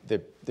know,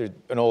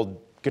 an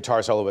old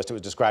guitar soloist who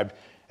was described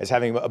as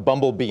having a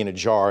bumblebee in a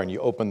jar, and you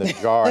open the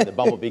jar and the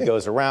bumblebee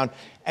goes around.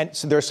 And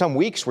so there are some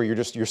weeks where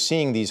you're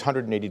seeing these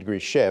 180-degree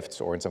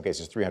shifts, or in some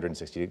cases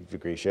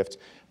 360-degree shifts,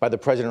 by the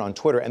president on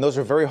Twitter, and those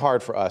are very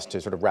hard for us to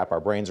sort of wrap our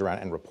brains around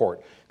and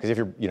report. Because if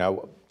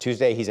you're,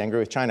 Tuesday he's angry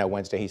with China,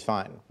 Wednesday he's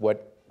fine.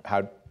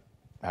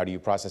 How do you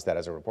process that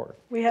as a reporter?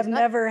 We have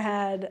never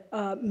had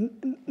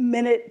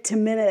minute to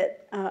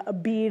minute a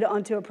bead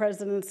onto a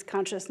president's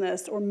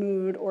consciousness or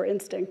mood or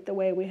instinct the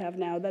way we have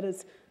now. That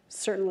is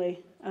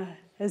certainly a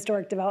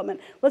historic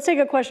development. Let's take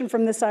a question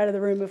from this side of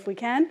the room if we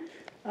can.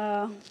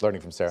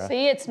 Learning from Sarah.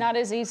 See, it's not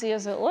as easy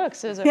as it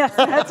looks, is it? Yes,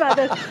 that's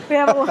right. We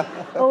have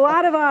a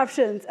lot of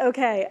options.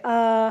 Okay,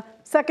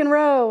 second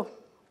row,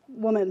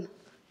 woman.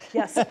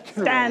 Yes,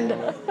 stand.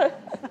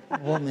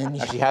 Woman.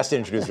 She has to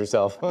introduce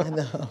herself. I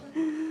know.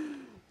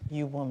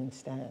 You woman,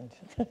 stand.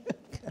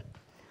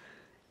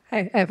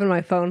 Hi, I have on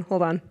my phone.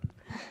 Hold on.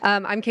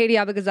 I'm Katie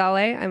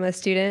Abagazale. I'm a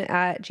student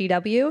at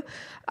GW.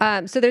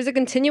 So there's a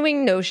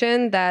continuing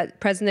notion that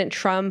President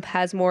Trump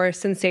has more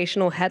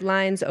sensational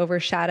headlines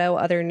overshadow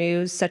other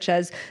news, such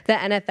as the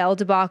NFL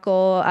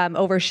debacle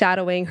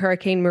overshadowing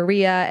Hurricane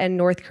Maria and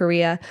North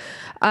Korea.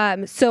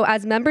 So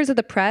as members of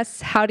the press,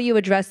 how do you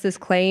address this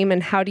claim,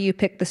 and how do you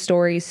pick the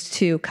stories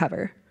to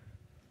cover?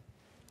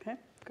 Okay,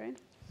 great.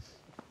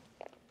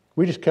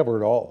 We just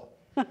cover it all.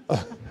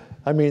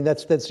 I mean,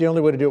 that's the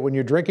only way to do it. When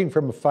you're drinking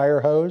from a fire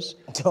hose,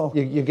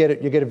 you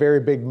get a very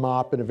big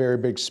mop and a very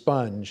big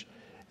sponge,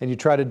 and you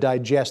try to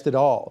digest it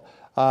all.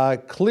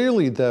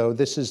 Clearly, though,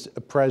 this is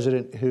a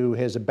president who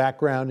has a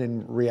background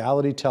in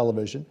reality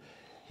television.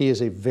 He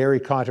is a very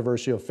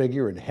controversial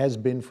figure and has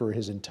been for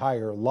his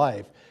entire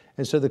life.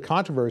 And so the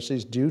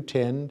controversies do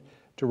tend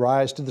to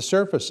rise to the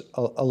surface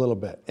a little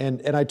bit.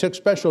 And I took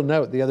special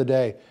note the other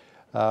day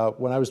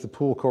when I was the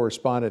pool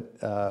correspondent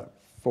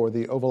for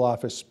the Oval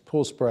Office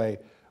pool spray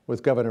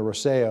with Governor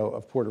Rosselló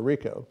of Puerto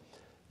Rico.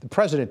 The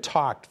president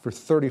talked for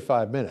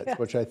 35 minutes,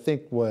 which I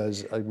think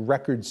was a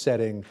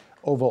record-setting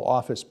Oval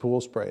Office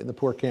pool spray. And the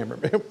poor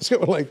cameraman was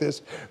going like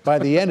this by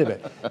the end of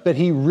it. But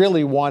he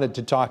really wanted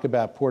to talk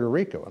about Puerto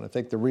Rico. And I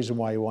think the reason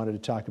why he wanted to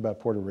talk about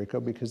Puerto Rico,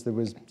 because there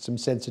was some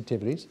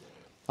sensitivities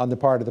on the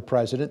part of the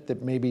president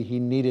that maybe he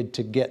needed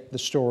to get the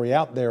story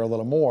out there a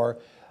little more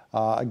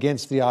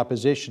against the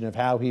opposition of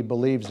how he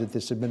believes that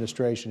this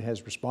administration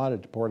has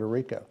responded to Puerto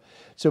Rico.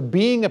 So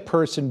being a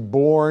person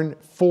born,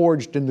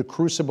 forged in the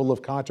crucible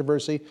of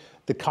controversy,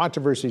 the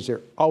controversies are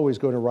always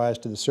going to rise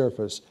to the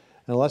surface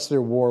unless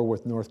they're war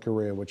with North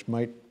Korea, which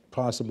might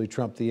possibly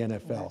trump the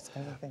NFL.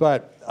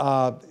 But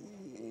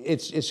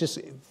it's just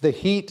the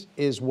heat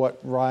is what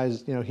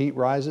heat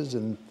rises,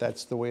 and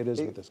that's the way it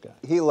is with this guy.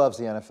 He loves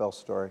the NFL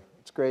story.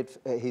 It's great.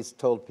 He's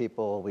told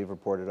people, we've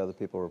reported, other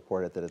people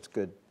reported that it's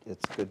good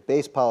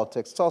base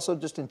politics. It's also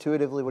just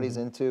intuitively what he's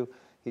into.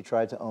 He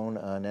tried to own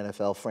an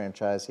NFL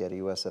franchise. He had a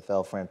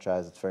USFL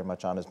franchise. It's very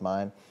much on his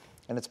mind.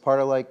 And it's part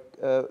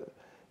of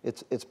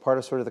it's part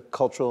of sort of the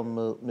cultural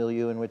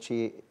milieu in which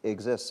he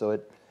exists. So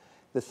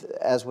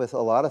as with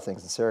a lot of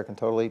things, and Sarah can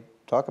totally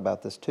talk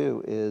about this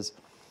too, is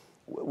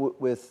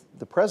with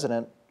the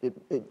president,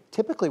 it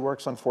typically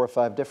works on 4 or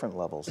 5 different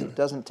levels. It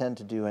doesn't tend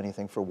to do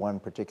anything for one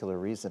particular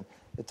reason.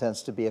 It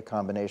tends to be a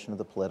combination of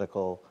the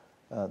political,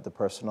 the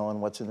personal, and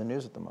what's in the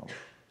news at the moment.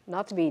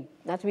 Not to be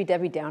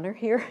Debbie Downer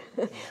here,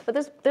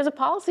 but there's a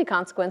policy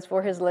consequence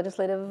for his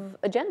legislative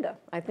agenda,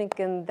 I think,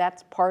 and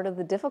that's part of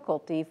the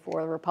difficulty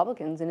for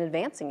Republicans in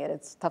advancing it.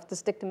 It's tough to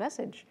stick to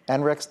message.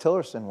 And Rex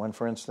Tillerson, when,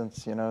 for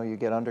instance, you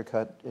get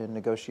undercut in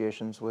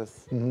negotiations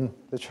with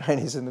the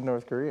Chinese and the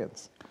North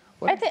Koreans.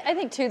 I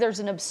think too, there's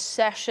an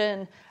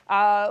obsession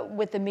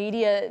with the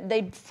media.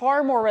 They'd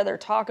far more rather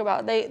talk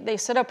about, they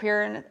sit up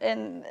here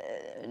and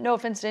no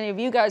offense to any of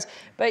you guys,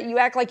 but you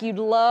act like you'd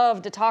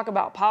love to talk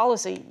about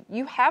policy.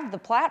 You have the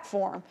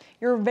platform.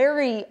 You're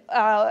very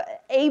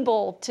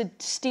able to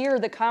steer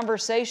the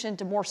conversation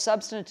to more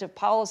substantive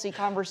policy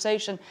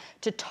conversation,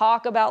 to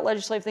talk about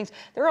legislative things.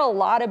 There are a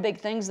lot of big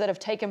things that have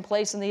taken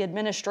place in the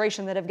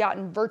administration that have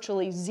gotten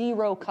virtually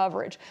zero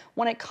coverage.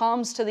 When it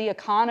comes to the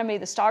economy,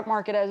 the stock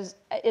market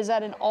is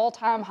at an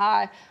all-time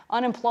high,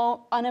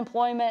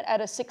 unemployment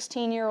at a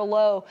 16-year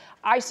low,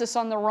 ISIS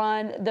on the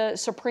run, the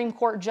Supreme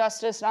Court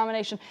justice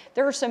nomination.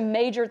 There are some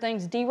major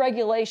things,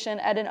 deregulation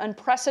at an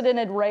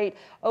unprecedented rate,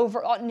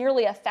 over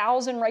nearly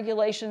 1,000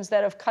 regulations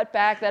that have cut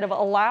back, that have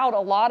allowed a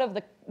lot of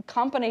the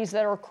companies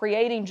that are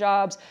creating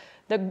jobs,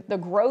 the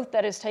growth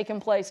that has taken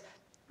place.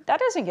 That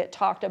doesn't get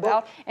talked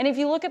about. And if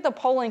you look at the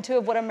polling, too,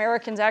 of what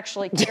Americans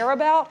actually care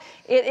about,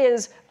 it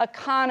is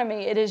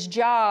economy, it is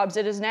jobs,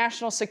 it is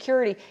national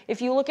security.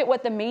 If you look at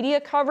what the media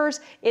covers,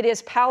 it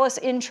is palace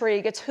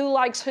intrigue, it's who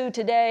likes who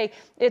today,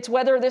 it's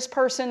whether this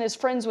person is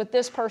friends with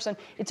this person.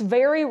 It's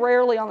very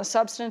rarely on the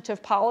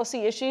substantive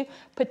policy issue,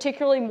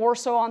 particularly more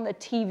so on the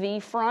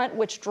TV front,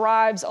 which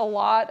drives a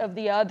lot of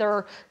the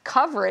other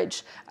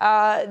coverage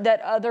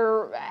that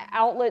other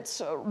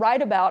outlets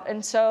write about.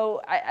 And so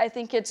I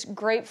think it's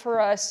great for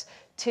us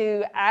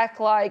to act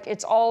like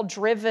it's all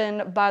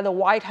driven by the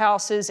White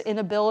House's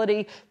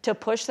inability to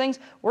push things.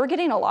 We're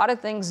getting a lot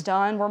of things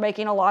done. We're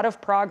making a lot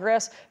of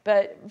progress,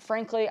 but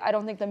frankly, I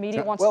don't think the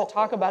media wants to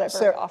talk about it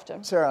very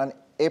often. Sarah, on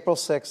April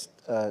 6th,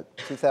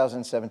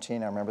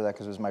 2017, I remember that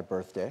because it was my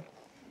birthday.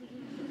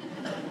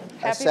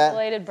 Happy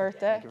belated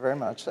birthday. Thank you very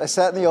much. I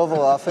sat in the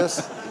Oval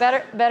Office.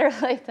 Better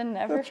late than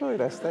never. That's really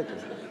nice, thank you.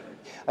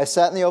 I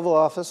sat in the Oval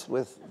Office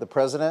with the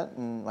President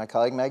and my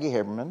colleague Maggie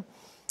Haberman,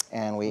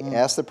 and we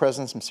asked the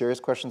President some serious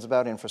questions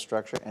about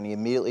infrastructure, and he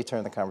immediately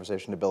turned the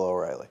conversation to Bill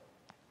O'Reilly.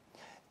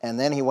 And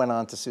then he went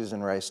on to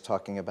Susan Rice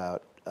talking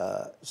about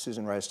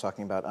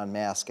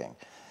unmasking.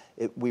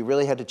 We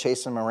really had to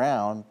chase him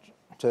around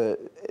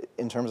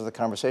in terms of the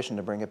conversation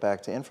to bring it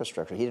back to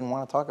infrastructure. He didn't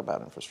want to talk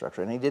about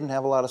infrastructure, and he didn't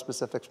have a lot of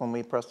specifics when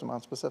we pressed him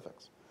on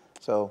specifics.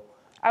 So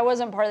I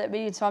wasn't part of that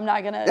meeting, so I'm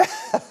not going to,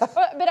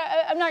 but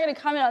I'm not going to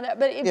comment on that.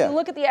 But if you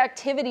look at the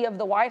activity of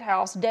the White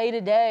House day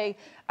to day,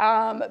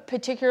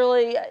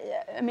 particularly,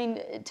 I mean,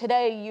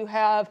 today you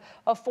have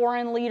a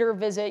foreign leader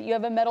visit, you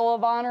have a Medal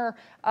of Honor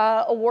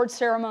award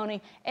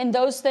ceremony, and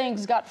those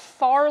things got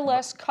far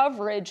less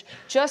coverage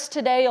just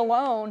today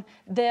alone.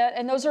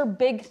 And those are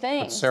big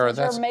things. But Sarah,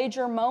 those are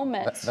major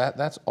moments.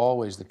 That's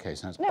always the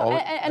case. And,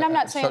 and I'm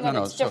not saying that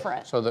it's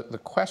different. So the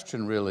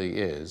question really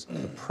is,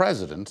 the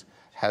President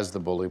has the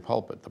bully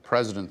pulpit. The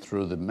President,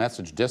 through the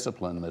message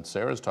discipline that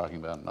Sarah's talking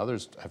about and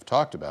others have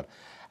talked about,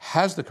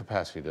 has the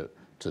capacity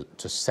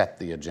to set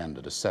the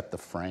agenda, to set the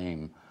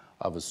frame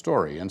of a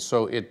story. And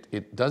so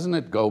doesn't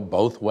it go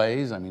both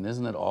ways? I mean,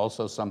 isn't it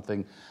also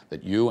something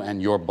that you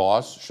and your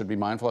boss should be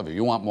mindful of? If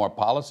you want more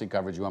policy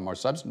coverage, you want more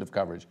substance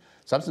coverage,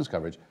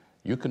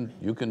 you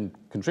can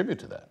contribute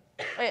to that.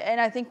 And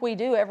I think we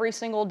do every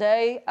single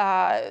day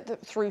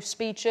through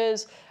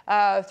speeches,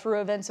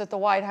 through events at the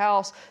White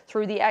House,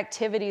 through the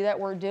activity that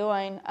we're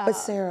doing. But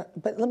Sarah,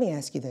 let me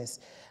ask you this.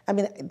 I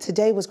mean,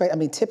 today was great. I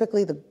mean,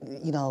 typically the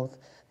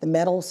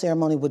medal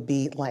ceremony would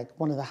be like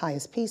one of the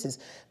highest pieces.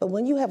 But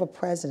when you have a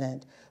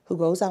president who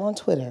goes out on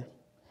Twitter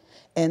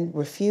and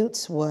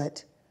refutes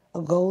what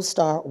a Gold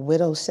Star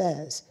widow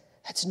says,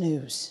 that's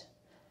news.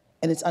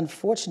 And it's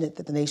unfortunate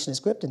that the nation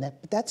is gripped in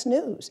that, but that's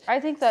news. I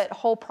think that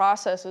whole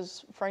process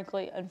is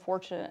frankly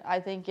unfortunate. I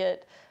think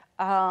it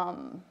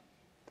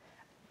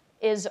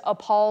is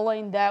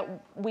appalling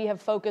that we have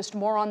focused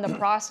more on the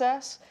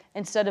process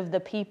instead of the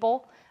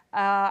people.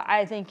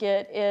 I think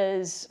it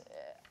is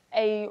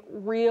a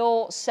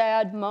real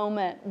sad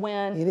moment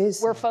when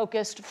we're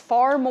focused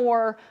far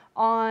more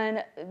on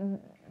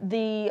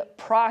the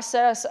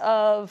process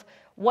of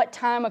what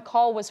time a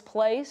call was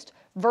placed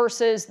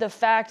versus the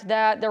fact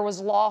that there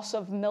was loss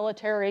of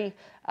military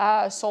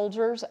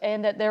soldiers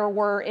and that there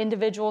were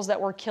individuals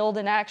that were killed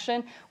in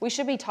action. We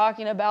should be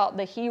talking about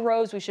the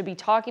heroes. We should be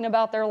talking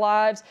about their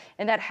lives,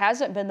 and that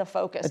hasn't been the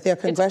focus. But there are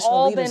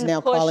congressional leaders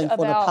now calling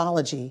for an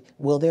apology.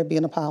 Will there be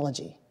an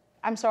apology?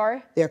 I'm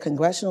sorry? There are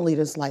congressional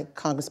leaders like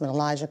Congressman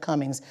Elijah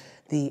Cummings,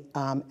 the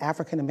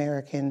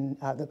African-American,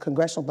 the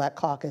Congressional Black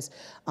Caucus,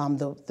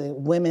 the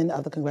women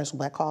of the Congressional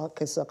Black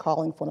Caucus are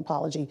calling for an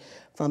apology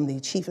from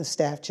the Chief of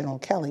Staff, General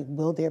Kelly.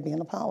 Will there be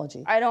an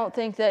apology? I don't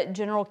think that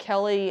General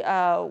Kelly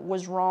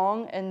was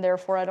wrong, and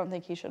therefore I don't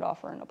think he should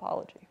offer an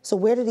apology. So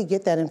where did he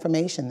get that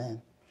information then?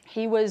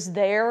 He was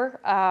there,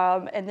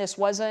 and this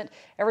wasn't,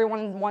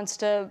 everyone wants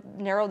to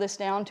narrow this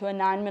down to a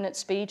 9-minute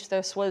speech.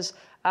 This was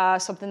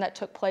something that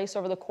took place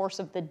over the course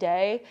of the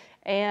day,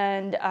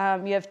 and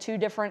you have two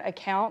different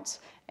accounts,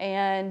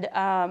 and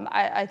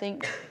I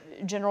think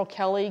General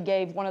Kelly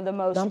gave one of the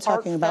most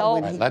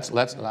heartfelt,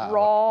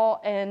 raw,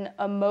 and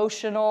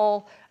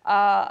emotional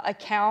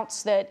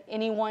accounts that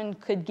anyone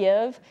could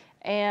give.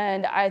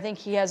 And I think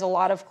he has a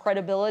lot of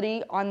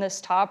credibility on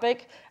this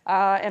topic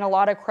and a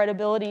lot of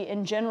credibility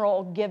in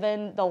general,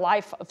 given the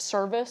life of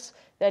service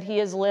that he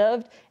has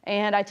lived.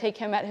 And I take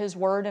him at his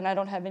word, and I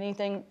don't have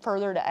anything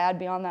further to add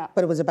beyond that.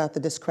 But it was about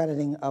the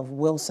discrediting of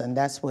Wilson.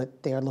 That's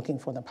what they're looking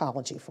for an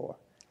apology for.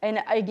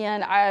 And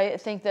again, I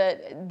think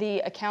that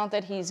the account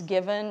that he's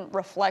given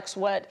reflects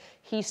what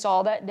he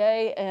saw that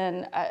day,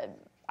 and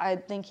I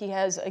think he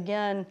has,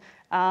 again,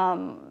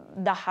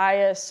 the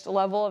highest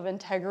level of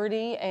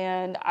integrity,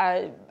 and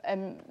I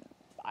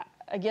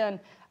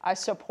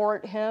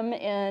support him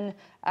in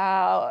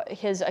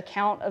his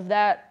account of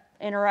that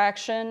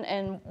interaction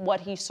and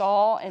what he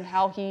saw and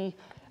how he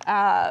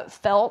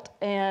felt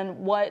and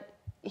what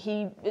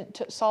he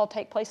saw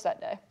take place that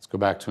day. Let's go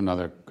back to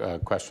another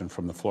question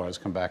from the floor. Let's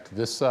come back to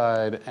this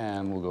side,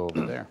 and we'll go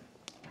over there.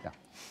 Yeah.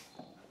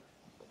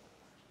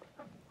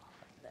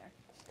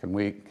 Can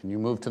you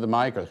move to the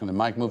mic, or can the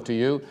mic move to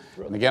you?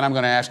 And again, I'm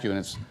going to ask you, and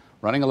it's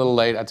running a little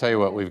late. I tell you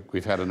what,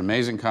 we've had an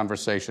amazing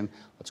conversation.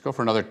 Let's go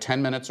for another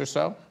 10 minutes or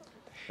so,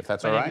 if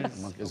that's all right.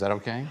 Is that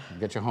okay?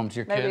 Get you home to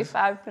your kids? Maybe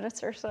 5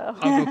 minutes or so.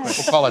 We'll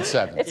call it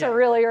 7. It's a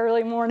really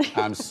early morning.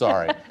 I'm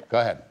sorry. Go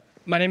ahead.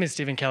 My name is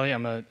Stephen Kelly.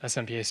 I'm a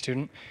SMPA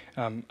student.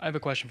 I have a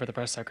question for the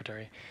press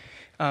secretary.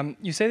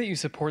 You say that you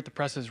support the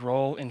press's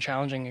role in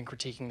challenging and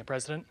critiquing the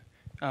president.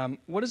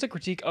 What is a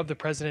critique of the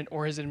president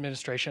or his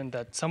administration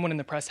that someone in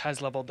the press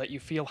has leveled that you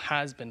feel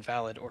has been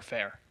valid or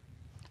fair?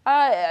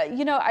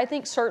 I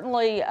think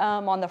certainly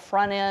on the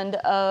front end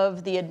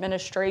of the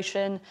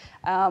administration,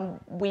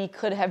 we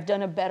could have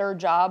done a better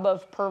job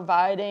of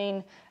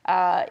providing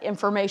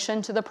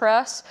information to the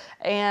press,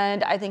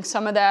 and I think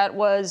some of that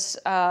was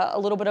a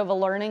little bit of a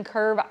learning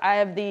curve. I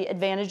have the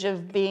advantage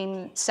of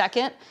being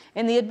second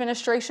in the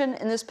administration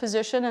in this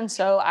position, and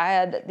so I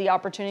had the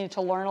opportunity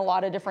to learn a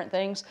lot of different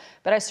things,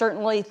 but I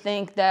certainly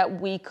think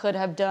that we could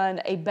have done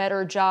a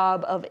better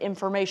job of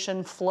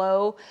information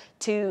flow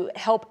to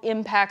help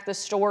impact the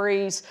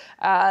stories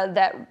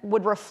that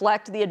would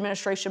reflect the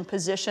administration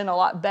position a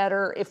lot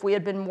better if we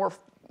had been more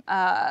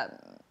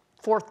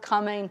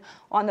forthcoming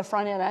on the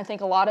front end. I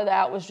think a lot of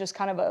that was just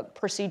kind of a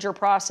procedure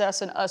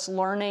process and us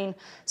learning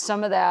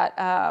some of that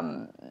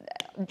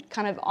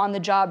kind of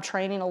on-the-job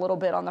training a little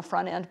bit on the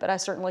front end. But I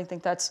certainly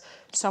think that's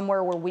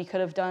somewhere where we could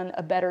have done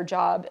a better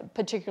job,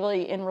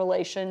 particularly in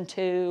relation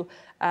to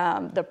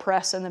the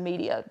press and the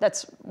media.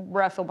 That's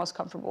where I feel most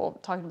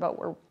comfortable talking about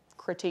where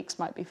critiques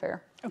might be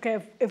fair. Okay,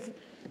 if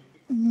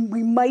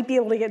we might be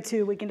able to get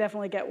 2, we can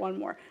definitely get 1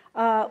 more.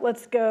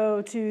 Let's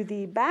go to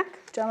the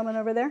back, gentleman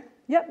over there.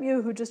 Yep,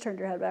 you who just turned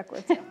your head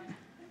backwards.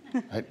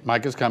 Right,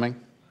 Mike is coming.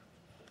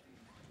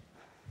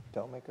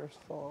 Don't make us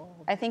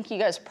fall. I think you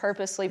guys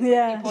purposely put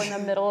people in the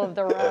middle of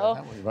the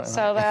row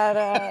so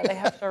that they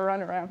have to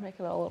run around, make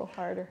it a little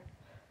harder.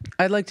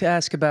 I'd like to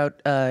ask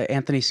about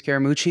Anthony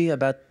Scaramucci,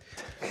 about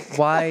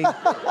why...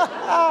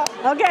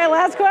 Okay,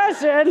 last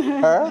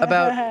question.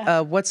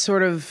 About what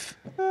sort of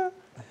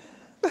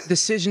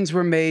decisions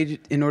were made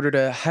in order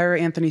to hire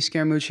Anthony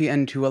Scaramucci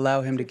and to allow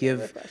him to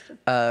give,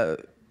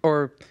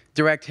 or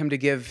direct him to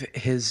give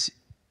his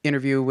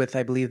interview with,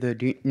 I believe,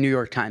 the New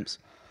York Times.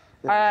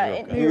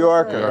 New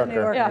Yorker.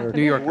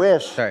 New Yorker.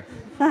 Wish. Sorry.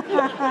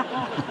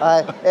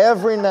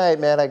 Every night,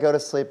 man, I go to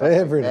sleep.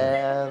 Every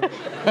night.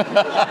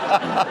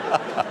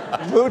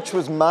 Man. Mooch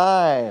was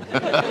mine.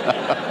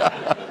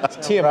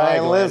 TMI,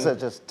 Brian Glenn. Lizza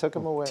just took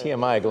him away.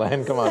 TMI,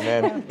 Glenn. Come on,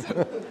 man.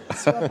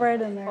 Swept right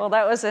in there. Well,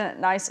 that was a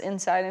nice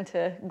insight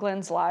into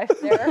Glenn's life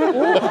there.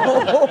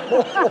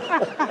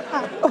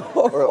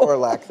 or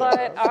lack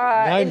thereof.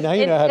 Now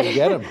you know how to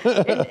get him.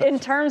 In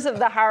terms of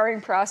the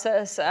hiring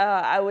process,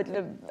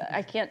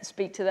 I can't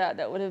speak to that.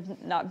 That would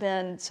have not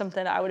been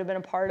something I would have been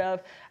a part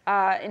of.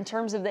 In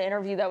terms of the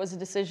interview, that was a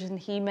decision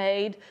he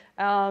made,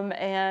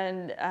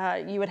 and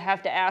you would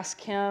have to ask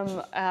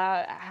him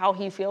how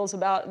he feels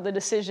about the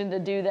decision to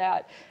do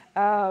that.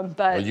 But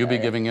Will you be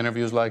giving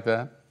interviews like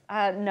that?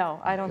 No,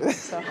 I don't think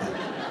so.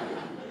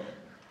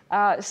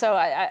 So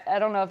I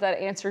don't know if that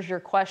answers your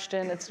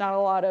question. It's not a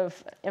lot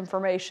of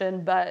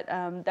information, but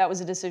that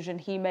was a decision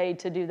he made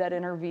to do that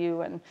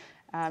interview, and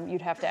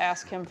you'd have to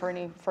ask him for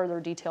any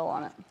further detail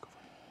on it.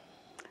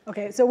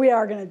 Okay, so we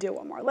are going to do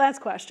 1 more. Last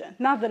question.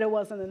 Not that it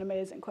wasn't an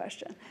amazing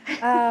question.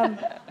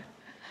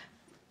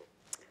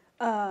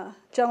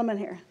 Gentleman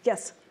here.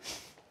 Yes.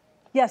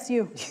 Yes,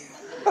 you.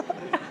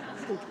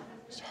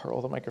 Just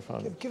hurl the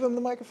microphone. Give him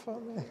the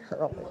microphone, man.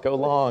 Hurl it. Go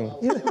long.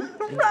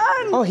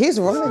 Run! Oh, he's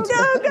running.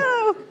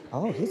 Go!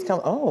 Oh, he's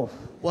coming. Oh.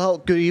 Well,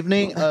 good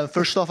evening.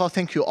 First of all,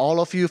 thank you all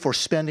of you for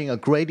spending a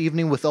great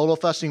evening with all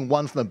of us in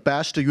one of the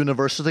best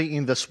university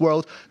in this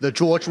world, the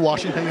George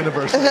Washington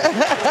University.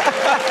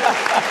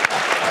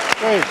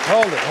 Wait,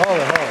 hold it.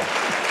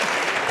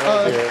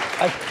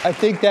 I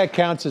think that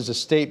counts as a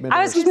statement.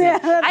 I think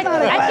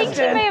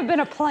she may have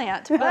been a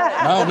plant.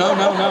 But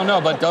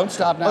No, but don't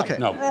stop now. Okay.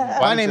 No.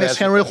 My name is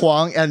Henry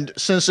Huang, and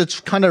since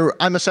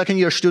I'm a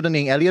second-year student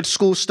in Elliott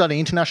School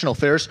studying international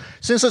affairs.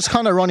 Since it's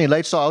kind of running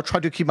late, so I'll try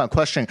to keep my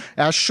question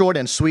as short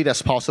and sweet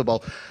as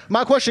possible.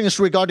 My question is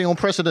regarding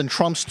President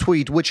Trump's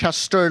tweet, which has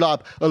stirred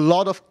up a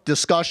lot of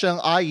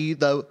discussion, i.e.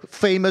 the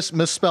famous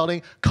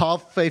misspelling, "Ka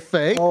Fei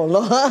Fei." Oh,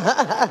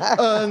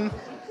 Lord.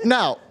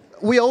 Now,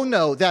 we all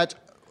know that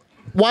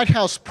White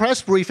House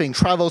press briefing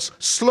travels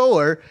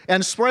slower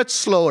and spreads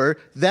slower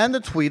than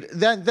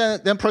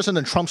than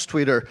President Trump's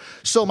Twitter.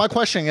 So my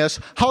question is,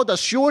 how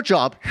does your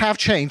job have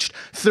changed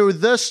through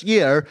this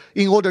year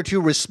in order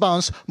to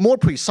respond more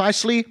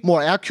precisely,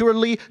 more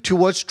accurately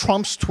towards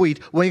Trump's tweet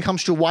when it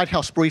comes to White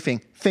House briefing?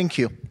 Thank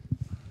you.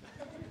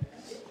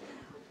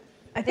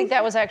 I think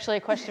that was actually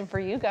a question for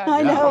you guys.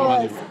 I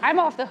know it was. I'm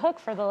off the hook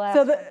for the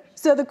last.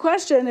 So the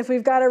question, if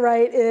we've got it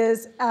right,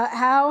 is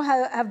how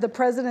have the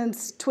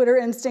president's Twitter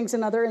instincts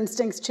and other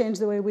instincts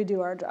changed the way we do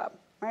our job,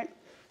 right?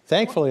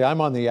 Thankfully, I'm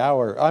on the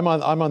hour. I'm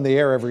on the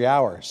air every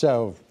hour,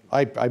 so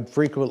I'm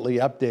frequently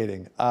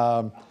updating.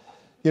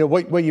 You know,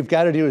 what you've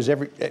got to do is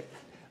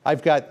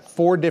I've got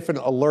 4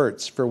 different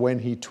alerts for when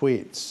he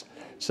tweets,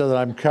 so that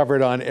I'm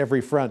covered on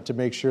every front to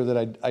make sure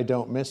that I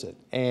don't miss it.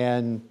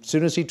 And as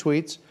soon as he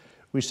tweets,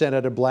 we send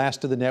out a blast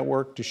to the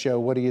network to show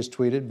what he has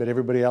tweeted, but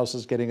everybody else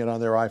is getting it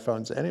on their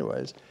iPhones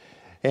anyways.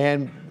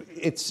 And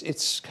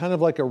it's kind of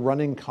like a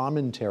running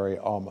commentary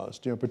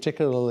almost, you know,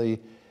 particularly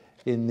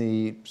in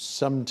the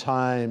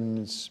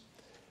sometimes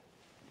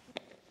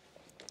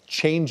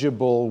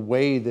changeable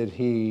way that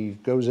he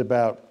goes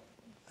about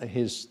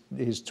his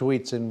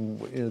tweets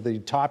and, you know, the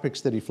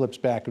topics that he flips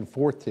back and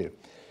forth to.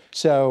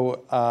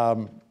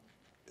 So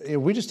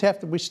we just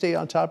we stay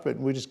on top of it,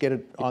 and we just get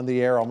it on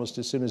the air almost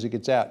as soon as it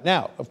gets out.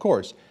 Now, of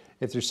course,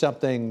 if there's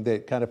something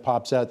that kind of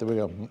pops out that we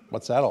go,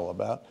 what's that all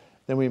about?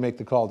 Then we make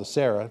the call to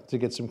Sarah to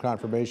get some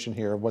confirmation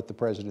here of what the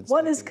president's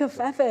What is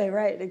cafefe,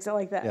 right?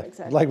 Exactly like that. yeah,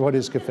 Exactly. like what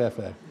is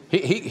cafefe?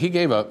 He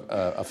gave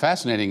a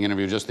fascinating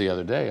interview just the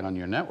other day on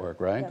your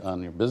network, right? Yes.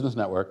 On your business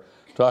network.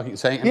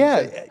 Saying,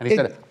 and he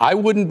said, I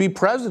wouldn't be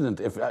president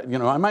if, you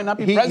know, I might not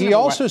be president. He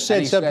also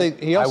said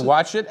something. I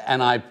watch it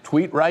and I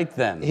tweet right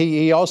then.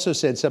 He also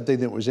said something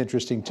that was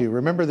interesting too.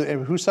 Remember,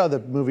 who saw the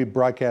movie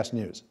Broadcast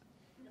News?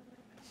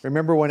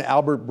 Remember when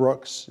Albert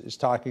Brooks is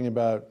talking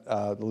about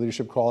the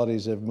leadership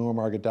qualities of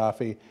Muammar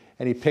Gaddafi,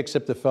 and he picks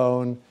up the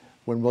phone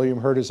when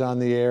William Hurt is on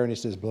the air and he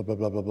says, blah, blah,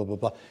 blah, blah, blah, blah,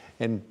 blah.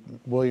 And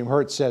William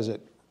Hurt says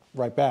it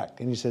right back.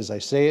 And he says, I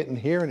say it in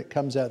here and it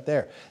comes out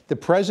there. The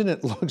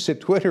president looks at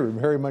Twitter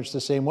very much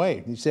the same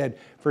way. He said,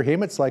 for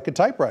him, it's like a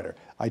typewriter.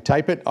 I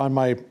type it on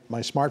my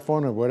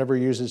smartphone or whatever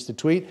he uses to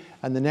tweet,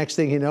 and the next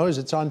thing he knows,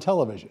 it's on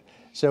television.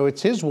 So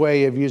it's his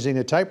way of using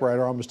a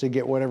typewriter almost to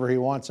get whatever he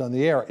wants on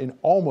the air in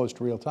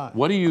almost real time.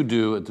 What do you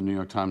do at the New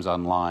York Times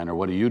Online, or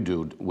what do you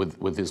do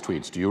with his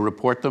tweets? Do you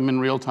report them in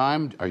real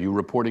time? Are you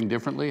reporting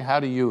differently? How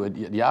do you at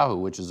Yahoo,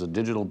 which is a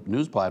digital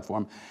news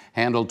platform,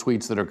 handle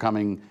tweets that are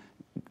coming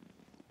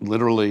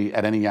literally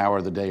at any hour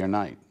of the day or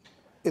night?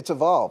 It's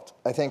evolved.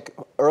 I think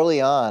early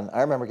on,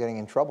 I remember getting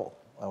in trouble.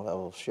 I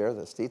will share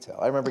this detail.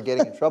 I remember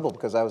getting in trouble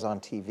because I was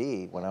on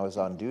TV when I was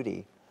on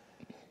duty.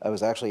 I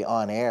was actually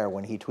on air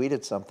when he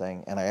tweeted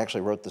something, and I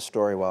actually wrote the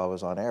story while I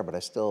was on air, but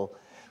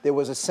there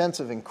was a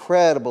sense of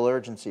incredible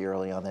urgency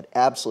early on that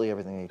absolutely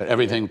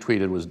everything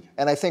tweeted was.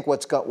 And I think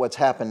what's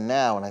happened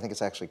now, and I think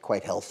it's actually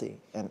quite healthy,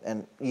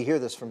 and you hear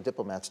this from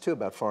diplomats too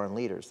about foreign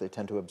leaders. They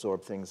tend to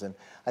absorb things, and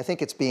I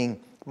think it's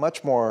being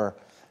much more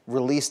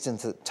released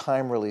into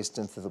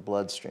the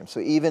bloodstream. So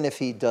even if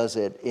he does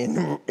it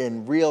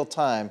in real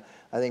time,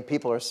 I think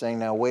people are saying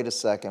now, wait a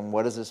second,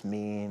 what does this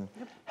mean?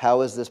 How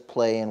does this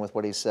play in with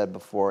what he said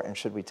before, and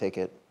should we take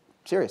it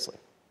seriously?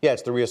 Yeah,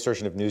 it's the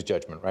reassertion of news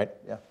judgment, right?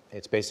 Yeah.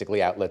 It's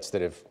basically outlets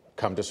that have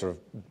come to sort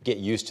of get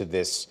used to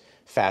this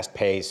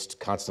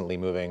fast-paced, constantly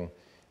moving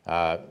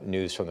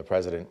news from the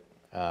president.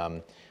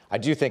 I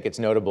do think it's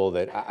notable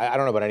that, I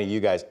don't know about any of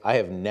you guys, I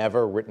have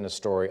never written a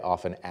story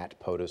off an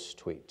 @POTUS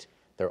tweet.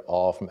 They're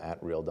all from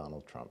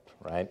 @RealDonaldTrump,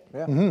 right?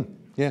 Yeah. Mm-hmm.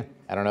 Yeah.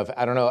 I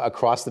don't know,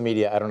 across the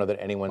media, I don't know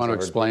that anyone's Want to ever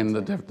explain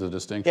the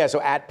distinction? Yeah, so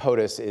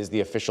 @POTUS is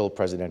the official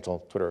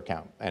presidential Twitter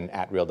account, and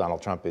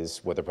 @RealDonaldTrump is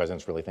what the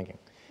president's really thinking.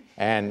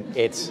 And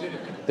it's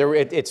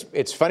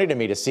funny to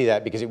me to see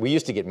that, because we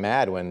used to get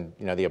mad when,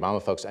 you know, the Obama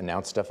folks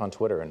announced stuff on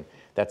Twitter, and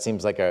that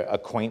seems like a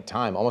quaint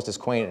time, almost as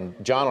quaint,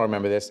 and John will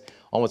remember this,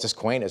 almost as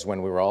quaint as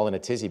when we were all in a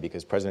tizzy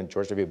because President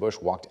George W. Bush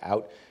walked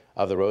out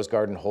of the Rose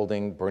Garden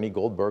holding Bernie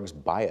Goldberg's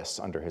bias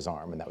under his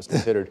arm, and that was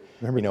considered,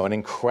 you know, an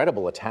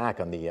incredible attack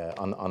on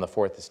the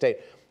Fourth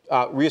Estate.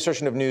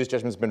 Reassertion of news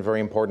judgment has been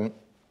very important.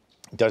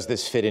 Does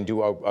this fit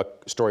into a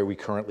story we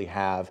currently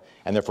have,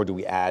 and therefore do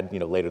we add, you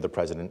know, later the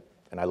president,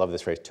 and I love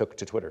this phrase, took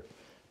to Twitter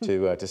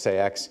to say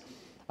X.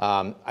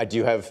 I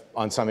do have,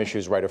 on some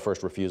issues, right of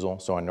first refusal.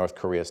 So on North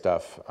Korea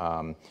stuff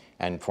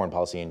and foreign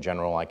policy in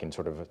general, I can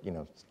sort of, you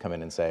know, come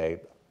in and say,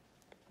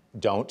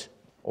 don't,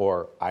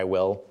 or I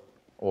will,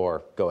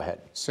 or go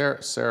ahead.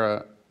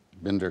 Sarah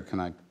Binder, can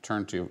I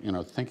turn to you? You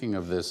know, thinking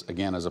of this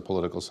again as a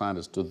political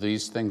scientist, do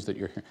these things that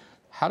you're hearing,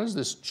 how does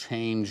this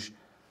change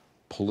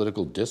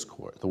political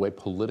discourse, the way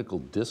political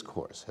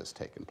discourse has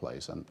taken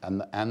place,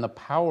 and the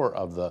power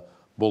of the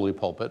bully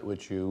pulpit,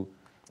 which you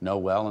know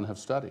well and have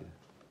studied?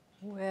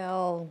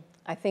 Well,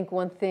 I think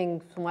one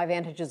thing from my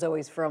vantage is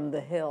always from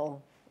the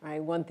Hill, right?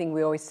 One thing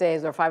we always say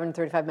is our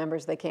 535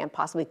 members, they can't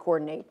possibly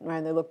coordinate, right?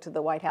 And they look to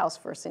the White House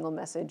for a single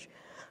message.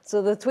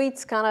 So the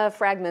tweets kind of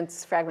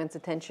fragments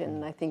attention,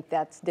 and I think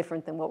that's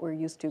different than what we're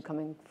used to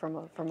coming from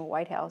a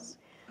White House.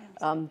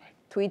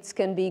 Tweets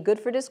can be good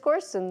for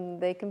discourse,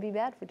 and they can be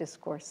bad for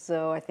discourse.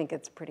 So I think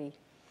it's pretty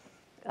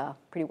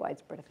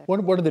widespread effect.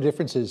 One of the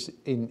differences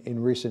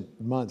in recent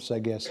months, I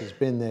guess, has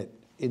been that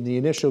in the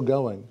initial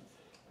going,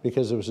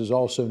 because this is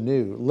all so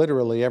new,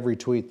 literally every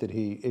tweet that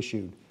he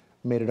issued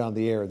made it on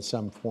the air in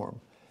some form.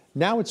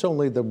 Now it's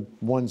only the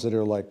ones that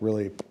are like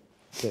really,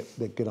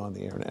 that get on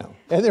the air now.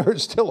 And there are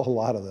still a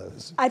lot of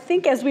those. I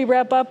think as we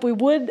wrap up, we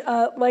would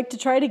like to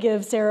try to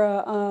give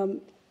Sarah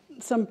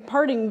some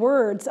parting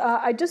words.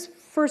 I just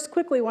first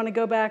quickly want to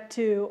go back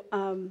to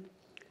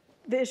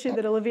the issue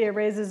that Olivier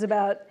raises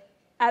about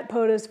at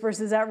POTUS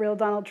versus at real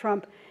Donald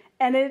Trump.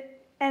 And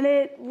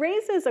it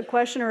raises a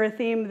question or a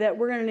theme that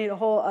we're going to need a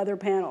whole other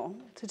panel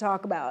to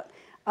talk about,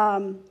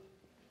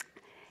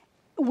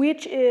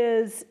 which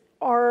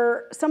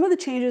are some of the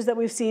changes that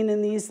we've seen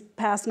in these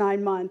past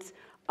 9 months,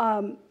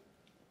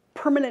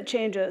 permanent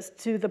changes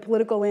to the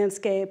political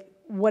landscape,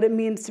 what it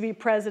means to be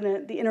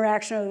president, the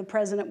interaction of the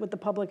president with the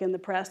public and the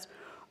press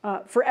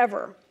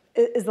forever.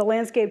 Is the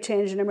landscape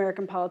change in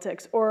American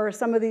politics, or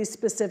some of these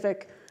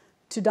specific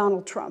to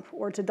Donald Trump,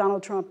 or to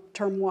Donald Trump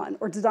term 1,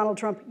 or to Donald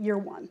Trump year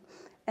 1?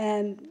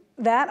 And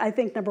that, I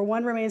think, number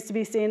 1, remains to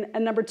be seen,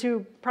 and number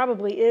 2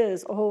 probably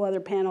is a whole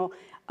other panel.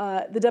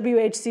 The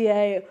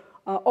WHCA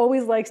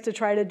always likes to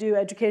try to do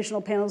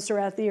educational panels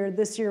throughout the year.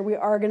 This year, we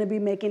are going to be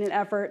making an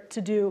effort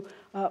to do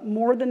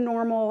more than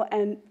normal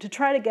and to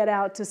try to get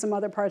out to some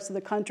other parts of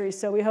the country.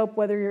 So we hope,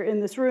 whether you're in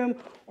this room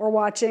or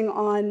watching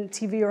on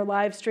TV or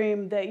live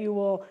stream, that you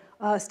will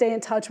stay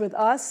in touch with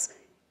us.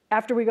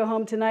 After we go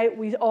home tonight,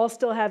 we all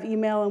still have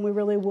email, and we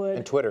really would.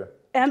 And Twitter.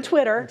 And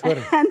Twitter.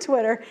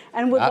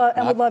 And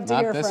would love to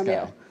hear from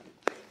you.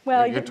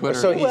 Well, your Twitter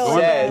so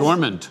is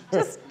dormant.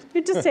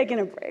 You're just taking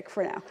a break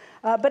for now.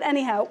 But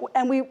anyhow,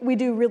 and we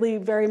do really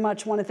very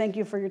much want to thank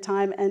you for your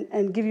time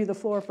and give you the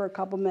floor for a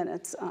couple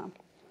minutes.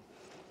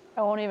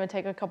 I won't even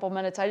take a couple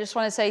minutes. I just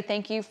want to say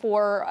thank you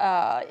for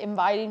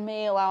inviting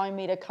me, allowing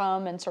me to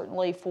come, and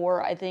certainly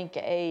for, I think,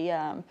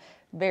 a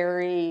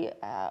very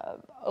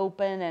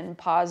open and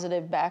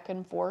positive back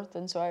and forth.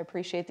 And so I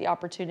appreciate the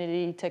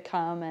opportunity to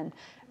come and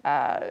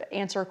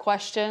answer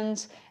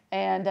questions.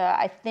 And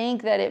I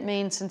think that it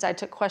means, since I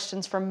took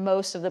questions from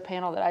most of the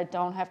panel, that I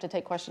don't have to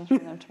take questions from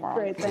them tomorrow.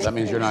 Great, That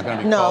means you're not going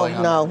to be calling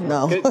on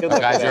No.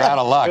 Guys, you're out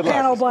of luck.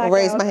 Panel blackout.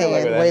 Raise my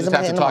hand. You Raise just my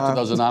have to hand talk to tomorrow.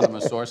 those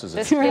anonymous sources.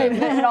 It's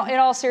In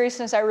all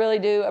seriousness, I really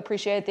do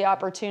appreciate the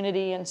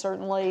opportunity, and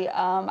certainly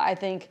I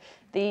think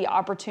the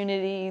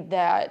opportunity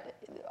that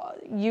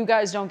you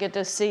guys don't get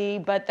to see,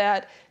 but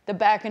that the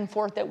back and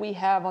forth that we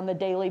have on the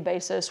daily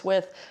basis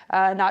with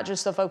not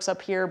just the folks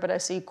up here, but I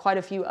see quite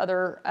a few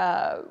other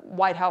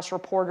White House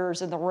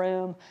reporters in the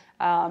room.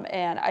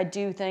 And I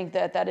do think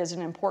that that is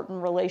an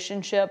important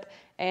relationship,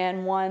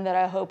 and one that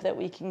I hope that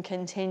we can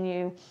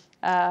continue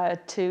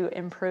to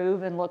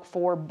improve and look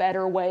for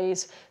better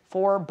ways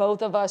for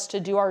both of us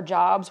to do our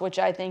jobs, which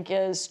I think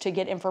is to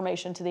get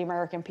information to the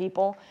American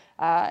people,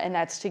 and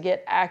that's to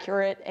get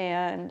accurate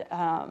and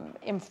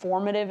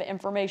informative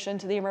information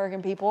to the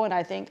American people. And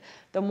I think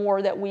the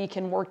more that we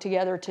can work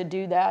together to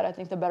do that, I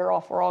think the better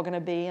off we're all going to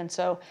be. And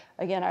so,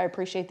 again, I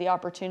appreciate the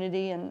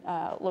opportunity and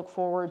look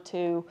forward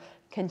to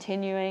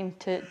continuing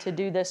to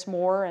do this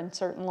more, and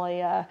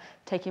certainly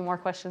taking more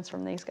questions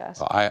from these guys.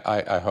 Well,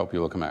 I hope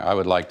you will come back. I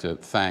would like to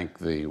thank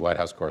the White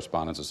House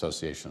Correspondents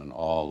Association and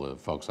all the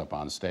folks up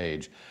on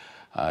stage.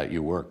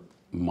 You work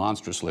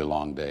monstrously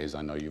long days.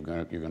 I know you're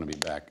going to be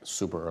back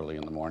super early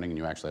in the morning, and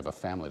you actually have a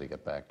family to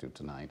get back to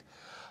tonight.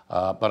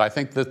 But I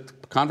think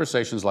that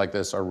conversations like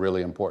this are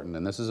really important,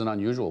 and this is an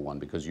unusual one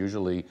because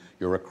usually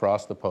you're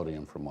across the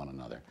podium from one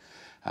another.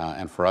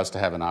 And for us to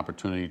have an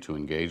opportunity to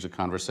engage the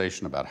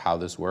conversation about how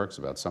this works,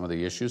 about some of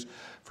the issues,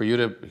 for you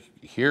to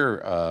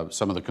hear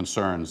some of the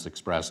concerns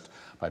expressed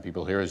by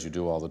people here, as you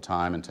do all the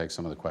time, and take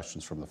some of the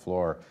questions from the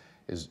floor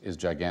is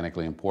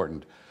gigantically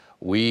important.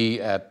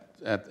 We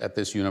at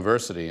this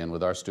university, and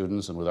with our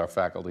students and with our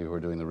faculty who are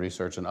doing the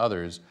research and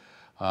others,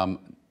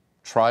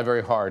 try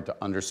very hard to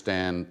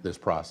understand this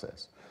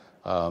process.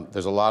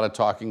 There's a lot of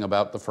talking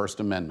about the First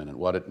Amendment and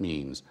what it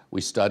means.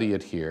 We study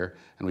it here,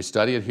 and we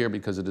study it here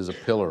because it is a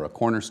pillar, a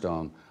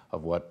cornerstone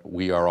of what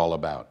we are all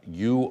about.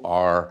 You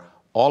are,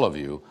 all of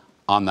you,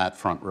 on that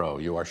front row.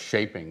 You are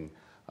shaping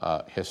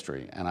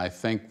history, and I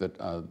think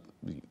that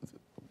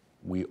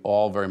we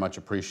all very much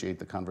appreciate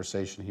the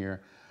conversation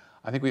here.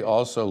 I think we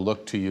also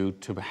look to you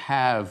to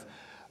have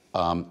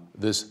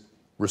this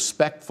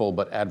respectful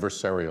but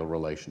adversarial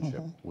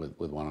relationship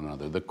with one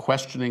another. The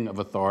questioning of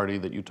authority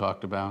that you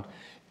talked about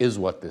is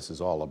what this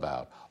is all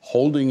about.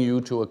 Holding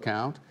you to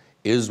account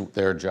is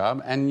their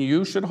job, and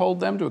you should hold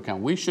them to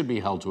account. We should be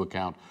held to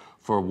account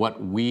for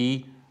what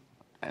we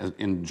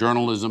in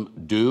journalism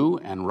do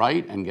and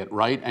write and get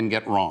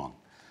wrong.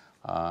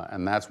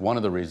 And that's one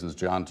of the reasons,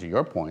 John, to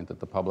your point, that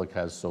the public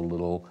has so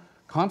little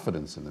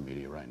confidence in the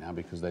media right now,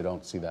 because they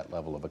don't see that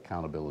level of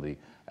accountability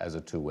as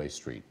a two-way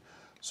street.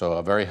 So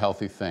a very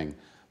healthy thing.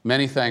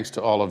 Many thanks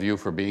to all of you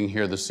for being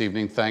here this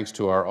evening. Thanks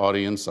to our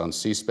audience on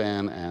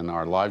C-SPAN and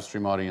our live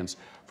stream audience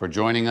for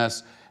joining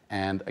us.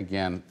 And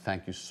again,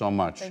 thank you so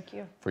much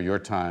for your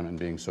time and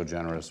being so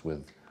generous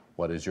with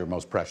what is your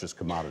most precious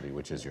commodity,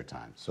 which is your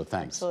time. So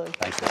thanks. Absolutely.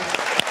 Thanks very much.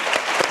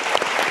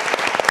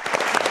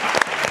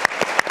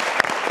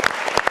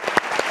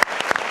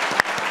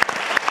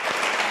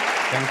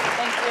 Thank you.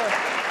 Thank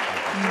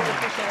you. Really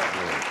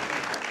appreciate it.